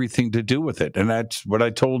had everything to do with it. And that's what I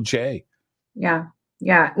told Jay. Yeah.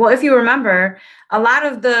 Yeah. Well, if you remember, a lot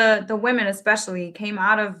of the women especially came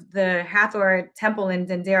out of the Hathor temple in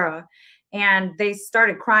Dendera, and they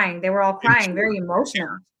started crying. They were all crying, very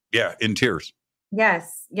emotional. Yeah, in tears.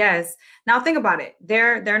 Yes, yes. Now think about it.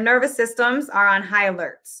 Their nervous systems are on high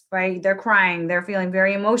alerts, right? They're crying. They're feeling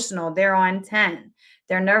very emotional. They're on 10.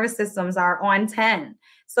 Their nervous systems are on 10.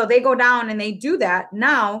 So they go down and they do that.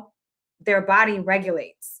 Now their body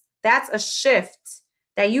regulates. That's a shift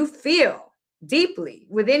that you feel deeply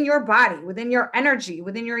within your body, within your energy,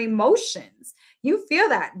 within your emotions. You feel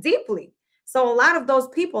that deeply. So a lot of those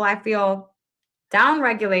people, I feel,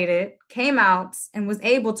 downregulated, came out and was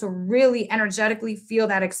able to really energetically feel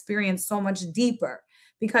that experience so much deeper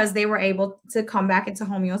because they were able to come back into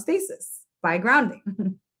homeostasis by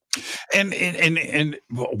grounding. And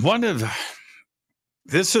one of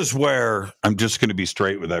this is where I'm just going to be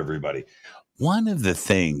straight with everybody. One of the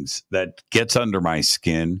things that gets under my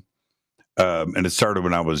skin, and it started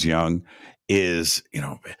when I was young, is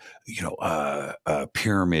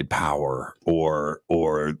pyramid power or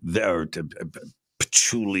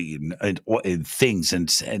patchouli and things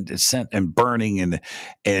and burning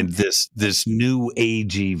and this new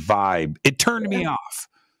agey vibe. It turned me off.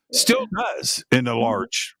 Still does in a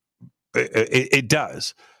large. It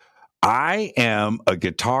does. I am a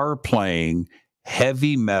guitar playing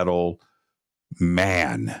heavy metal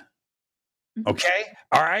man. Okay.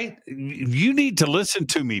 All right. You need to listen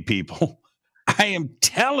to me, people. I am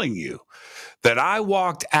telling you that I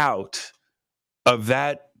walked out of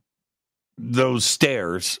those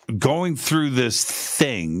stairs going through this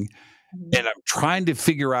thing, and I'm trying to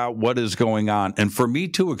figure out what is going on. And for me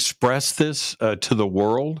to express this to the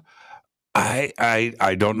world,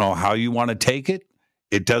 I don't know how you want to take it.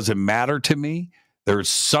 It doesn't matter to me. There's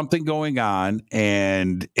something going on,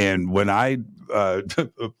 and when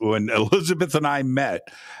when Elisabeth and I met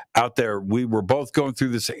out there, we were both going through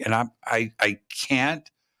this thing, and I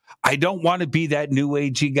don't want to be that new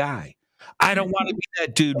agey guy. I don't want to be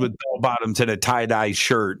that dude with bell bottoms and a tie-dye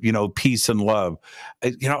shirt, peace and love.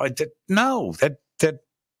 No,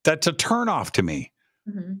 that's a turnoff to me.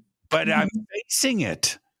 Mm-hmm. But I'm facing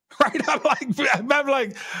it. Right? I'm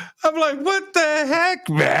like, what the heck,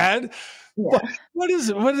 man? Yeah. What is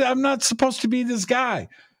it? I'm not supposed to be this guy.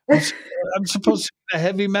 I'm supposed to be a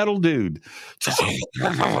heavy metal dude.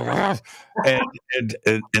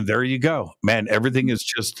 and there you go, man. Everything is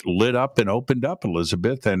just lit up and opened up,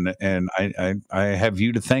 Elisabeth, and I have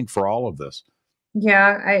you to thank for all of this.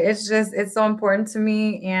 Yeah, it's so important to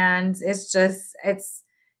me, and it's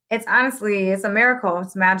honestly, it's a miracle.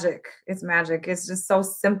 It's magic. It's magic. It's just so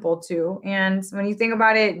simple too. And when you think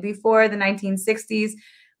about it, before the 1960s,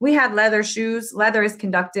 we had leather shoes. Leather is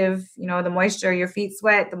conductive. The moisture your feet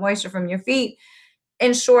sweat, the moisture from your feet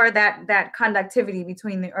ensure that conductivity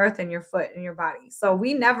between the earth and your foot and your body. So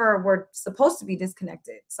we never were supposed to be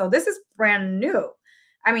disconnected. So this is brand new.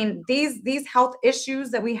 I mean, these health issues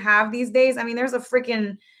that we have these days, I mean, there's a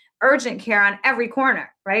freaking urgent care on every corner,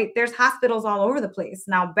 right? There's hospitals all over the place.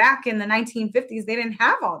 Now, back in the 1950s, they didn't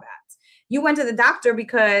have all that. You went to the doctor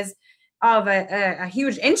because of a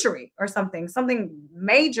huge injury or something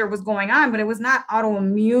major was going on, but it was not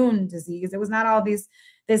autoimmune disease. It was not all this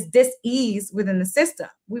dis-ease within the system.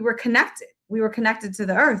 We were connected. We were connected to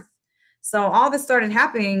the earth. So all this started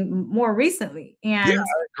happening more recently. And yeah,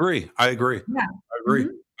 I agree. Yeah.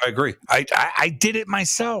 I agree. I did it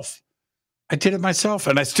myself.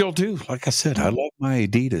 And I still do. Like I said, I love my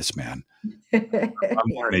Adidas, man. I'm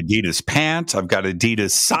wearing Adidas pants. I've got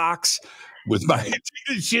Adidas socks with my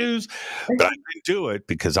Adidas shoes. But I can do it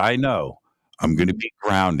because I know I'm going to be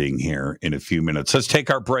grounding here in a few minutes. Let's take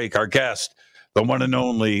our break. Our guest, the one and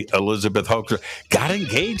only Elisabeth Hoekstra, got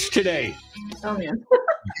engaged today. Oh, man.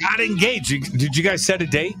 Got engaged. Did you guys set a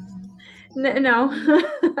date? No.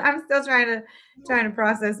 I'm still trying to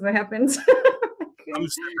process what happened.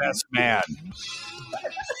 Who's the best man?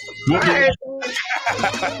 We'll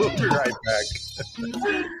be right back.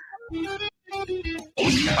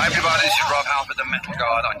 Hi, everybody. This is Rob Halford, the Metal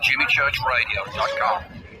God, on JimmyChurchRadio.com.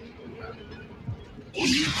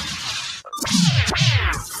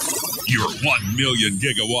 Your 1 million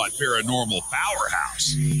gigawatt paranormal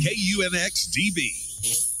powerhouse, KUNX-DB,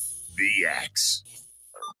 The X.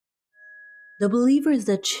 The Believer is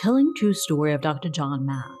the chilling true story of Dr. John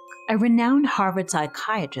Mack, a renowned Harvard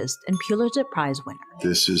psychiatrist and Pulitzer Prize winner.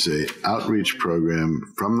 This is an outreach program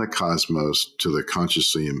from the cosmos to the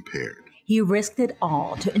consciously impaired. He risked it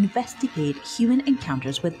all to investigate human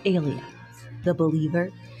encounters with aliens. The Believer,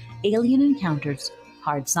 Alien Encounters,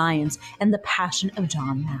 Hard Science, and the Passion of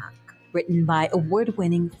John Mack. Written by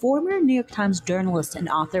award-winning former New York Times journalist and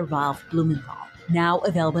author Ralph Blumenthal. Now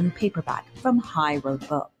available in paperback from High Road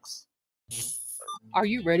Books. Are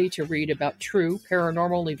you ready to read about true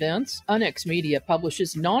paranormal events? Unex Media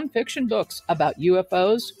publishes nonfiction books about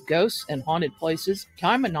UFOs, ghosts and haunted places,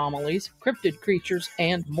 time anomalies, cryptid creatures,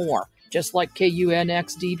 and more. Just like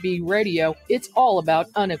KUNX-DB Radio, it's all about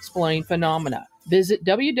unexplained phenomena. Visit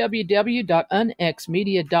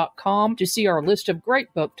www.unxmedia.com to see our list of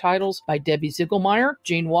great book titles by Debbie Ziegelmeyer,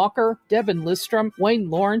 Gene Walker, Devin Listrom, Wayne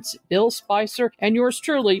Lawrence, Bill Spicer, and yours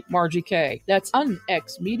truly, Margie Kay. That's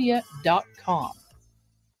unxmedia.com.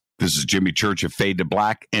 This is Jimmy Church of Fade to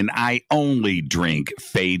Black, and I only drink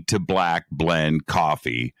Fade to Black blend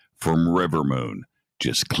coffee from River Moon.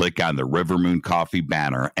 Just click on the River Moon coffee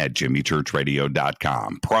banner at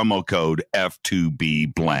jimmychurchradio.com. Promo code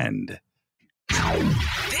F2B blend.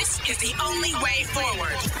 This is the only way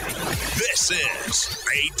forward. This is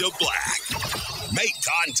Fade to Black. Make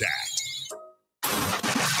contact.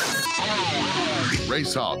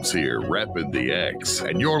 Race Hobbs here, repping the X,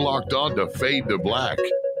 and you're locked on to Fade to Black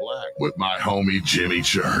with my homie Jimmy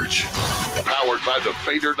Church. Powered by the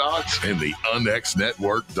Fader Dots and the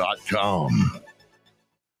UnXNetwork.com.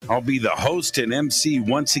 I'll be the host and MC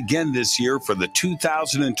once again this year for the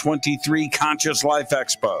 2023 Conscious Life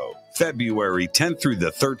Expo, February 10th through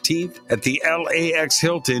the 13th at the LAX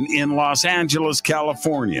Hilton in Los Angeles,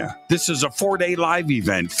 California. This is a 4-day live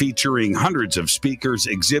event featuring hundreds of speakers,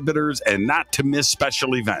 exhibitors, and not-to-miss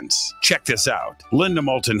special events. Check this out. Linda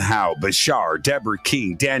Moulton Howe, Bashar, Deborah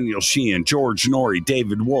King, Daniel Sheehan, George Norrie,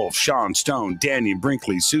 David Wolf, Sean Stone, Danny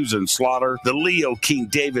Brinkley, Susan Slaughter, the Leo King,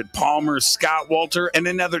 David Palmer, Scott Walter, and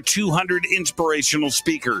another 200 inspirational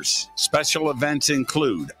speakers. Special events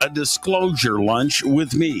include a disclosure lunch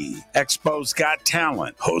with me, Expo's Got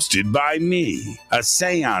Talent, hosted by me, a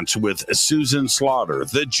seance with Susan Slaughter,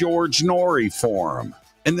 the George Norrie Forum,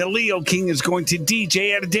 and the Leo King is going to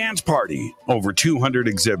DJ at a dance party. Over 200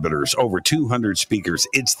 exhibitors, over 200 speakers.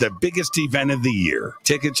 It's the biggest event of the year.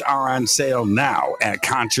 Tickets are on sale now at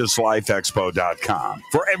ConsciousLifeExpo.com.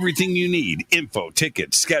 For everything you need, info,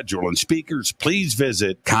 tickets, schedule, and speakers, please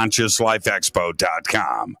visit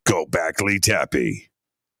ConsciousLifeExpo.com. Go back, Lee Tappy.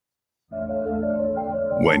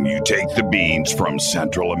 When you take the beans from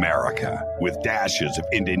Central America with dashes of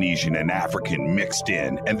Indonesian and African mixed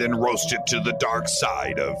in and then roasted to the dark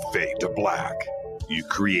side of Fade to Black, you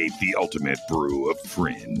create the ultimate brew of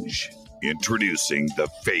fringe. Introducing the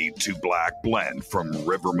Fade to Black blend from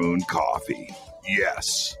River Moon Coffee.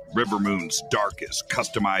 Yes, River Moon's darkest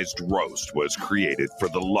customized roast was created for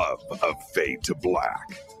the love of Fade to Black.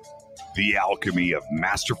 The alchemy of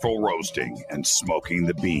masterful roasting and smoking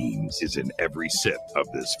the beans is in every sip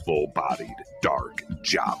of this full-bodied, dark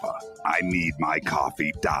Java. I need my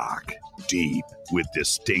coffee dark, deep, with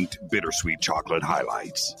distinct bittersweet chocolate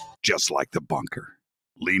highlights, just like the bunker.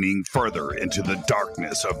 Leaning further into the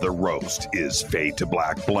darkness of the roast is Fade to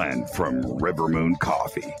Black blend from River Moon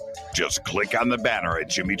Coffee. Just click on the banner at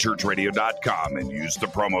jimmychurchradio.com and use the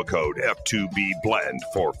promo code F2BBLEND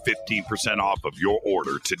for 15% off of your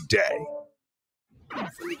order today.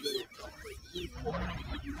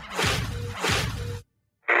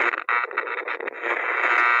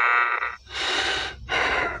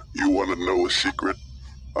 You want to know a secret?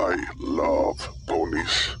 I love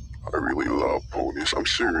ponies. I really love ponies. I'm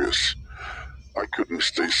serious. I couldn't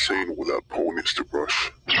stay sane without ponies to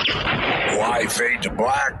brush. Why Fade to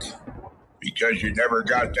Black? Because you never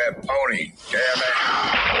got that pony, damn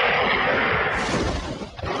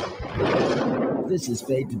it. This is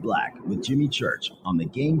Fade to Black with Jimmy Church on the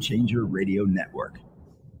Game Changer Radio Network.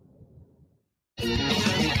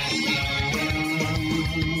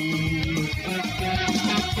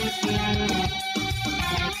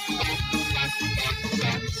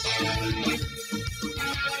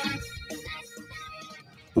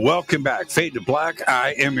 Welcome back. Fade to Black.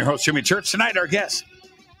 I am your host, Jimmy Church. Tonight, our guest,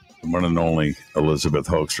 the one and only Elisabeth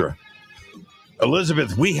Hoekstra.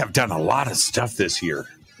 Elisabeth, we have done a lot of stuff this year.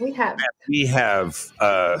 We have. We have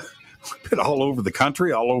been all over the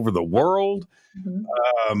country, all over the world.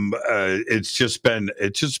 Mm-hmm. It's just been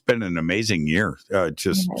an amazing year. I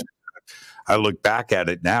look back at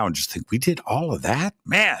it now and just think we did all of that,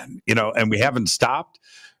 man. And we haven't stopped.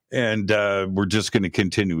 And we're just going to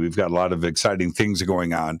continue. We've got a lot of exciting things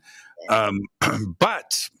going on.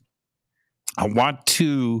 But I want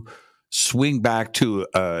to swing back to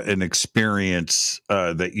an experience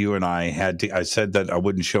that you and I had. I said that I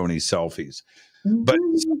wouldn't show any selfies. Mm-hmm. But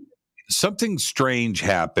something strange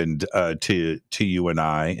happened to you and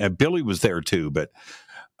I. And Billy was there too. But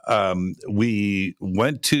we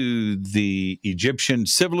went to the Egyptian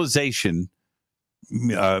Civilization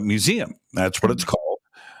Museum. That's what it's called.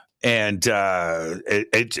 And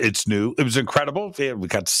it's new. It was incredible. We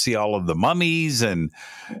got to see all of the mummies and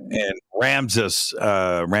Ramses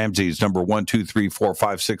number 1, 2, 3, 4,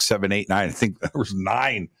 5, 6, 7, 8, 9. I think there was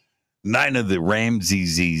nine of the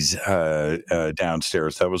Ramses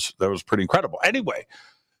downstairs. That was pretty incredible. Anyway,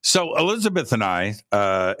 so Elisabeth and I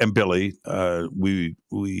and Billy, we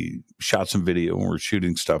shot some video and we're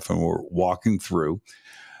shooting stuff and we're walking through.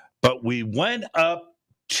 But we went up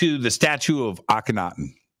to the statue of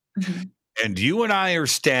Akhenaten. Mm-hmm. And you and I are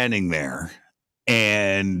standing there,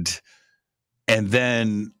 and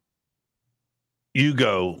then you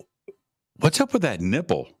go, what's up with that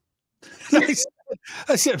nipple? I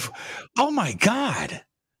said, oh my God.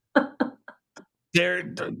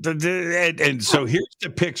 And so here's the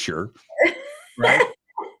picture, right?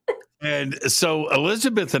 And so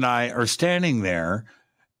Elisabeth and I are standing there,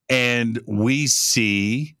 and we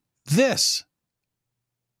see this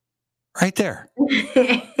right there.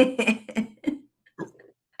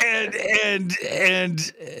 and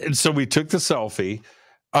so we took the selfie.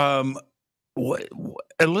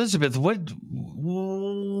 Elisabeth,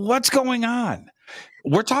 what's going on?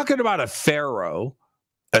 We're talking about a pharaoh,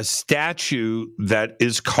 a statue that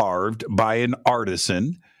is carved by an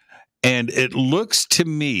artisan, and it looks to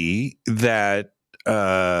me that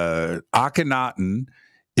Akhenaten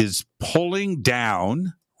is pulling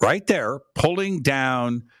down right there, pulling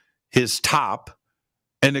down his top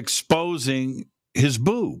and exposing his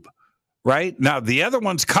boob. Right now, the other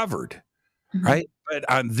one's covered, right? But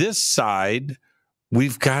on this side,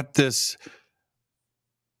 we've got this.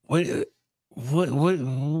 What's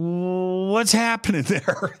happening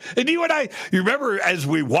there? And you remember as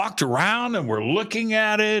we walked around and we're looking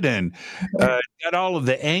at it and got all of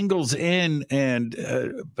the angles in, and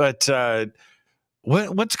but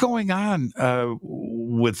what's going on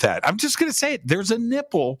with that? I'm just going to say it. There's a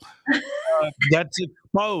nipple that's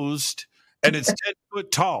exposed, and it's 10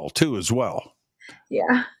 foot tall too, as well.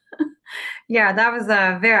 Yeah. Yeah, that was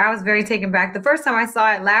I was very taken back. The first time I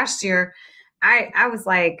saw it last year, I was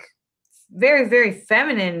like, very, very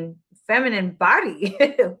feminine body.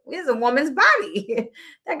 It's a woman's body.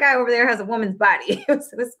 That guy over there has a woman's body.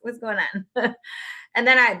 What's going on? And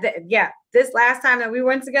then this last time that we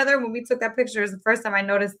went together, when we took that picture, is the first time I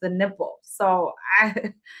noticed the nipple. So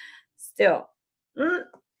I still.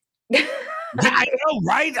 I know,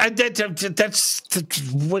 right? That's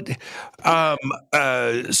what.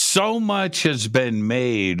 So much has been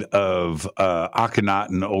made of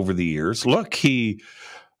Akhenaten over the years. Look, he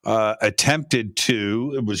attempted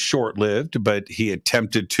to. It was short-lived, but he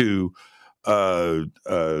attempted to, bring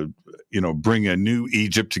a new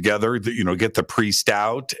Egypt together. Get the priest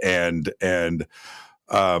out and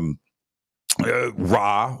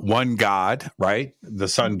Ra, one god, right? The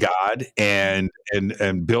sun god, and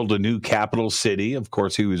build a new capital city. Of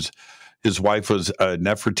course, his wife was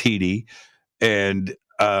Nefertiti, and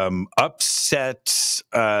upsets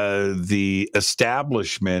the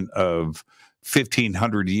establishment of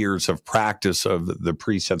 1,500 years of practice of the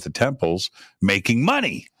priests at the temples making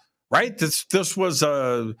money. Right? This was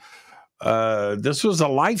a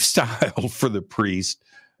lifestyle for the priest.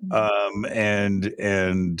 And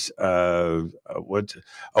what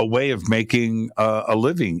a way of making a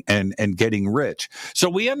living and getting rich. So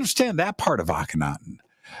we understand that part of Akhenaten.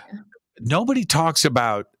 Nobody talks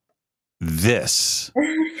about this,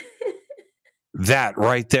 that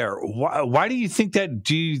right there. Why do you think that?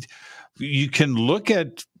 You can look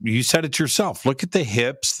at, you said it yourself, look at the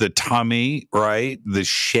hips, the tummy, right? The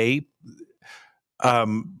shape.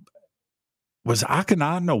 Was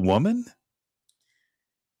Akhenaten a woman?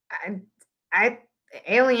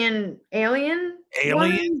 Alien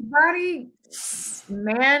woman's body,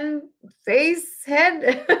 man, face,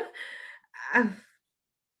 head. I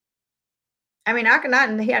mean,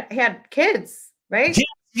 Akhenaten, he had kids, right?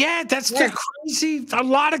 Yeah, that's crazy. A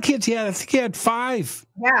lot of kids. Yeah, I think he had 5.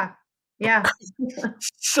 Yeah.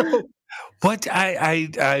 So, what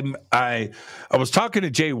I was talking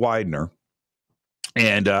to Jay Widener,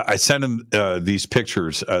 and I sent him these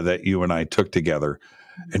pictures that you and I took together.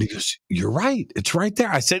 And he goes, "You're right. It's right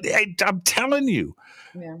there." I said, "Hey, I'm telling you."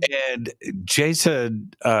 Yeah. And Jay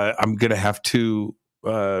said, "I'm going to have to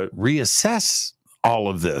reassess all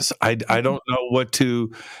of this. I don't know what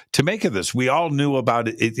to make of this. We all knew about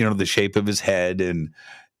it, the shape of his head and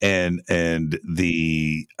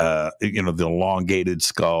the the elongated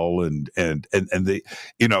skull and the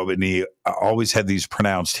and he always had these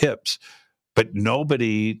pronounced hips, but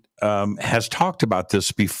nobody has talked about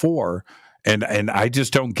this before." And I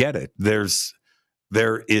just don't get it. There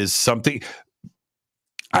is something.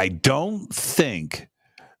 I don't think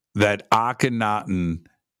that Akhenaten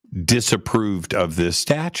disapproved of this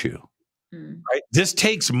statue. Right? This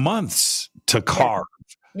takes months to carve.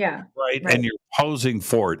 Yeah. Right? And you're posing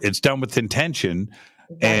for it. It's done with intention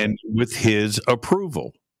and with his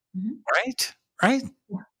approval. Right? Right?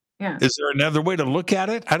 Yeah. Is there another way to look at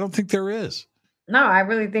it? I don't think there is. No, I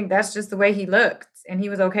really think that's just the way he looked, and he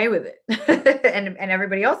was okay with it. and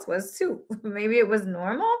everybody else was too. Maybe it was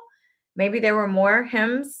normal. Maybe there were more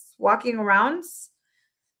hymns walking around.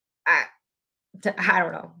 I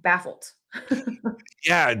don't know. Baffled.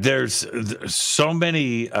 Yeah, there's so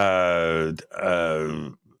many.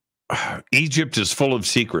 Egypt is full of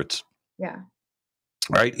secrets. Yeah.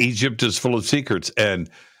 right? Egypt is full of secrets. And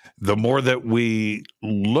the more that we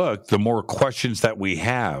look, the more questions that we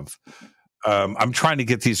have. I'm trying to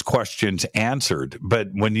get these questions answered. But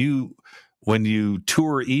when you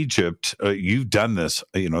tour Egypt, you've done this.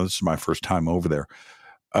 This is my first time over there.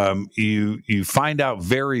 You find out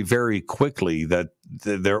very, very quickly that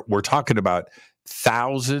we're talking about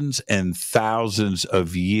thousands and thousands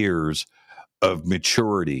of years of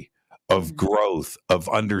maturity, of growth, of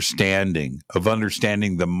understanding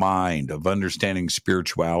the mind, of understanding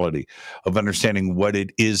spirituality, of understanding what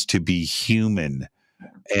it is to be human.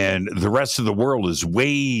 And the rest of the world is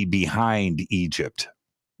way behind Egypt.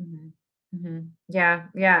 Yeah.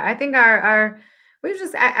 I think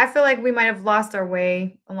I feel like we might have lost our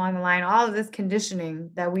way along the line. All of this conditioning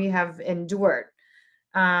that we have endured,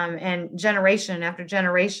 and generation after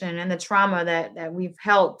generation, and the trauma that we've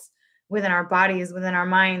held within our bodies, within our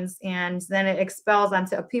minds, and then it expels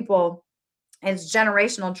onto people as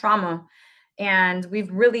generational trauma. And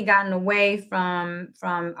we've really gotten away from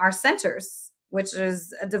our centers, which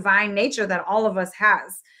is a divine nature that all of us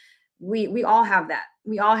has. We all have that.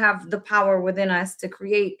 We all have the power within us to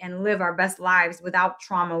create and live our best lives without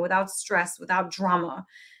trauma, without stress, without drama.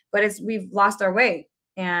 But we've lost our way.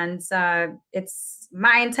 And it's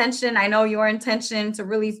my intention, I know your intention, to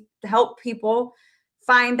really help people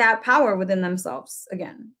find that power within themselves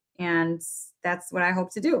again. And that's what I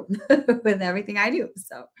hope to do with everything I do.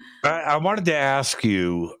 So I wanted to ask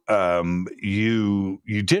you,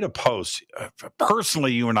 you did a post.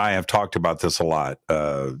 Personally, you and I have talked about this a lot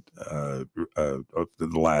the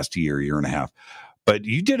last year and a half. But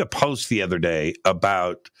you did a post the other day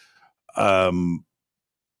about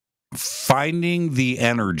finding the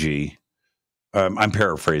energy, I'm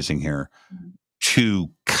paraphrasing here,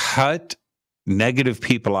 to cut negative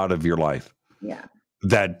people out of your life. Yeah.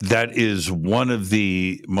 That is one of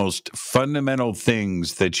the most fundamental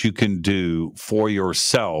things that you can do for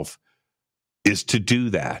yourself, is to do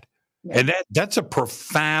that. Yeah. And that's a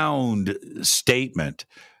profound statement.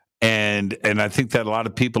 And I think that a lot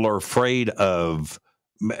of people are afraid of,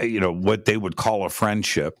 what they would call a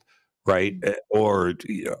friendship, right? Or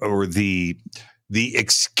the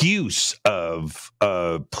excuse of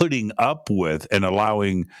putting up with and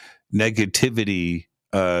allowing negativity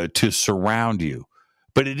to surround you.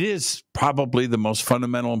 But it is probably the most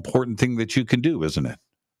fundamental, important thing that you can do, isn't it?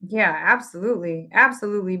 Yeah, absolutely.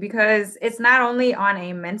 Absolutely. Because it's not only on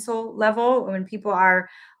a mental level. When people are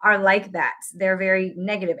like that, they're very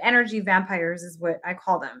negative. Energy vampires is what I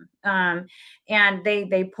call them. And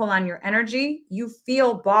they pull on your energy. You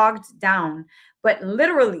feel bogged down, but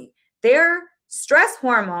literally their stress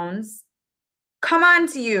hormones come on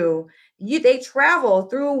to you. They travel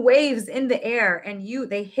through waves in the air, and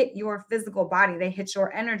they hit your physical body. They hit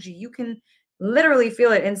your energy. You can literally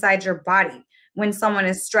feel it inside your body when someone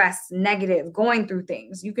is stressed, negative, going through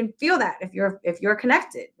things. You can feel that if you're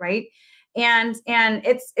connected, right? And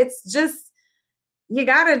it's just, you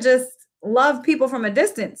gotta just love people from a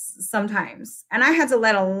distance sometimes. And I had to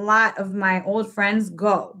let a lot of my old friends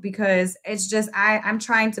go, because it's just I'm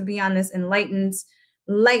trying to be on this enlightened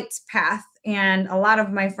light path. And a lot of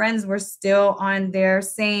my friends were still on their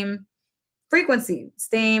same frequency,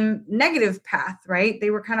 same negative path, right? They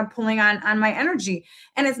were kind of pulling on my energy.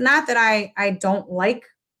 And it's not that I don't like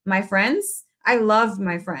my friends. I love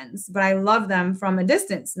my friends, but I love them from a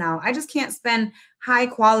distance now. I just can't spend high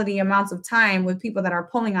quality amounts of time with people that are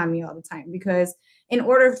pulling on me all the time, because in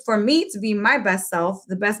order for me to be my best self,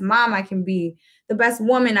 the best mom I can be, the best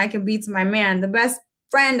woman I can be to my man, the best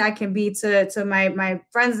friend I can be to my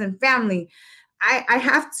friends and family, I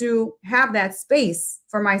have to have that space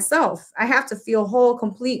for myself. I have to feel whole,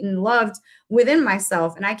 complete, and loved within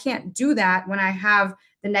myself. And I can't do that when I have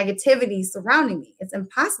the negativity surrounding me. It's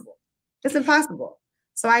impossible. It's impossible.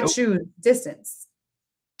 So I choose distance.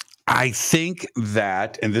 I think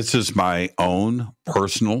that, and this is my own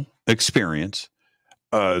personal experience,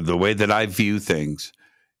 the way that I view things,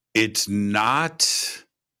 it's not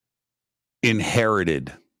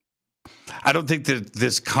inherited. I don't think that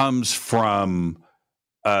this comes from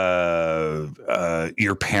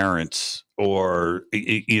your parents, or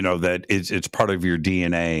that it's part of your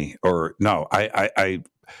DNA. Or no, I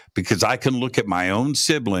because I can look at my own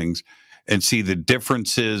siblings and see the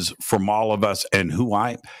differences from all of us and who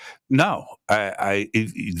I. No,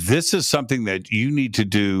 this is something that you need to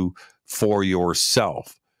do for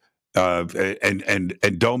yourself. And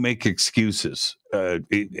don't make excuses. I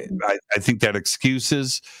think that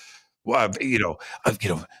excuses,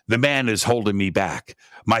 the man is holding me back.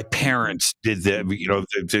 My parents did that,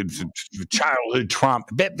 the childhood trauma.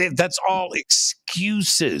 That's all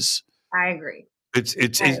excuses. I agree.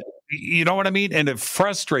 It's You know what I mean? And it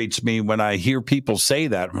frustrates me when I hear people say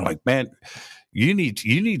that. I'm like, man, you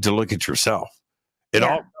need to look at yourself. It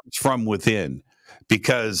all comes from within,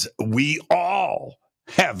 because we all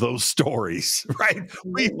have those stories, right?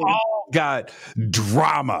 We all got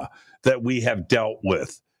drama that we have dealt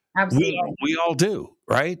with. Absolutely. We all do,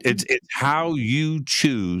 right? It's how you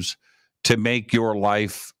choose to make your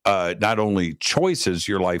life, not only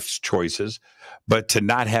your life's choices, but to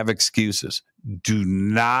not have excuses. Do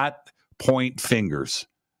not point fingers.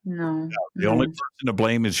 No. The only person to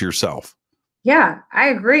blame is yourself. Yeah, I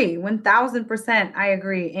agree. 1000%. I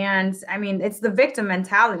agree. And I mean, it's the victim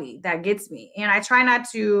mentality that gets me. And I try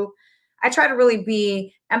to really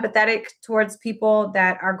be empathetic towards people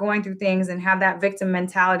that are going through things and have that victim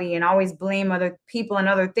mentality and always blame other people and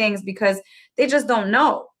other things, because they just don't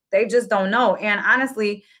know. They just don't know. And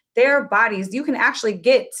honestly, their bodies, you can actually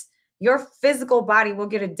your physical body will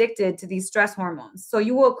get addicted to these stress hormones. So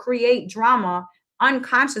you will create drama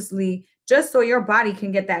unconsciously just so your body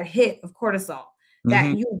can get that hit of cortisol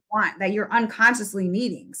that you want, that you're unconsciously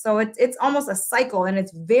needing. So it's almost a cycle, and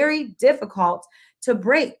it's very difficult to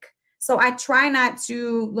break. So I try not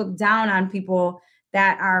to look down on people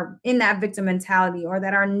that are in that victim mentality or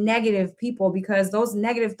that are negative people, because those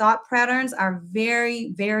negative thought patterns are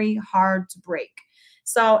very, very hard to break.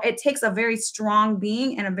 So it takes a very strong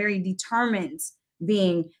being and a very determined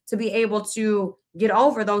being to be able to get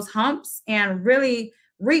over those humps and really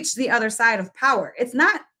reach the other side of power. It's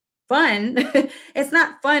not fun. It's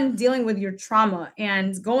not fun dealing with your trauma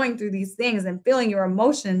and going through these things and feeling your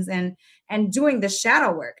emotions and doing the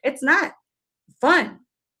shadow work. It's not fun.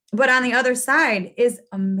 But on the other side is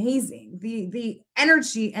amazing. The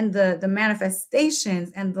energy and the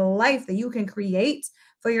manifestations and the life that you can create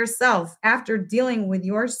for yourself after dealing with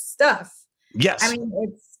your stuff. Yes. I mean,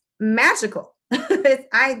 it's magical.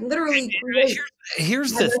 I literally create.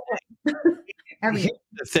 Here's the thing. Here's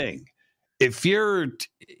the thing. If you're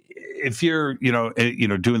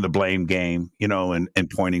doing the blame game, and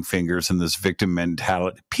pointing fingers and this victim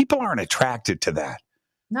mentality, people aren't attracted to that.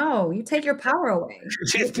 No, you take your power away.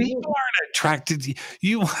 If people aren't attracted,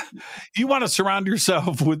 you want to surround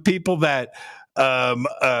yourself with people that are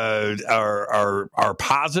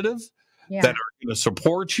positive, that are going to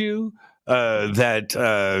support you, that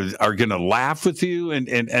are going to laugh with you,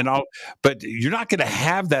 and all. But you're not going to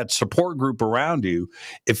have that support group around you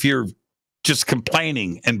if you're just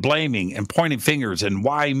complaining and blaming and pointing fingers and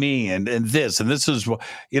why me and this is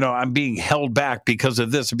I'm being held back because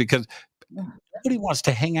of this, because nobody wants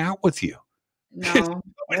to hang out with you. No.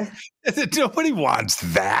 Nobody wants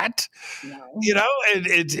that. No.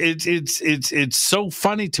 It's so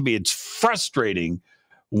funny to me. It's frustrating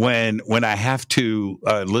when I have to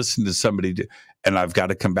listen to somebody and I've got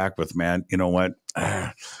to come back with, man, you know what?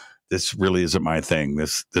 This really isn't my thing.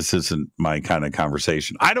 This isn't my kind of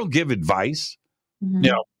conversation. I don't give advice.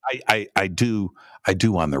 I do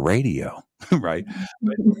on the radio, right?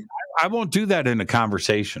 But I won't do that in a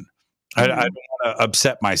conversation. I don't want to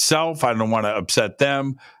upset myself. I don't want to upset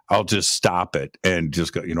them. I'll just stop it and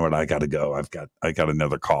just go, you know what? I got to go. I got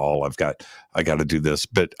another call. I got to do this,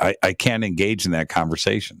 but I can't engage in that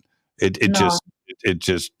conversation. It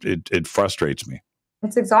frustrates me.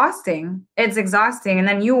 It's exhausting. It's exhausting. And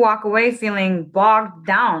then you walk away feeling bogged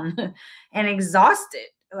down and exhausted.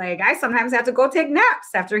 Like, I sometimes have to go take naps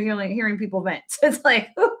after hearing people vent. It's like,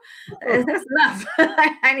 that's enough.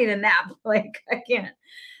 I need a nap. Like, I can't.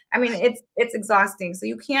 I mean, it's exhausting. So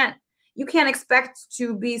you can't expect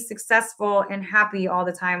to be successful and happy all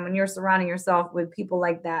the time when you're surrounding yourself with people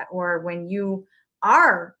like that, or when you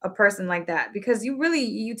are a person like that, because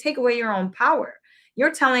you take away your own power.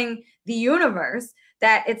 You're telling the universe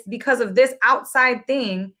that it's because of this outside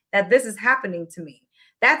thing that this is happening to me.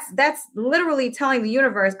 That's literally telling the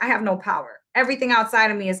universe I have no power. Everything outside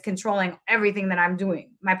of me is controlling everything that I'm doing.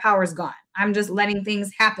 My power is gone. I'm just letting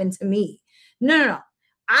things happen to me. No.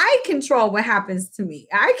 I control what happens to me.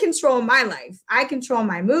 I control my life. I control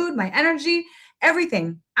my mood, my energy,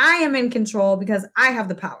 everything. I am in control because I have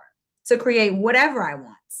the power to create whatever I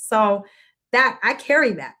want. So that I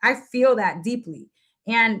carry that. I feel that deeply.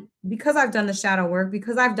 And because I've done the shadow work,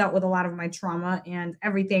 because I've dealt with a lot of my trauma and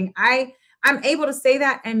everything, I'm able to say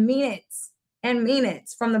that and mean it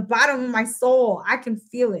from the bottom of my soul. I can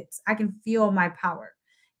feel it. I can feel my power.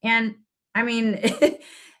 And I mean,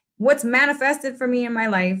 what's manifested for me in my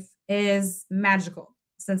life is magical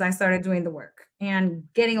since I started doing the work and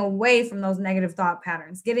getting away from those negative thought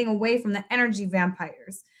patterns, getting away from the energy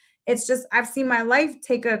vampires. It's just, I've seen my life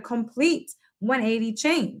take a complete 180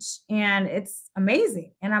 change, and it's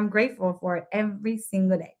amazing. And I'm grateful for it every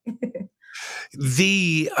single day.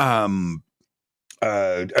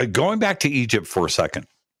 going back to Egypt for a second,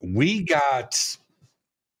 we got,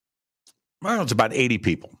 well, it's about 80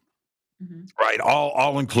 people, right?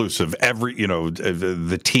 All inclusive, every,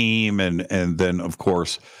 the team and then of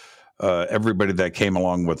course, everybody that came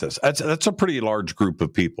along with us. That's a pretty large group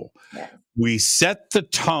of people. Yeah. We set the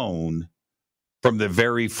tone from the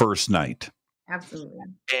very first night. Absolutely.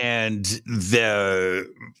 And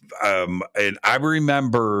and I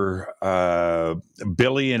remember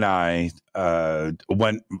Billy and I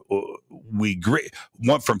when we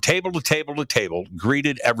went from table to table to table,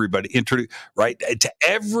 greeted everybody, introduced right to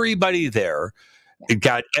everybody there. It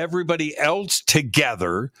got everybody else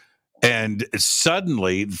together, and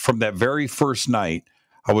suddenly, from that very first night,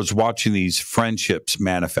 I was watching these friendships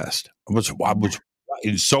manifest.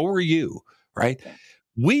 And so were you, right? Yeah.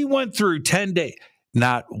 We went through 10 days.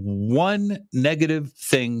 Not one negative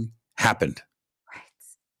thing happened. Right.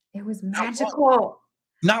 It was magical.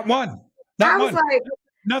 Not one. I was like,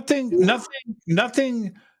 nothing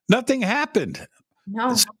happened. No.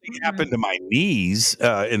 Something happened to my knees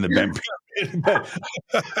in the bend pyramid,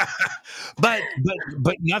 but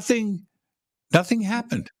nothing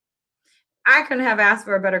happened. I couldn't have asked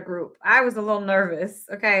for a better group. I was a little nervous.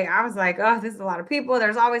 Okay. I was like, oh, this is a lot of people.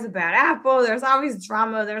 There's always a bad apple. There's always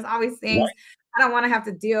drama. There's always things. Right. I don't want to have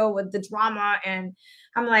to deal with the drama. And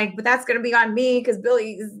I'm like, but that's going to be on me because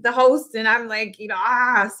Billy is the host. And I'm like, so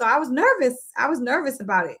I was nervous. I was nervous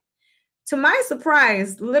about it. To my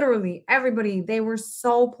surprise, literally everybody, they were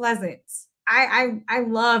so pleasant. I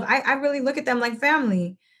really look at them like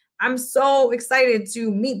family. I'm so excited to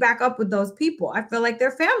meet back up with those people. I feel like they're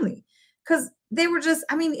family. Because they were just,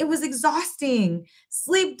 it was exhausting,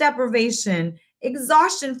 sleep deprivation,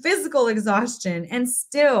 exhaustion, physical exhaustion. And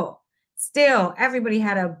still, everybody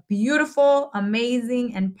had a beautiful,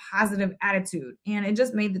 amazing, and positive attitude. And it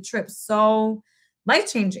just made the trip so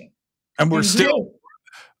life-changing. And we're still,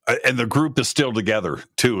 and the group is still together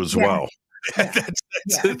too, as well. Yeah.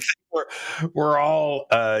 We're all,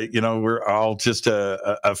 we're all just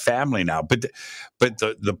a family now. But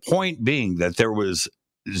the point being that there was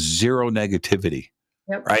zero negativity,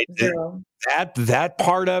 right? Zero. That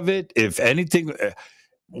part of it, if anything,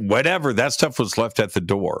 whatever, that stuff was left at the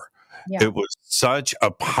door. Yeah. It was such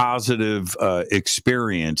a positive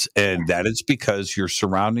experience, and that is because you're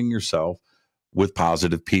surrounding yourself with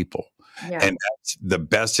positive people. Yeah. And that's the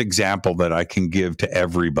best example that I can give to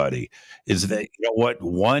everybody is that,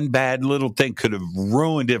 one bad little thing could have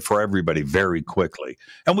ruined it for everybody very quickly.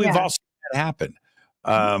 And we've all seen that happen.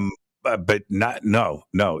 But not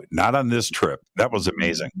on this trip. That was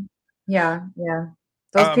amazing. Yeah.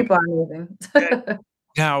 Those people are amazing.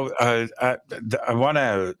 Now, I want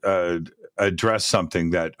to address something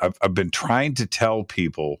that I've been trying to tell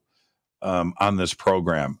people on this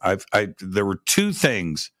program. There were two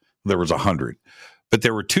things. There was 100, but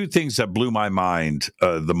there were two things that blew my mind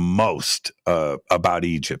the most about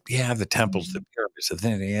Egypt. Yeah, the temples, the pyramids, the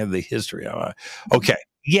thing, they have the history. Okay,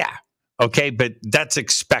 yeah. Okay, but that's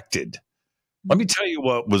expected. Let me tell you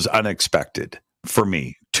what was unexpected for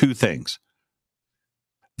me. Two things.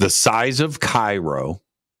 The size of Cairo.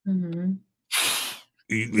 Mm-hmm.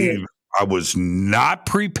 I was not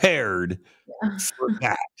prepared for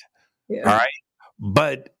that. Yeah. All right.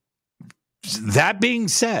 But that being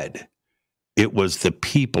said, it was the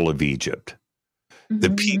people of Egypt,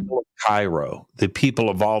 the people of Cairo, the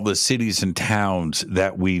people of all the cities and towns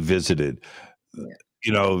that we visited.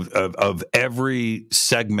 Of every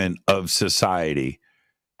segment of society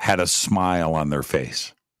had a smile on their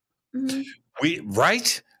face.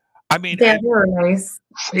 Right? They're really nice.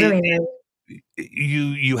 Really nice.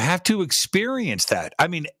 You have to experience that.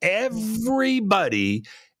 Everybody,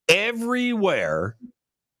 everywhere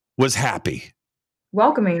was happy.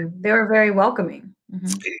 Welcoming. They were very welcoming.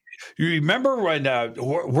 You remember when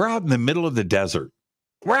we're out in the middle of the desert.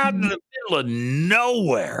 We're out in the middle of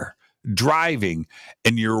nowhere driving,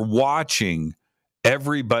 and you're watching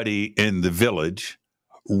everybody in the village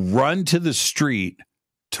run to the street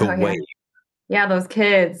to wave. Yeah, those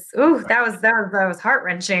kids. Ooh, that was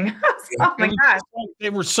heart-wrenching. Oh my gosh. They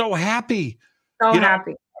were so happy. So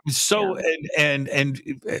happy. And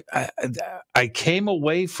I came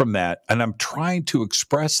away from that, and I'm trying to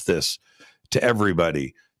express this to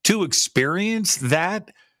everybody, to experience that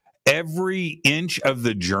every inch of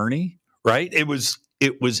the journey, right? It was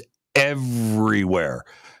everywhere.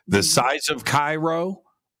 The size of Cairo,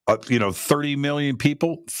 30 million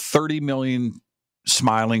people, 30 million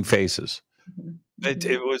smiling faces.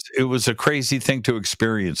 It was a crazy thing to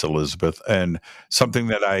experience, Elisabeth, and something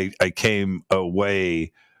that I came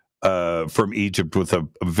away from Egypt with a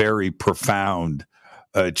very profound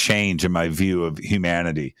change in my view of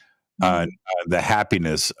humanity. the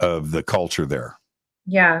happiness of the culture there.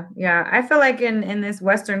 Yeah, yeah. I feel like in this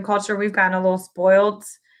Western culture, we've gotten a little spoiled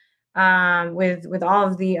with all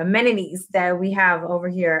of the amenities that we have over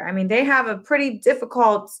here. I mean, they have a pretty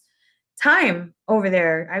difficult time over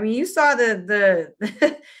there. I mean, you saw the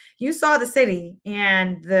you saw the city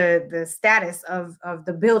and the status of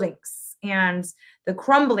the buildings and the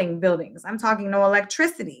crumbling buildings. I'm talking no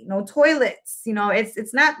electricity, no toilets. You know,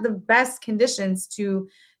 it's not the best conditions to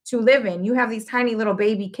live in. You have these tiny little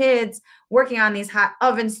baby kids working on these hot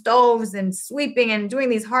oven stoves and sweeping and doing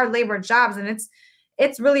these hard labor jobs, and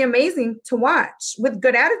it's really amazing to watch with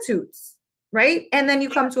good attitudes, right? And then you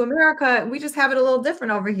come to America, and we just have it a little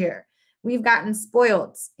different over here. We've gotten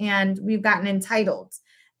spoiled and we've gotten entitled.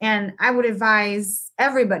 And I would advise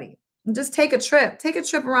everybody, just take a trip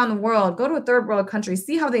around the world, go to a third world country,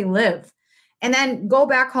 see how they live, and then go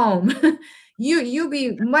back home. You'll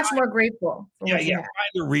be much more grateful. For what you have.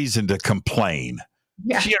 Find a reason to complain.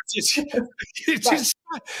 Yeah.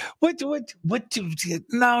 What no.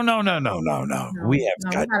 We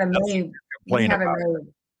have got nothing to complain about.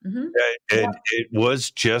 Mm-hmm. It was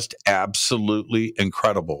just absolutely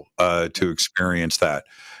incredible to experience that.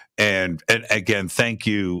 And again, thank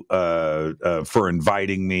you for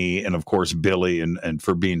inviting me, and of course Billy, and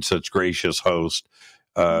for being such gracious host.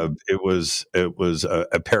 It was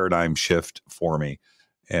a paradigm shift for me,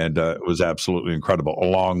 and it was absolutely incredible,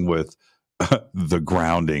 along with the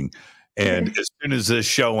grounding. And as soon as this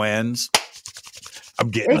show ends, I'm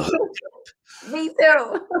getting hooked up. Me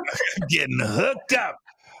too. I'm getting hooked up.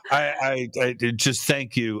 I just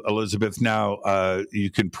thank you, Elisabeth. Now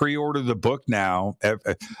you can pre-order the book now.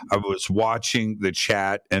 I was watching the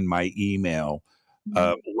chat and my email.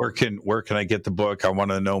 Where can I get the book? I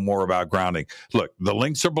want to know more about grounding. Look, the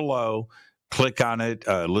links are below. Click on it.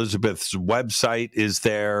 Elisabeth's website is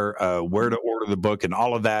there. Where to order the book and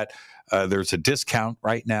all of that. There's a discount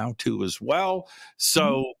right now too as well.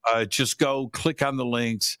 So just go click on the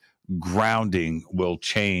links. Grounding will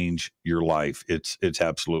change your life. It's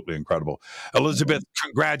absolutely incredible. Elisabeth,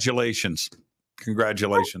 congratulations.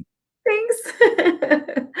 Congratulations. Thanks.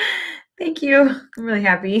 Thank you. I'm really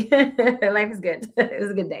happy. Life is good. It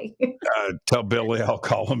was a good day. Tell Billy I'll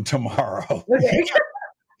call him tomorrow. Okay.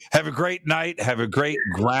 Have a great night. Have a great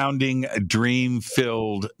grounding,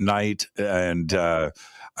 dream-filled night. And I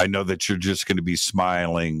know that you're just going to be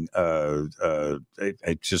smiling.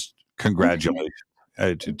 Just congratulations.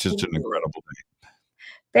 It's just an incredible day.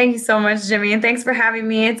 Thank you so much, Jimmy. And thanks for having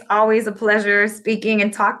me. It's always a pleasure speaking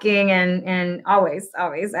and talking and always.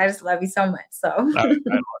 I just love you so much. So I love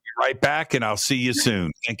you right back, and I'll see you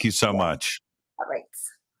soon. Thank you so much. All right.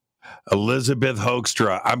 Elisabeth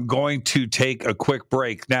Hoekstra. I'm going to take a quick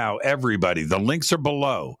break now. Everybody, the links are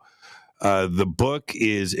below. The book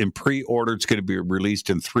is in pre-order. It's going to be released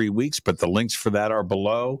in 3 weeks, but the links for that are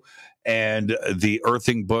below. And the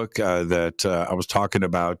earthing book that I was talking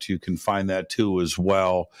about, you can find that too as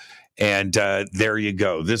well. And there you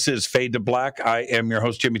go. This is Fade to Black. I am your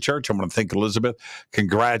host, Jimmy Church. I want to thank Elisabeth.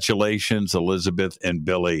 Congratulations, Elisabeth and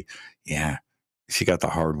Billy. Yeah, she got the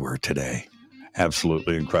hardware today.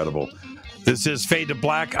 Absolutely incredible. This is Fade to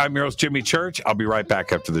Black. I'm your host, Jimmy Church. I'll be right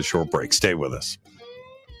back after this short break. Stay with us.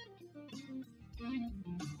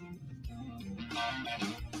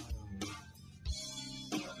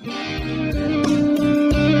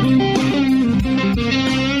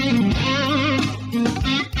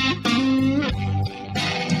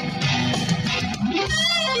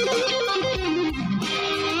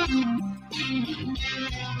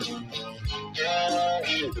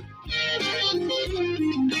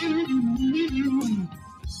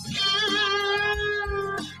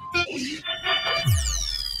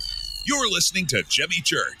 You're listening to Jimmy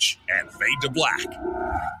Church and Fade to Black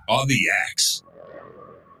on the X.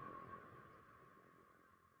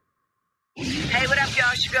 Hey, what up, y'all?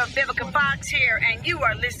 It's your girl Vivica Fox here, and you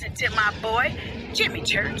are listening to my boy, Jimmy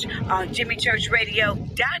Church, on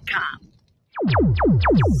JimmyChurchRadio.com.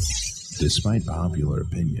 Despite popular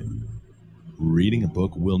opinion, reading a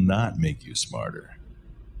book will not make you smarter.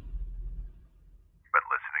 But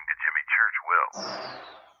listening to Jimmy Church will.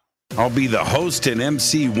 I'll be the host and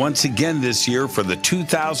MC once again this year for the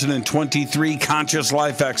 2023 Conscious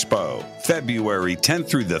Life Expo, February 10th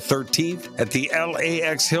through the 13th at the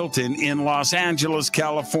LAX Hilton in Los Angeles,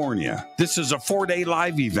 California. This is a 4-day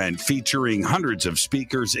live event featuring hundreds of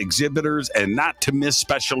speakers, exhibitors, and not-to-miss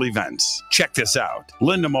special events. Check this out.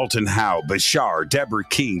 Linda Moulton Howe, Bashar, Deborah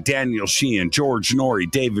King, Daniel Sheehan, George Norrie,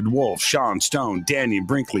 David Wolf, Sean Stone, Danny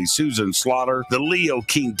Brinkley, Susan Slaughter, the Leo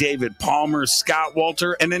King, David Palmer, Scott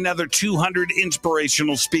Walter, and another another 200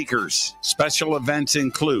 inspirational speakers. Special events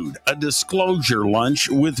include a disclosure lunch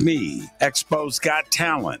with me, Expo's Got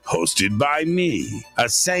Talent, hosted by me, a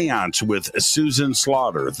seance with Susan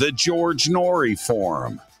Slaughter, the George Norrie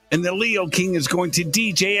Forum, and the Leo King is going to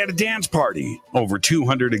DJ at a dance party. Over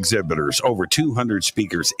 200 exhibitors, over 200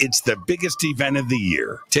 speakers. It's the biggest event of the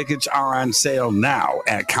year. Tickets are on sale now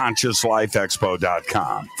at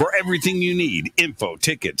ConsciousLifeExpo.com. For everything you need, info,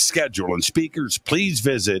 tickets, schedule, and speakers, please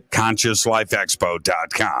visit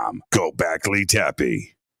ConsciousLifeExpo.com. Go back, Lee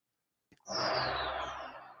Tappy.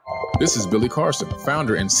 This is Billy Carson,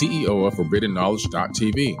 founder and CEO of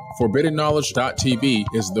ForbiddenKnowledge.tv. ForbiddenKnowledge.tv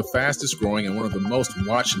is the fastest growing and one of the most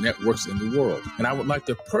watched networks in the world. And I would like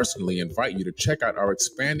to personally invite you to check out our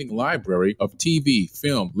expanding library of TV,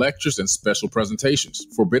 film, lectures, and special presentations.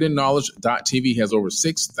 ForbiddenKnowledge.tv has over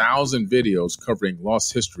 6,000 videos covering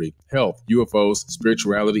lost history, health, UFOs,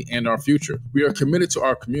 spirituality, and our future. We are committed to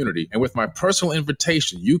our community, and with my personal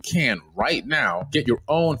invitation, you can right now get your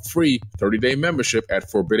own free 30-day membership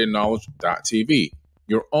at ForbiddenKnowledge.tv.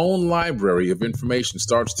 Your own library of information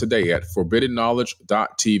starts today at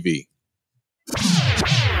ForbiddenKnowledge.tv.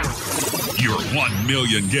 Your 1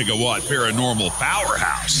 million gigawatt paranormal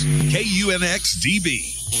powerhouse, KUNX-DB,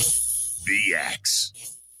 VX.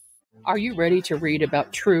 Are you ready to read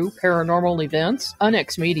about true paranormal events?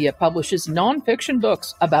 Unex Media publishes nonfiction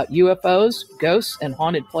books about UFOs, ghosts and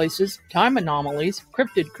haunted places, time anomalies,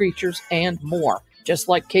 cryptid creatures, and more. Just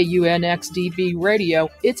like KUNX-DB Radio,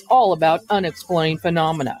 it's all about unexplained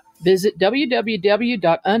phenomena. Visit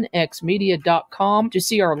www.unxmedia.com to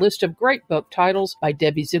see our list of great book titles by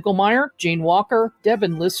Debbie Ziegelmeyer, Gene Walker,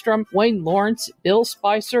 Devin Listrom, Wayne Lawrence, Bill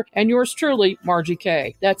Spicer, and yours truly, Margie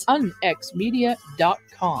Kay. That's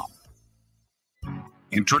unxmedia.com.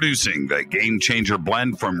 Introducing the Game Changer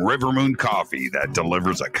blend from River Moon Coffee that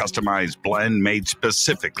delivers a customized blend made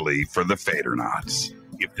specifically for the Fadernauts.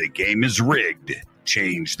 If the game is rigged,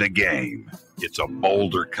 change the game. It's a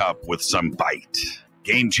bolder cup with some bite.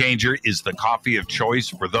 Game Changer is the coffee of choice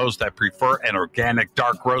for those that prefer an organic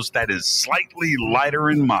dark roast that is slightly lighter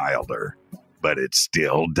and milder, but it's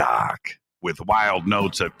still dark. With wild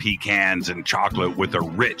notes of pecans and chocolate with a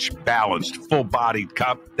rich, balanced, full-bodied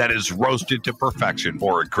cup that is roasted to perfection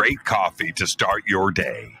for a great coffee to start your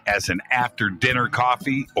day, as an after-dinner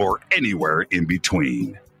coffee or anywhere in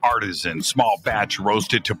between. Artisan, small batch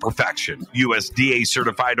roasted to perfection. USDA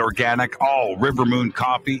certified organic, all River Moon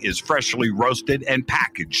coffee is freshly roasted and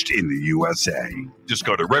packaged in the USA. Just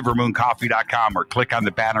go to rivermooncoffee.com or click on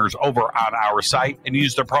the banners over on our site and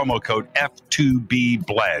use the promo code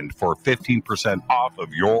F2BBLEND for 15% off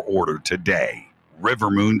of your order today.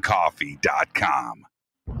 rivermooncoffee.com.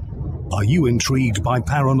 Are you intrigued by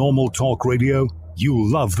Paranormal Talk Radio? You'll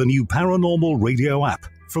love the new Paranormal Radio app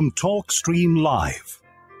from TalkStream Live.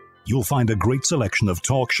 You'll find a great selection of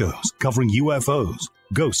talk shows covering UFOs,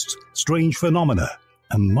 ghosts, strange phenomena,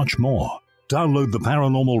 and much more. Download the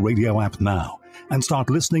Paranormal Radio app now and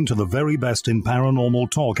start listening to the very best in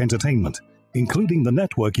paranormal talk entertainment, including the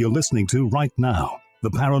network you're listening to right now,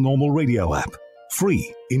 the Paranormal Radio app,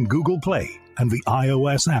 free in Google Play and the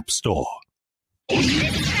iOS App Store. This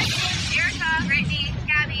is Erica, Brittany,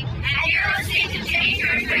 Gabby, and you're listening to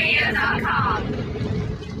JamieChurchRadio.com.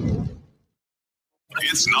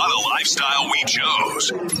 It's not a lifestyle we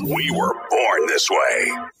chose. We were born this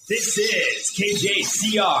way. This is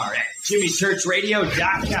KJCR at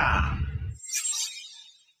JimmyChurchRadio.com.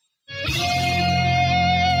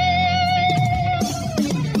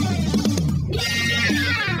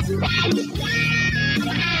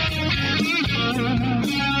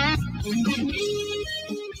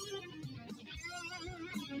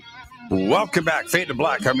 Welcome back. Fade to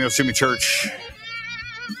Black. I'm Jimmy Church.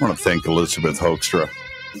 I want to thank Elisabeth Hoekstra,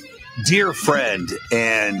 dear friend,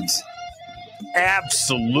 and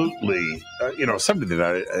absolutely, somebody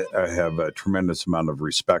that I have a tremendous amount of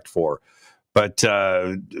respect for. But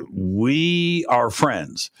we are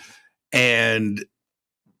friends, and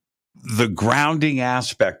the grounding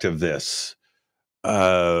aspect of this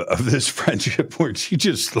friendship, where she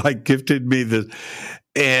just gifted me this,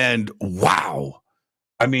 and wow.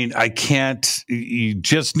 I mean, I can't, you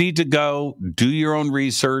just need to go do your own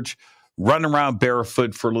research, run around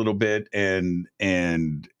barefoot for a little bit and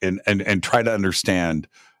try to understand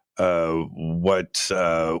what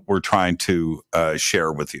we're trying to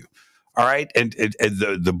share with you. All right. And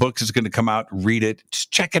the book is going to come out. Read it.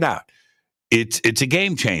 Just check it out. It's a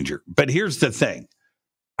game changer. But here's the thing.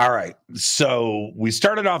 All right. So we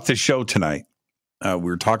started off the show tonight. We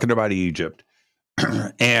were talking about Egypt,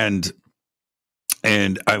 and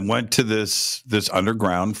I went to this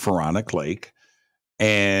underground Pharaonic lake,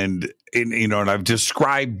 and and I've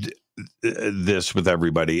described this with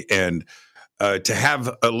everybody, and to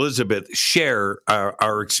have Elisabeth share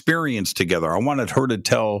our experience together. I wanted her to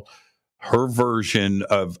tell her version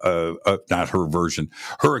of not her version,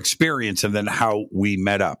 her experience, and then how we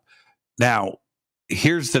met up. Now,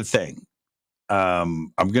 here's the thing.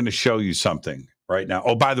 I'm going to show you something right now.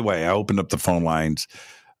 Oh, by the way, I opened up the phone lines,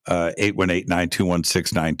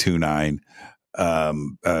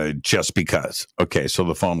 818-921-6929, just because. Okay, so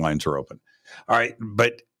the phone lines are open. All right,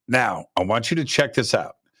 but now I want you to check this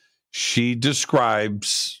out. She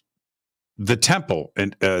describes the temple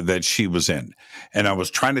that she was in. And I was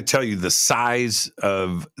trying to tell you the size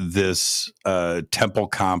of this temple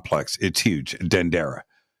complex. It's huge, Dendera.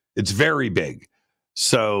 It's very big.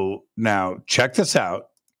 So now check this out.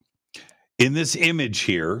 In this image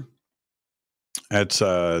here, that's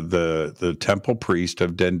the temple priest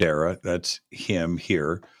of Dendera. That's him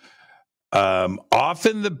here. Off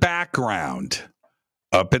in the background,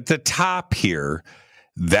 up at the top here,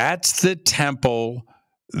 that's the temple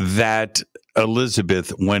that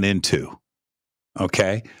Elisabeth went into.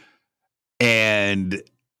 Okay. And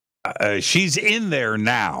she's in there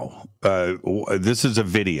now. This is a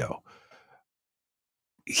video.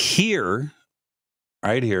 Here,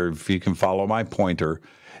 right here, if you can follow my pointer,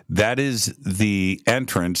 that is the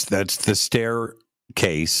entrance. That's the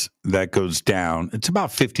staircase that goes down. It's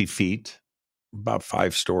about 50 feet. About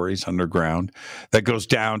 5 stories underground that goes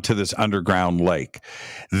down to this underground lake.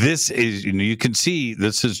 This is, you can see,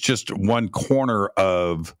 this is just one corner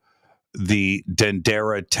of the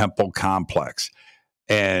Dendera temple complex.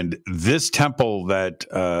 And this temple that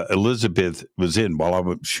Elisabeth was in while I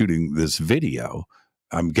was shooting this video,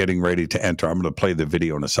 I'm getting ready to enter. I'm going to play the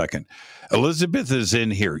video in a second. Elisabeth is in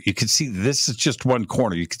here. You can see this is just one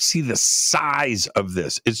corner. You can see the size of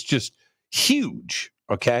this. It's just huge.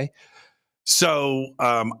 Okay. So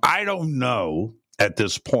I don't know at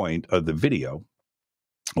this point of the video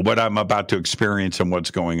what I'm about to experience and what's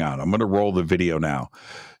going on. I'm going to roll the video now.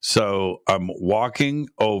 So I'm walking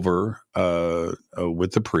over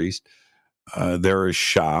with the priest. There is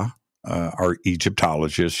Shah, our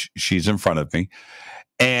Egyptologist. She's in front of me.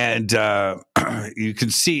 And you can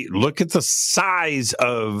see, look at the size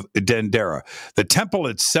of Dendera. The temple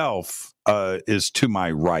itself is to my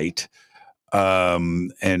right.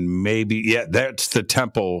 And maybe, yeah, that's the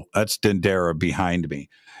temple. That's Dendera behind me.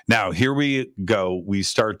 Now, here we go. We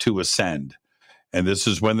start to ascend. And this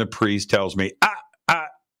is when the priest tells me,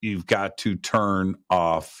 you've got to turn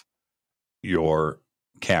off your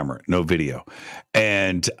camera, no video.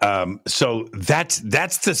 And so that's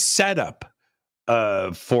the setup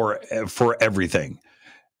for everything.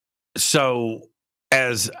 So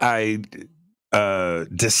as I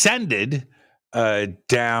descended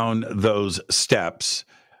down those steps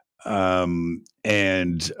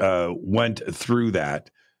and went through that,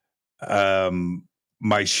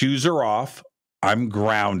 my shoes are off. I'm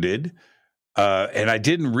grounded. And I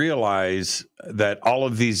didn't realize that all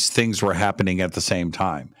of these things were happening at the same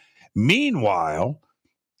time. Meanwhile,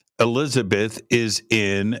 Elisabeth is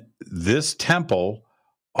in this temple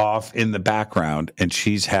off in the background, and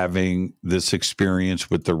she's having this experience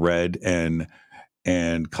with the red and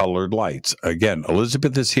colored lights. Again,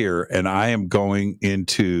 Elisabeth is here, and I am going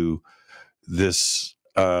into this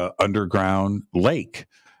underground lake.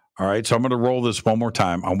 All right, so I'm going to roll this one more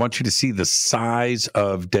time. I want you to see the size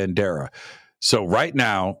of Dendera. So right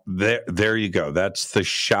now, there you go. That's the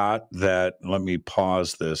shot that, let me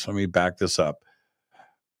pause this. Let me back this up.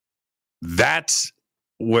 That's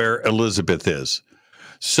where Elisabeth is.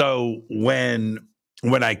 So when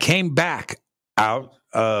I came back out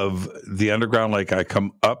of the underground lake, I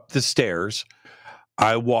come up the stairs,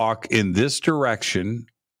 I walk in this direction,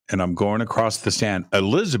 and I'm going across the sand.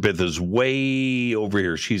 Elisabeth is way over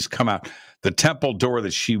here. She's come out. The temple door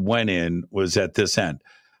that she went in was at this end.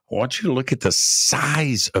 I want you to look at the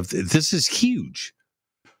size of this. Is huge.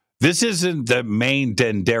 This isn't the main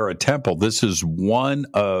Dendera temple. This is one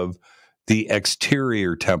of the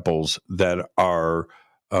exterior temples that are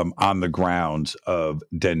on the grounds of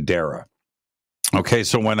Dendera. Okay,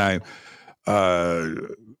 so when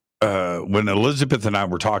Elisabeth and I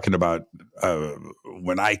were talking about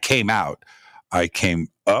when I came out, I came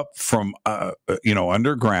up from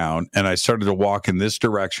underground, and I started to walk in this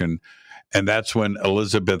direction, and that's when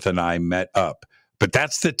Elisabeth and I met up. But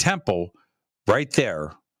that's the temple right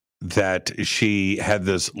there that she had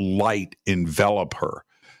this light envelop her.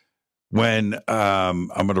 When I'm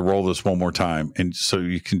going to roll this one more time, and so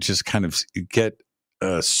you can just kind of get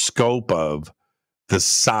a scope of the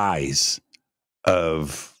size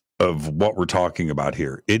of what we're talking about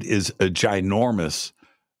here. It is a ginormous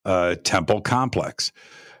temple complex.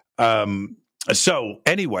 So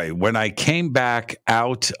anyway, when I came back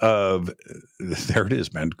out of, there it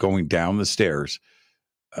is, man, going down the stairs,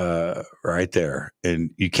 right there,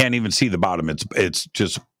 and you can't even see the bottom.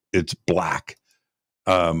 It's black.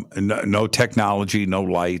 No technology, no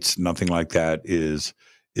lights, nothing like that is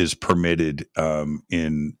permitted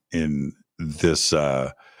in this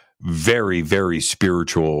very, very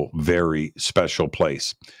spiritual, very special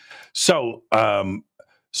place. So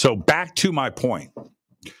back to my point.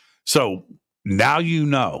 So now you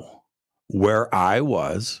know where I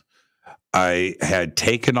was. I had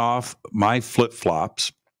taken off my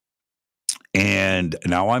flip-flops, and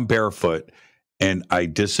now I'm barefoot, and I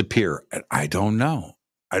disappear. And I don't know.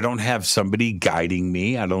 I don't have somebody guiding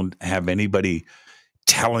me. I don't have anybody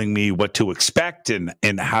telling me what to expect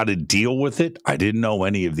and how to deal with it. I didn't know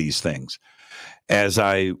any of these things. As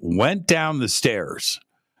I went down the stairs,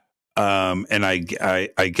 and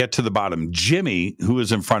I get to the bottom, Jimmy, who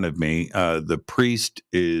is in front of me, the priest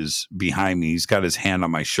is behind me. He's got his hand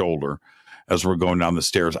on my shoulder as we're going down the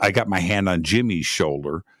stairs. I got my hand on Jimmy's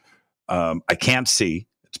shoulder. I can't see.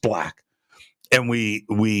 It's black. And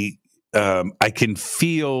I can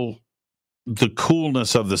feel the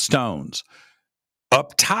coolness of the stones.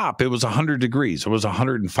 Up top, it was 100 degrees. It was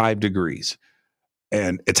 105 degrees.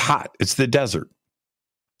 And it's hot. It's the desert.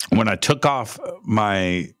 When I took off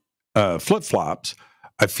my flip-flops,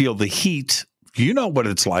 I feel the heat. You know what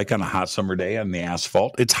it's like on a hot summer day on the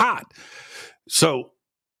asphalt. It's hot. So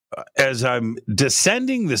as I'm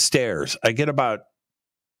descending the stairs, I get about,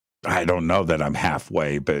 I don't know that I'm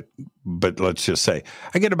halfway, but let's just say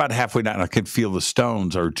I get about halfway down. And I can feel the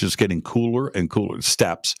stones are just getting cooler and cooler,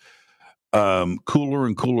 steps, cooler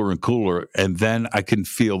and cooler and cooler. And then I can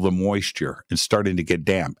feel the moisture. It's starting to get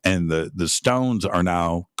damp. And the stones are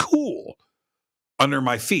now cool under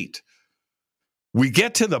my feet. We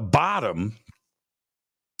get to the bottom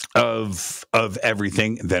of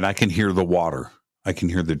everything. Then I can hear the water. I can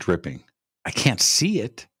hear the dripping. I can't see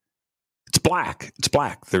it. It's black. It's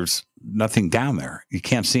black. There's nothing down there. You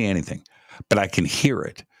can't see anything, but I can hear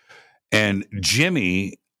it. And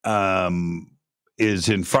Jimmy is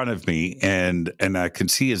in front of me, and I can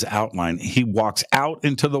see his outline. He walks out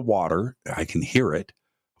into the water. I can hear it.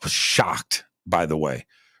 I was shocked, by the way.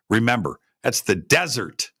 Remember, that's the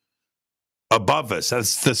desert above us.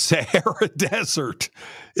 That's the Sahara Desert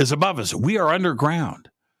is above us. We are underground.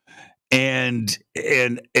 And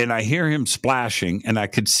I hear him splashing, and I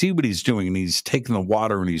could see what he's doing. And he's taking the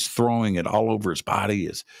water and he's throwing it all over his body,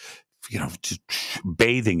 is, just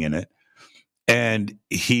bathing in it. And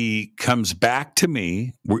he comes back to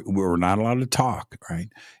me. We're not allowed to talk, right?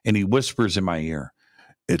 And he whispers in my ear,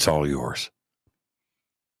 "It's all yours."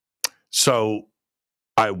 So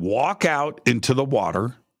I walk out into the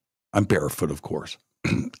water. I'm barefoot, of course,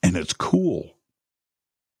 and it's cool.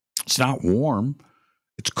 It's not warm.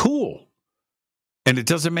 It's cool. And it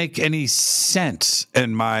doesn't make any sense.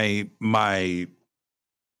 And my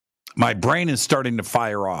brain is starting to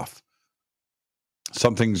fire off.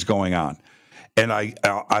 Something's going on. And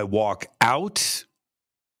I walk out,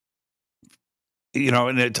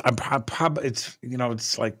 and it's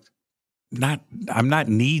like I'm not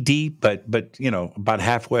knee deep, but about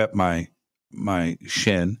halfway up my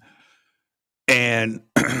shin. And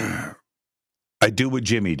I do what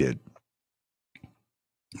Jimmy did.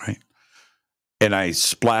 Right. And I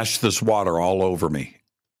splash this water all over me.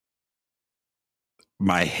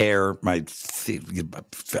 My hair, I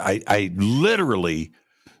literally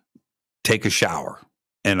take a shower,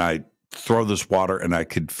 and I throw this water, and I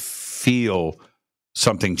could feel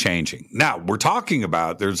something changing. Now, we're talking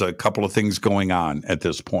about, there's a couple of things going on at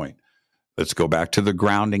this point. Let's go back to the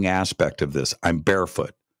grounding aspect of this. I'm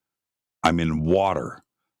barefoot. I'm in water.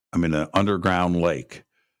 I'm in an underground lake.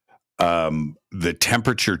 The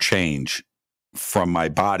temperature change from my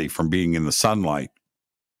body from being in the sunlight.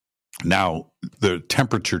 Now the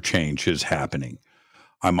temperature change is happening.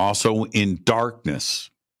 I'm also in darkness.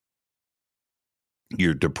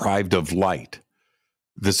 You're deprived of light.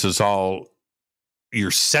 This is all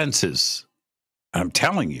your senses. I'm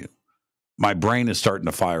telling you, my brain is starting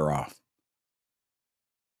to fire off.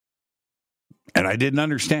 And I didn't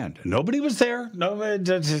understand. Nobody was there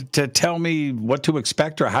to tell me what to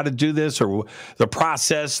expect or how to do this or the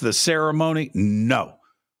process, the ceremony. No,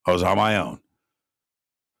 I was on my own.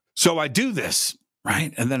 So I do this,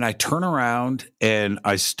 right? And then I turn around and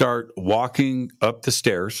I start walking up the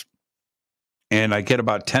stairs, and I get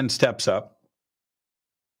about 10 steps up,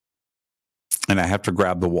 and I have to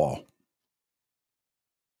grab the wall.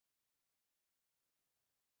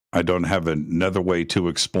 I don't have another way to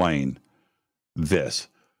explain this,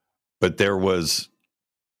 but there was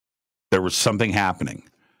something happening.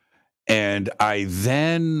 And I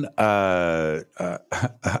then I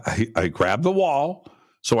grab the wall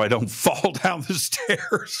so I don't fall down the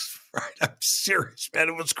stairs. Right? I'm serious, man.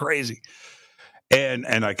 It was crazy.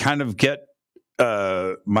 And I kind of get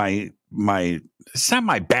my it's not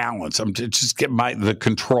my balance. I'm just get the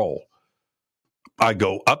control. I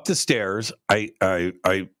go up the stairs. I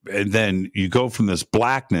and then you go from this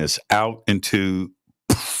blackness out into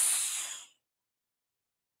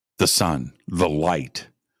the sun, the light.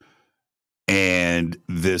 And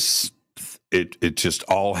it just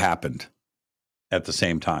all happened at the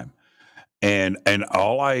same time. And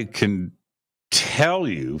all I can tell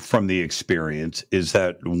you from the experience is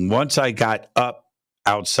that once I got up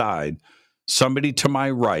outside, somebody to my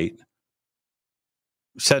right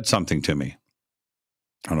said something to me.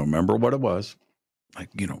 I don't remember what it was. Like,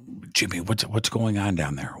 Jimmy, what's going on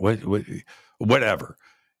down there? Whatever.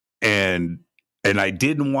 And I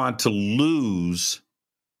didn't want to lose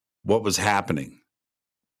what was happening.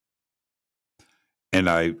 And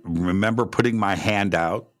I remember putting my hand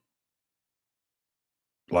out,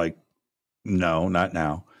 like, no, not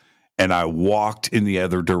now. And I walked in the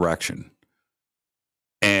other direction.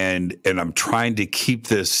 And I'm trying to keep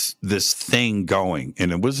this thing going.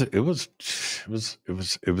 And it was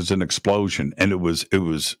an explosion. And it was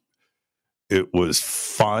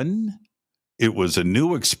fun. It was a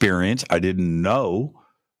new experience. I didn't know,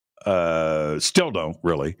 still don't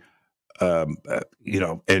really.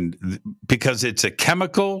 And because it's a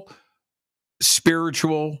chemical,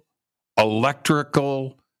 spiritual,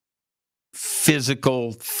 electrical,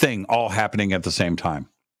 physical thing all happening at the same time.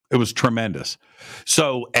 It was tremendous.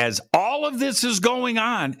 So as all of this is going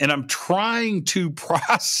on and I'm trying to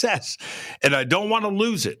process and I don't want to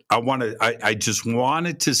lose it. I just want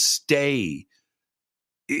it to stay,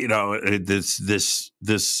 this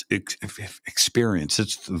experience.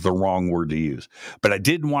 It's the wrong word to use, but I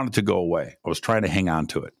didn't want it to go away. I was trying to hang on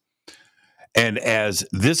to it. And as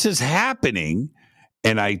this is happening,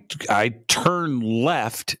 and I turn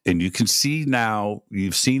left, and you can see now,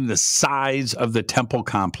 you've seen the size of the temple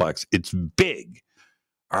complex. It's big.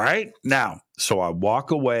 All right. Now, so I walk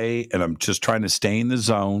away, and I'm just trying to stay in the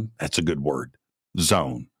zone. That's a good word.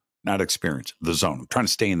 Zone, not experience. The zone. I'm trying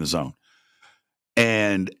to stay in the zone.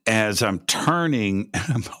 And as I'm turning,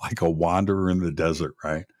 I'm like a wanderer in the desert,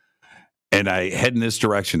 right? And I head in this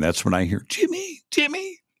direction. That's when I hear, Jimmy,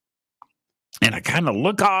 Jimmy. And I kind of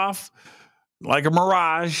look off like a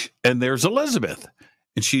mirage, and there's Elisabeth.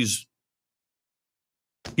 And she's,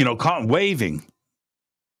 waving.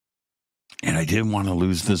 And I didn't want to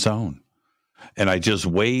lose the zone. And I just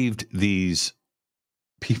waved these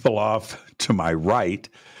people off to my right.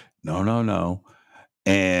 No.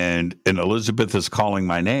 And Elisabeth is calling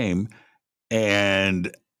my name,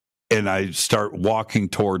 and I start walking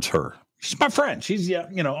towards her. She's my friend. She's,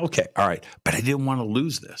 okay, all right. But I didn't want to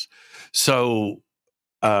lose this. So,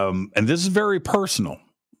 and this is very personal,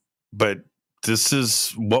 but this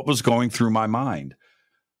is what was going through my mind.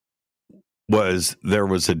 There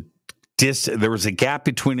was a gap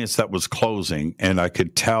between us that was closing, and I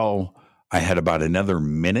could tell I had about another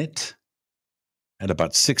minute and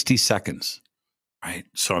about 60 seconds. Right.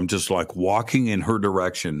 So I'm just like walking in her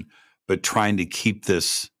direction, but trying to keep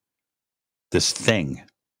this thing.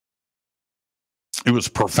 It was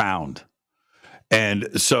profound.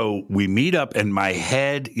 And so we meet up in my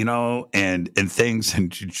head, and things.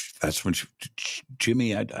 And that's when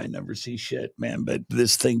Jimmy, I never see shit, man. But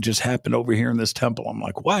this thing just happened over here in this temple. I'm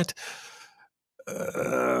like, what?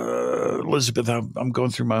 Elisabeth, I'm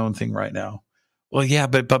going through my own thing right now. Well, yeah,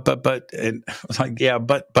 but, and I was like, yeah,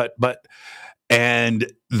 but. And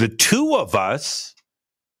the two of us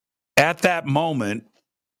at that moment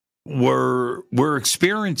were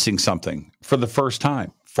experiencing something for the first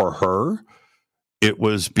time. For her, it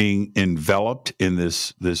was being enveloped in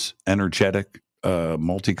this energetic,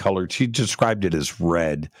 multicolored. She described it as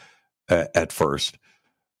red at first.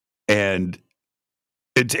 And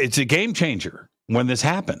it's a game changer when this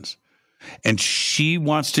happens. And she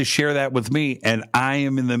wants to share that with me. And I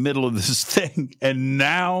am in the middle of this thing. And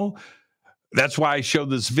now that's why I showed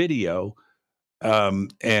this video.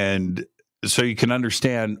 And so you can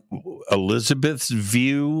understand Elisabeth's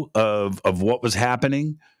view of what was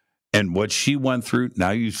happening and what she went through.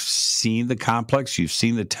 Now you've seen the complex, you've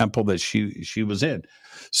seen the temple that she was in.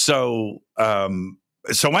 So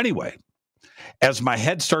anyway, as my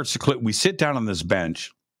head starts to click, we sit down on this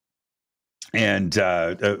bench, and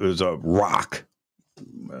it was a rock,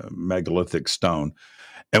 megalithic stone,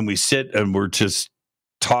 and we sit and we're just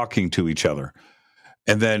talking to each other.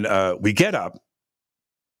 And then we get up,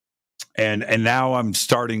 and now I'm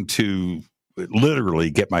starting to literally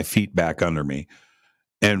get my feet back under me.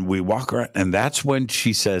 And we walk around, and that's when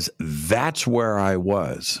she says, "That's where I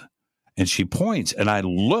was." And she points, and I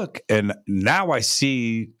look, and now I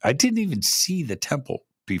didn't even see the temple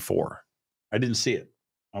before. I didn't see it.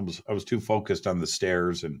 I was too focused on the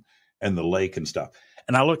stairs and the lake and stuff.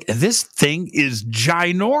 And I look, and this thing is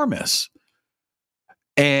ginormous.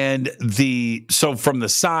 And so from the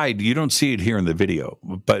side, you don't see it here in the video,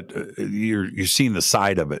 but you're seeing the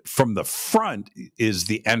side of it. From the front is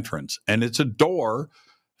the entrance, and it's a door.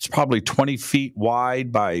 It's probably 20 feet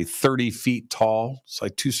wide by 30 feet tall.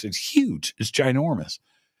 It's huge. It's ginormous.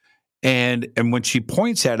 And when she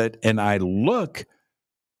points at it and I look,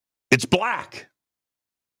 it's black.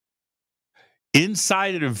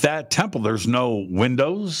 Inside of that temple, there's no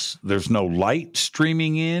windows. There's no light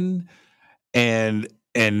streaming in. And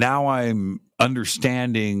now I'm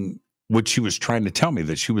understanding what she was trying to tell me,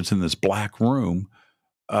 that she was in this black room.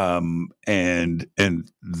 And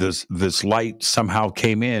this light somehow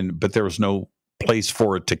came in, but there was no place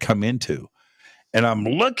for it to come into. And I'm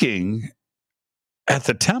looking at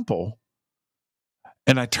the temple,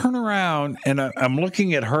 and I turn around, and I'm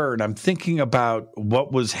looking at her, and I'm thinking about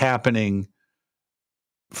what was happening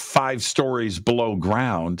 5 stories below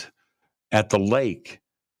ground at the lake.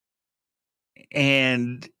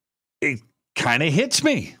 And it kind of hits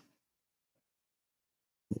me.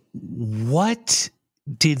 What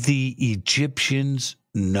did the Egyptians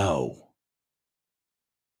know?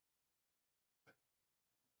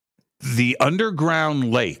 The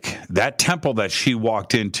underground lake, that temple that she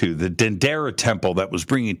walked into, the Dendera temple that was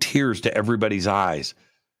bringing tears to everybody's eyes,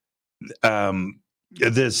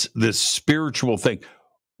 this spiritual thing.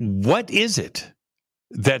 What is it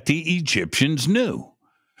that the Egyptians knew?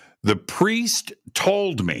 The priest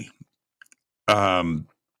told me,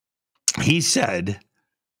 he said,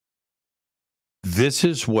 this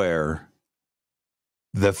is where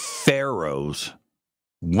the pharaohs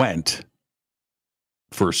went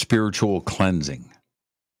for spiritual cleansing.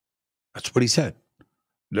 That's what he said.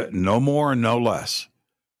 No more and no less.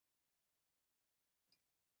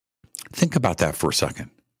 Think about that for a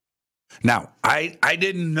second. Now, I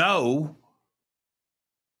didn't know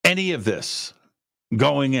any of this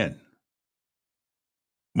going in.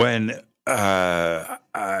 When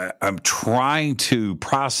I'm trying to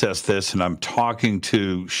process this, and I'm talking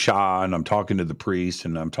to Shah, and I'm talking to the priest,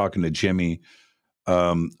 and I'm talking to Jimmy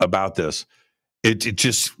about this, it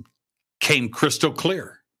just came crystal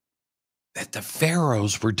clear that the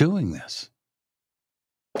pharaohs were doing this.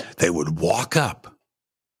 They would walk up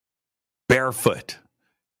barefoot,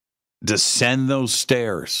 descend those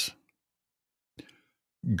stairs,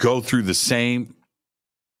 go through the same,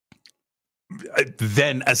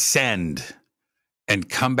 then ascend and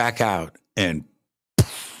come back out, and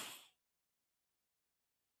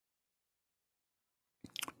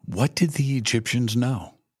what did the Egyptians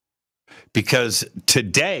know? Because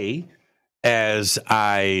today, I'm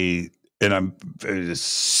as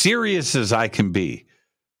serious as I can be,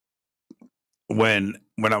 when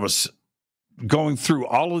I was going through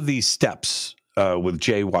all of these steps with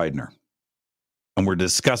Jay Widener, and we're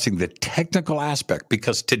discussing the technical aspect,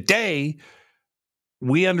 because today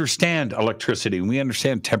we understand electricity, we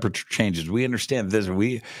understand temperature changes, we understand this,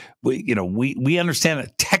 we understand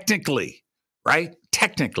it technically, right?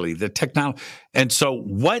 Technically, the technology. And so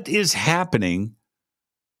what is happening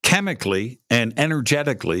chemically and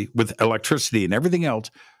energetically with electricity and everything else,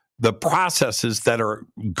 the processes that are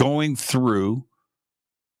going through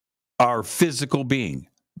our physical being,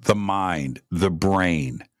 the mind, the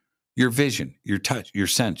brain, your vision, your touch, your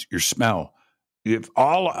sense, your smell,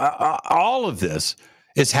 all of this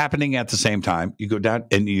is happening at the same time. You go down,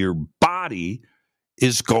 and your body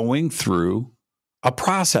is going through a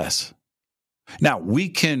process. Now, we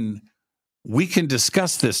can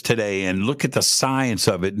discuss this today and look at the science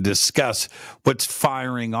of it and discuss what's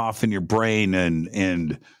firing off in your brain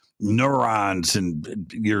and neurons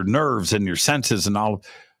and your nerves and your senses and all.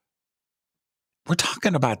 We're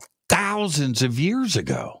talking about thousands of years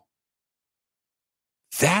ago.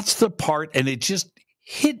 That's the part, and it just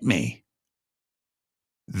hit me.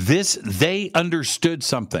 They understood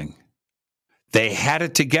something. They had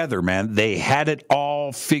it together, man. They had it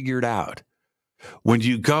all figured out. When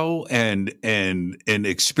you go and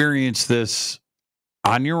experience this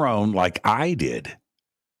on your own, like I did,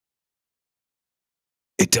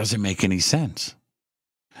 it doesn't make any sense.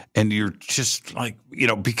 And you're just like,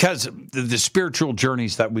 because the spiritual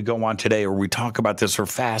journeys that we go on today, or we talk about this, or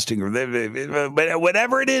fasting, or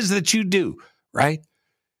whatever it is that you do, right?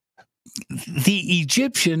 The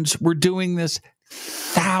Egyptians were doing this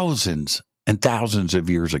thousands and thousands of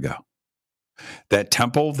years ago. That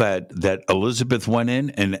temple that Elizabeth went in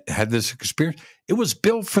and had this experience, it was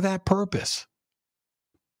built for that purpose.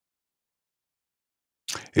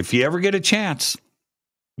 If you ever get a chance,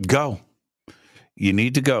 go. You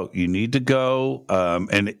need to go. You need to go.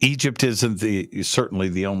 And Egypt isn't certainly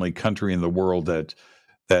the only country in the world that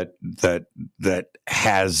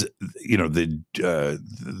has, you know,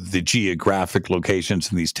 the geographic locations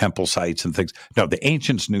and these temple sites and things. No, the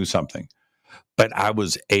ancients knew something, but I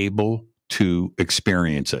was able to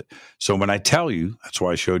experience it. So when I tell you, that's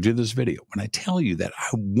why I showed you this video. When I tell you that I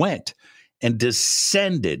went and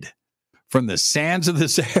descended from the sands of the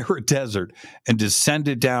Sahara Desert and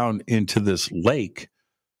descended down into this lake,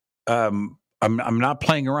 I'm not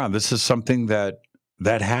playing around. This is something that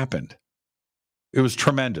happened. It was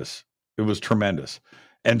tremendous. It was tremendous.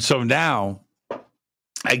 And so now,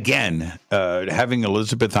 again, having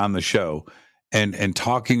Elisabeth on the show and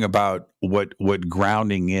talking about what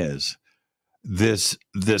grounding is, this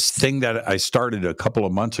thing that I started a couple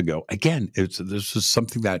of months ago. Again, this is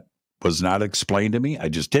something that was not explained to me. I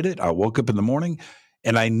just did it. I woke up in the morning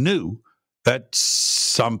and I knew that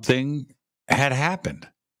something had happened.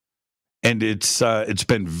 And it's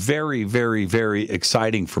been very, very, very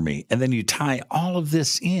exciting for me. And then you tie all of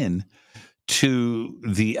this in to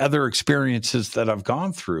the other experiences that I've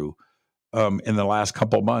gone through in the last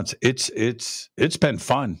couple of months. It's been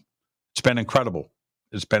fun. It's been incredible.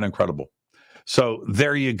 It's been incredible. So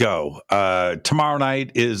there you go. Tomorrow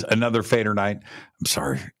night is another Fader night. I'm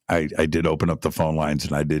sorry. I did open up the phone lines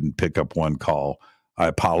and I didn't pick up one call. I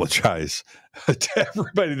apologize to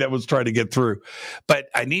everybody that was trying to get through. But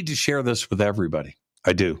I need to share this with everybody.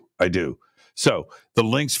 I do. So the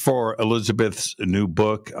links for Elisabeth's new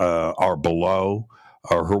book are below.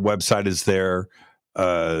 Her website is there.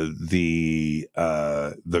 The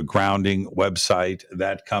grounding website,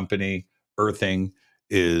 that company, Earthing,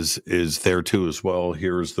 is there too as well.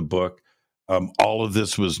 Here's the book. All of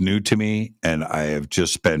this was new to me, and I have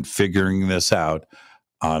just been figuring this out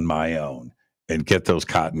on my own. And get those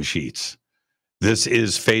cotton sheets. This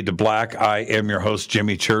is Fade to Black. I am your host,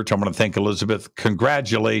 Jimmy Church. I want to thank Elisabeth.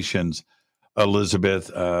 Congratulations, Elisabeth.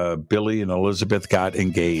 Billy and Elisabeth got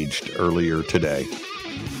engaged earlier today.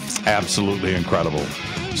 Absolutely incredible.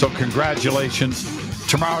 So congratulations.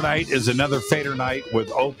 Tomorrow night is another Fader night with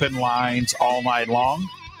open lines all night long.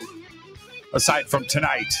 Aside from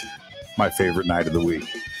tonight, my favorite night of the week.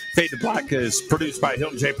 Fade to Black is produced by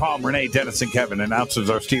Hilton J. Palm, Renee, Dennis, and Kevin. Announcers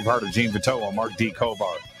are Steve Harder, Gene Vitoa, Mark D.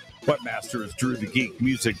 Kovar. Webmaster is Drew the Geek.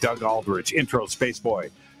 Music, Doug Aldrich. Intro,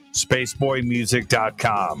 Spaceboy.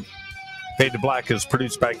 SpaceboyMusic.com. Fade to Black is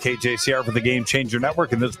produced by KJCR for the Game Changer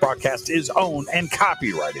Network, and this broadcast is owned and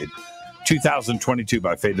copyrighted 2022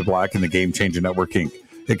 by Fade to Black and the Game Changer Network, Inc.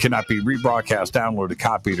 It cannot be rebroadcast, downloaded,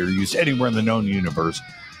 copied, or used anywhere in the known universe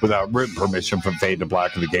without written permission from Fade to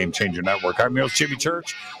Black and the Game Changer Network. I'm your host, Jimmy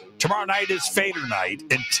Church. Tomorrow night is Fader night.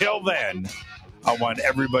 Until then, I want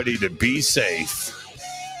everybody to be safe.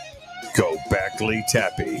 Go Beckley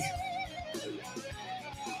Teppy.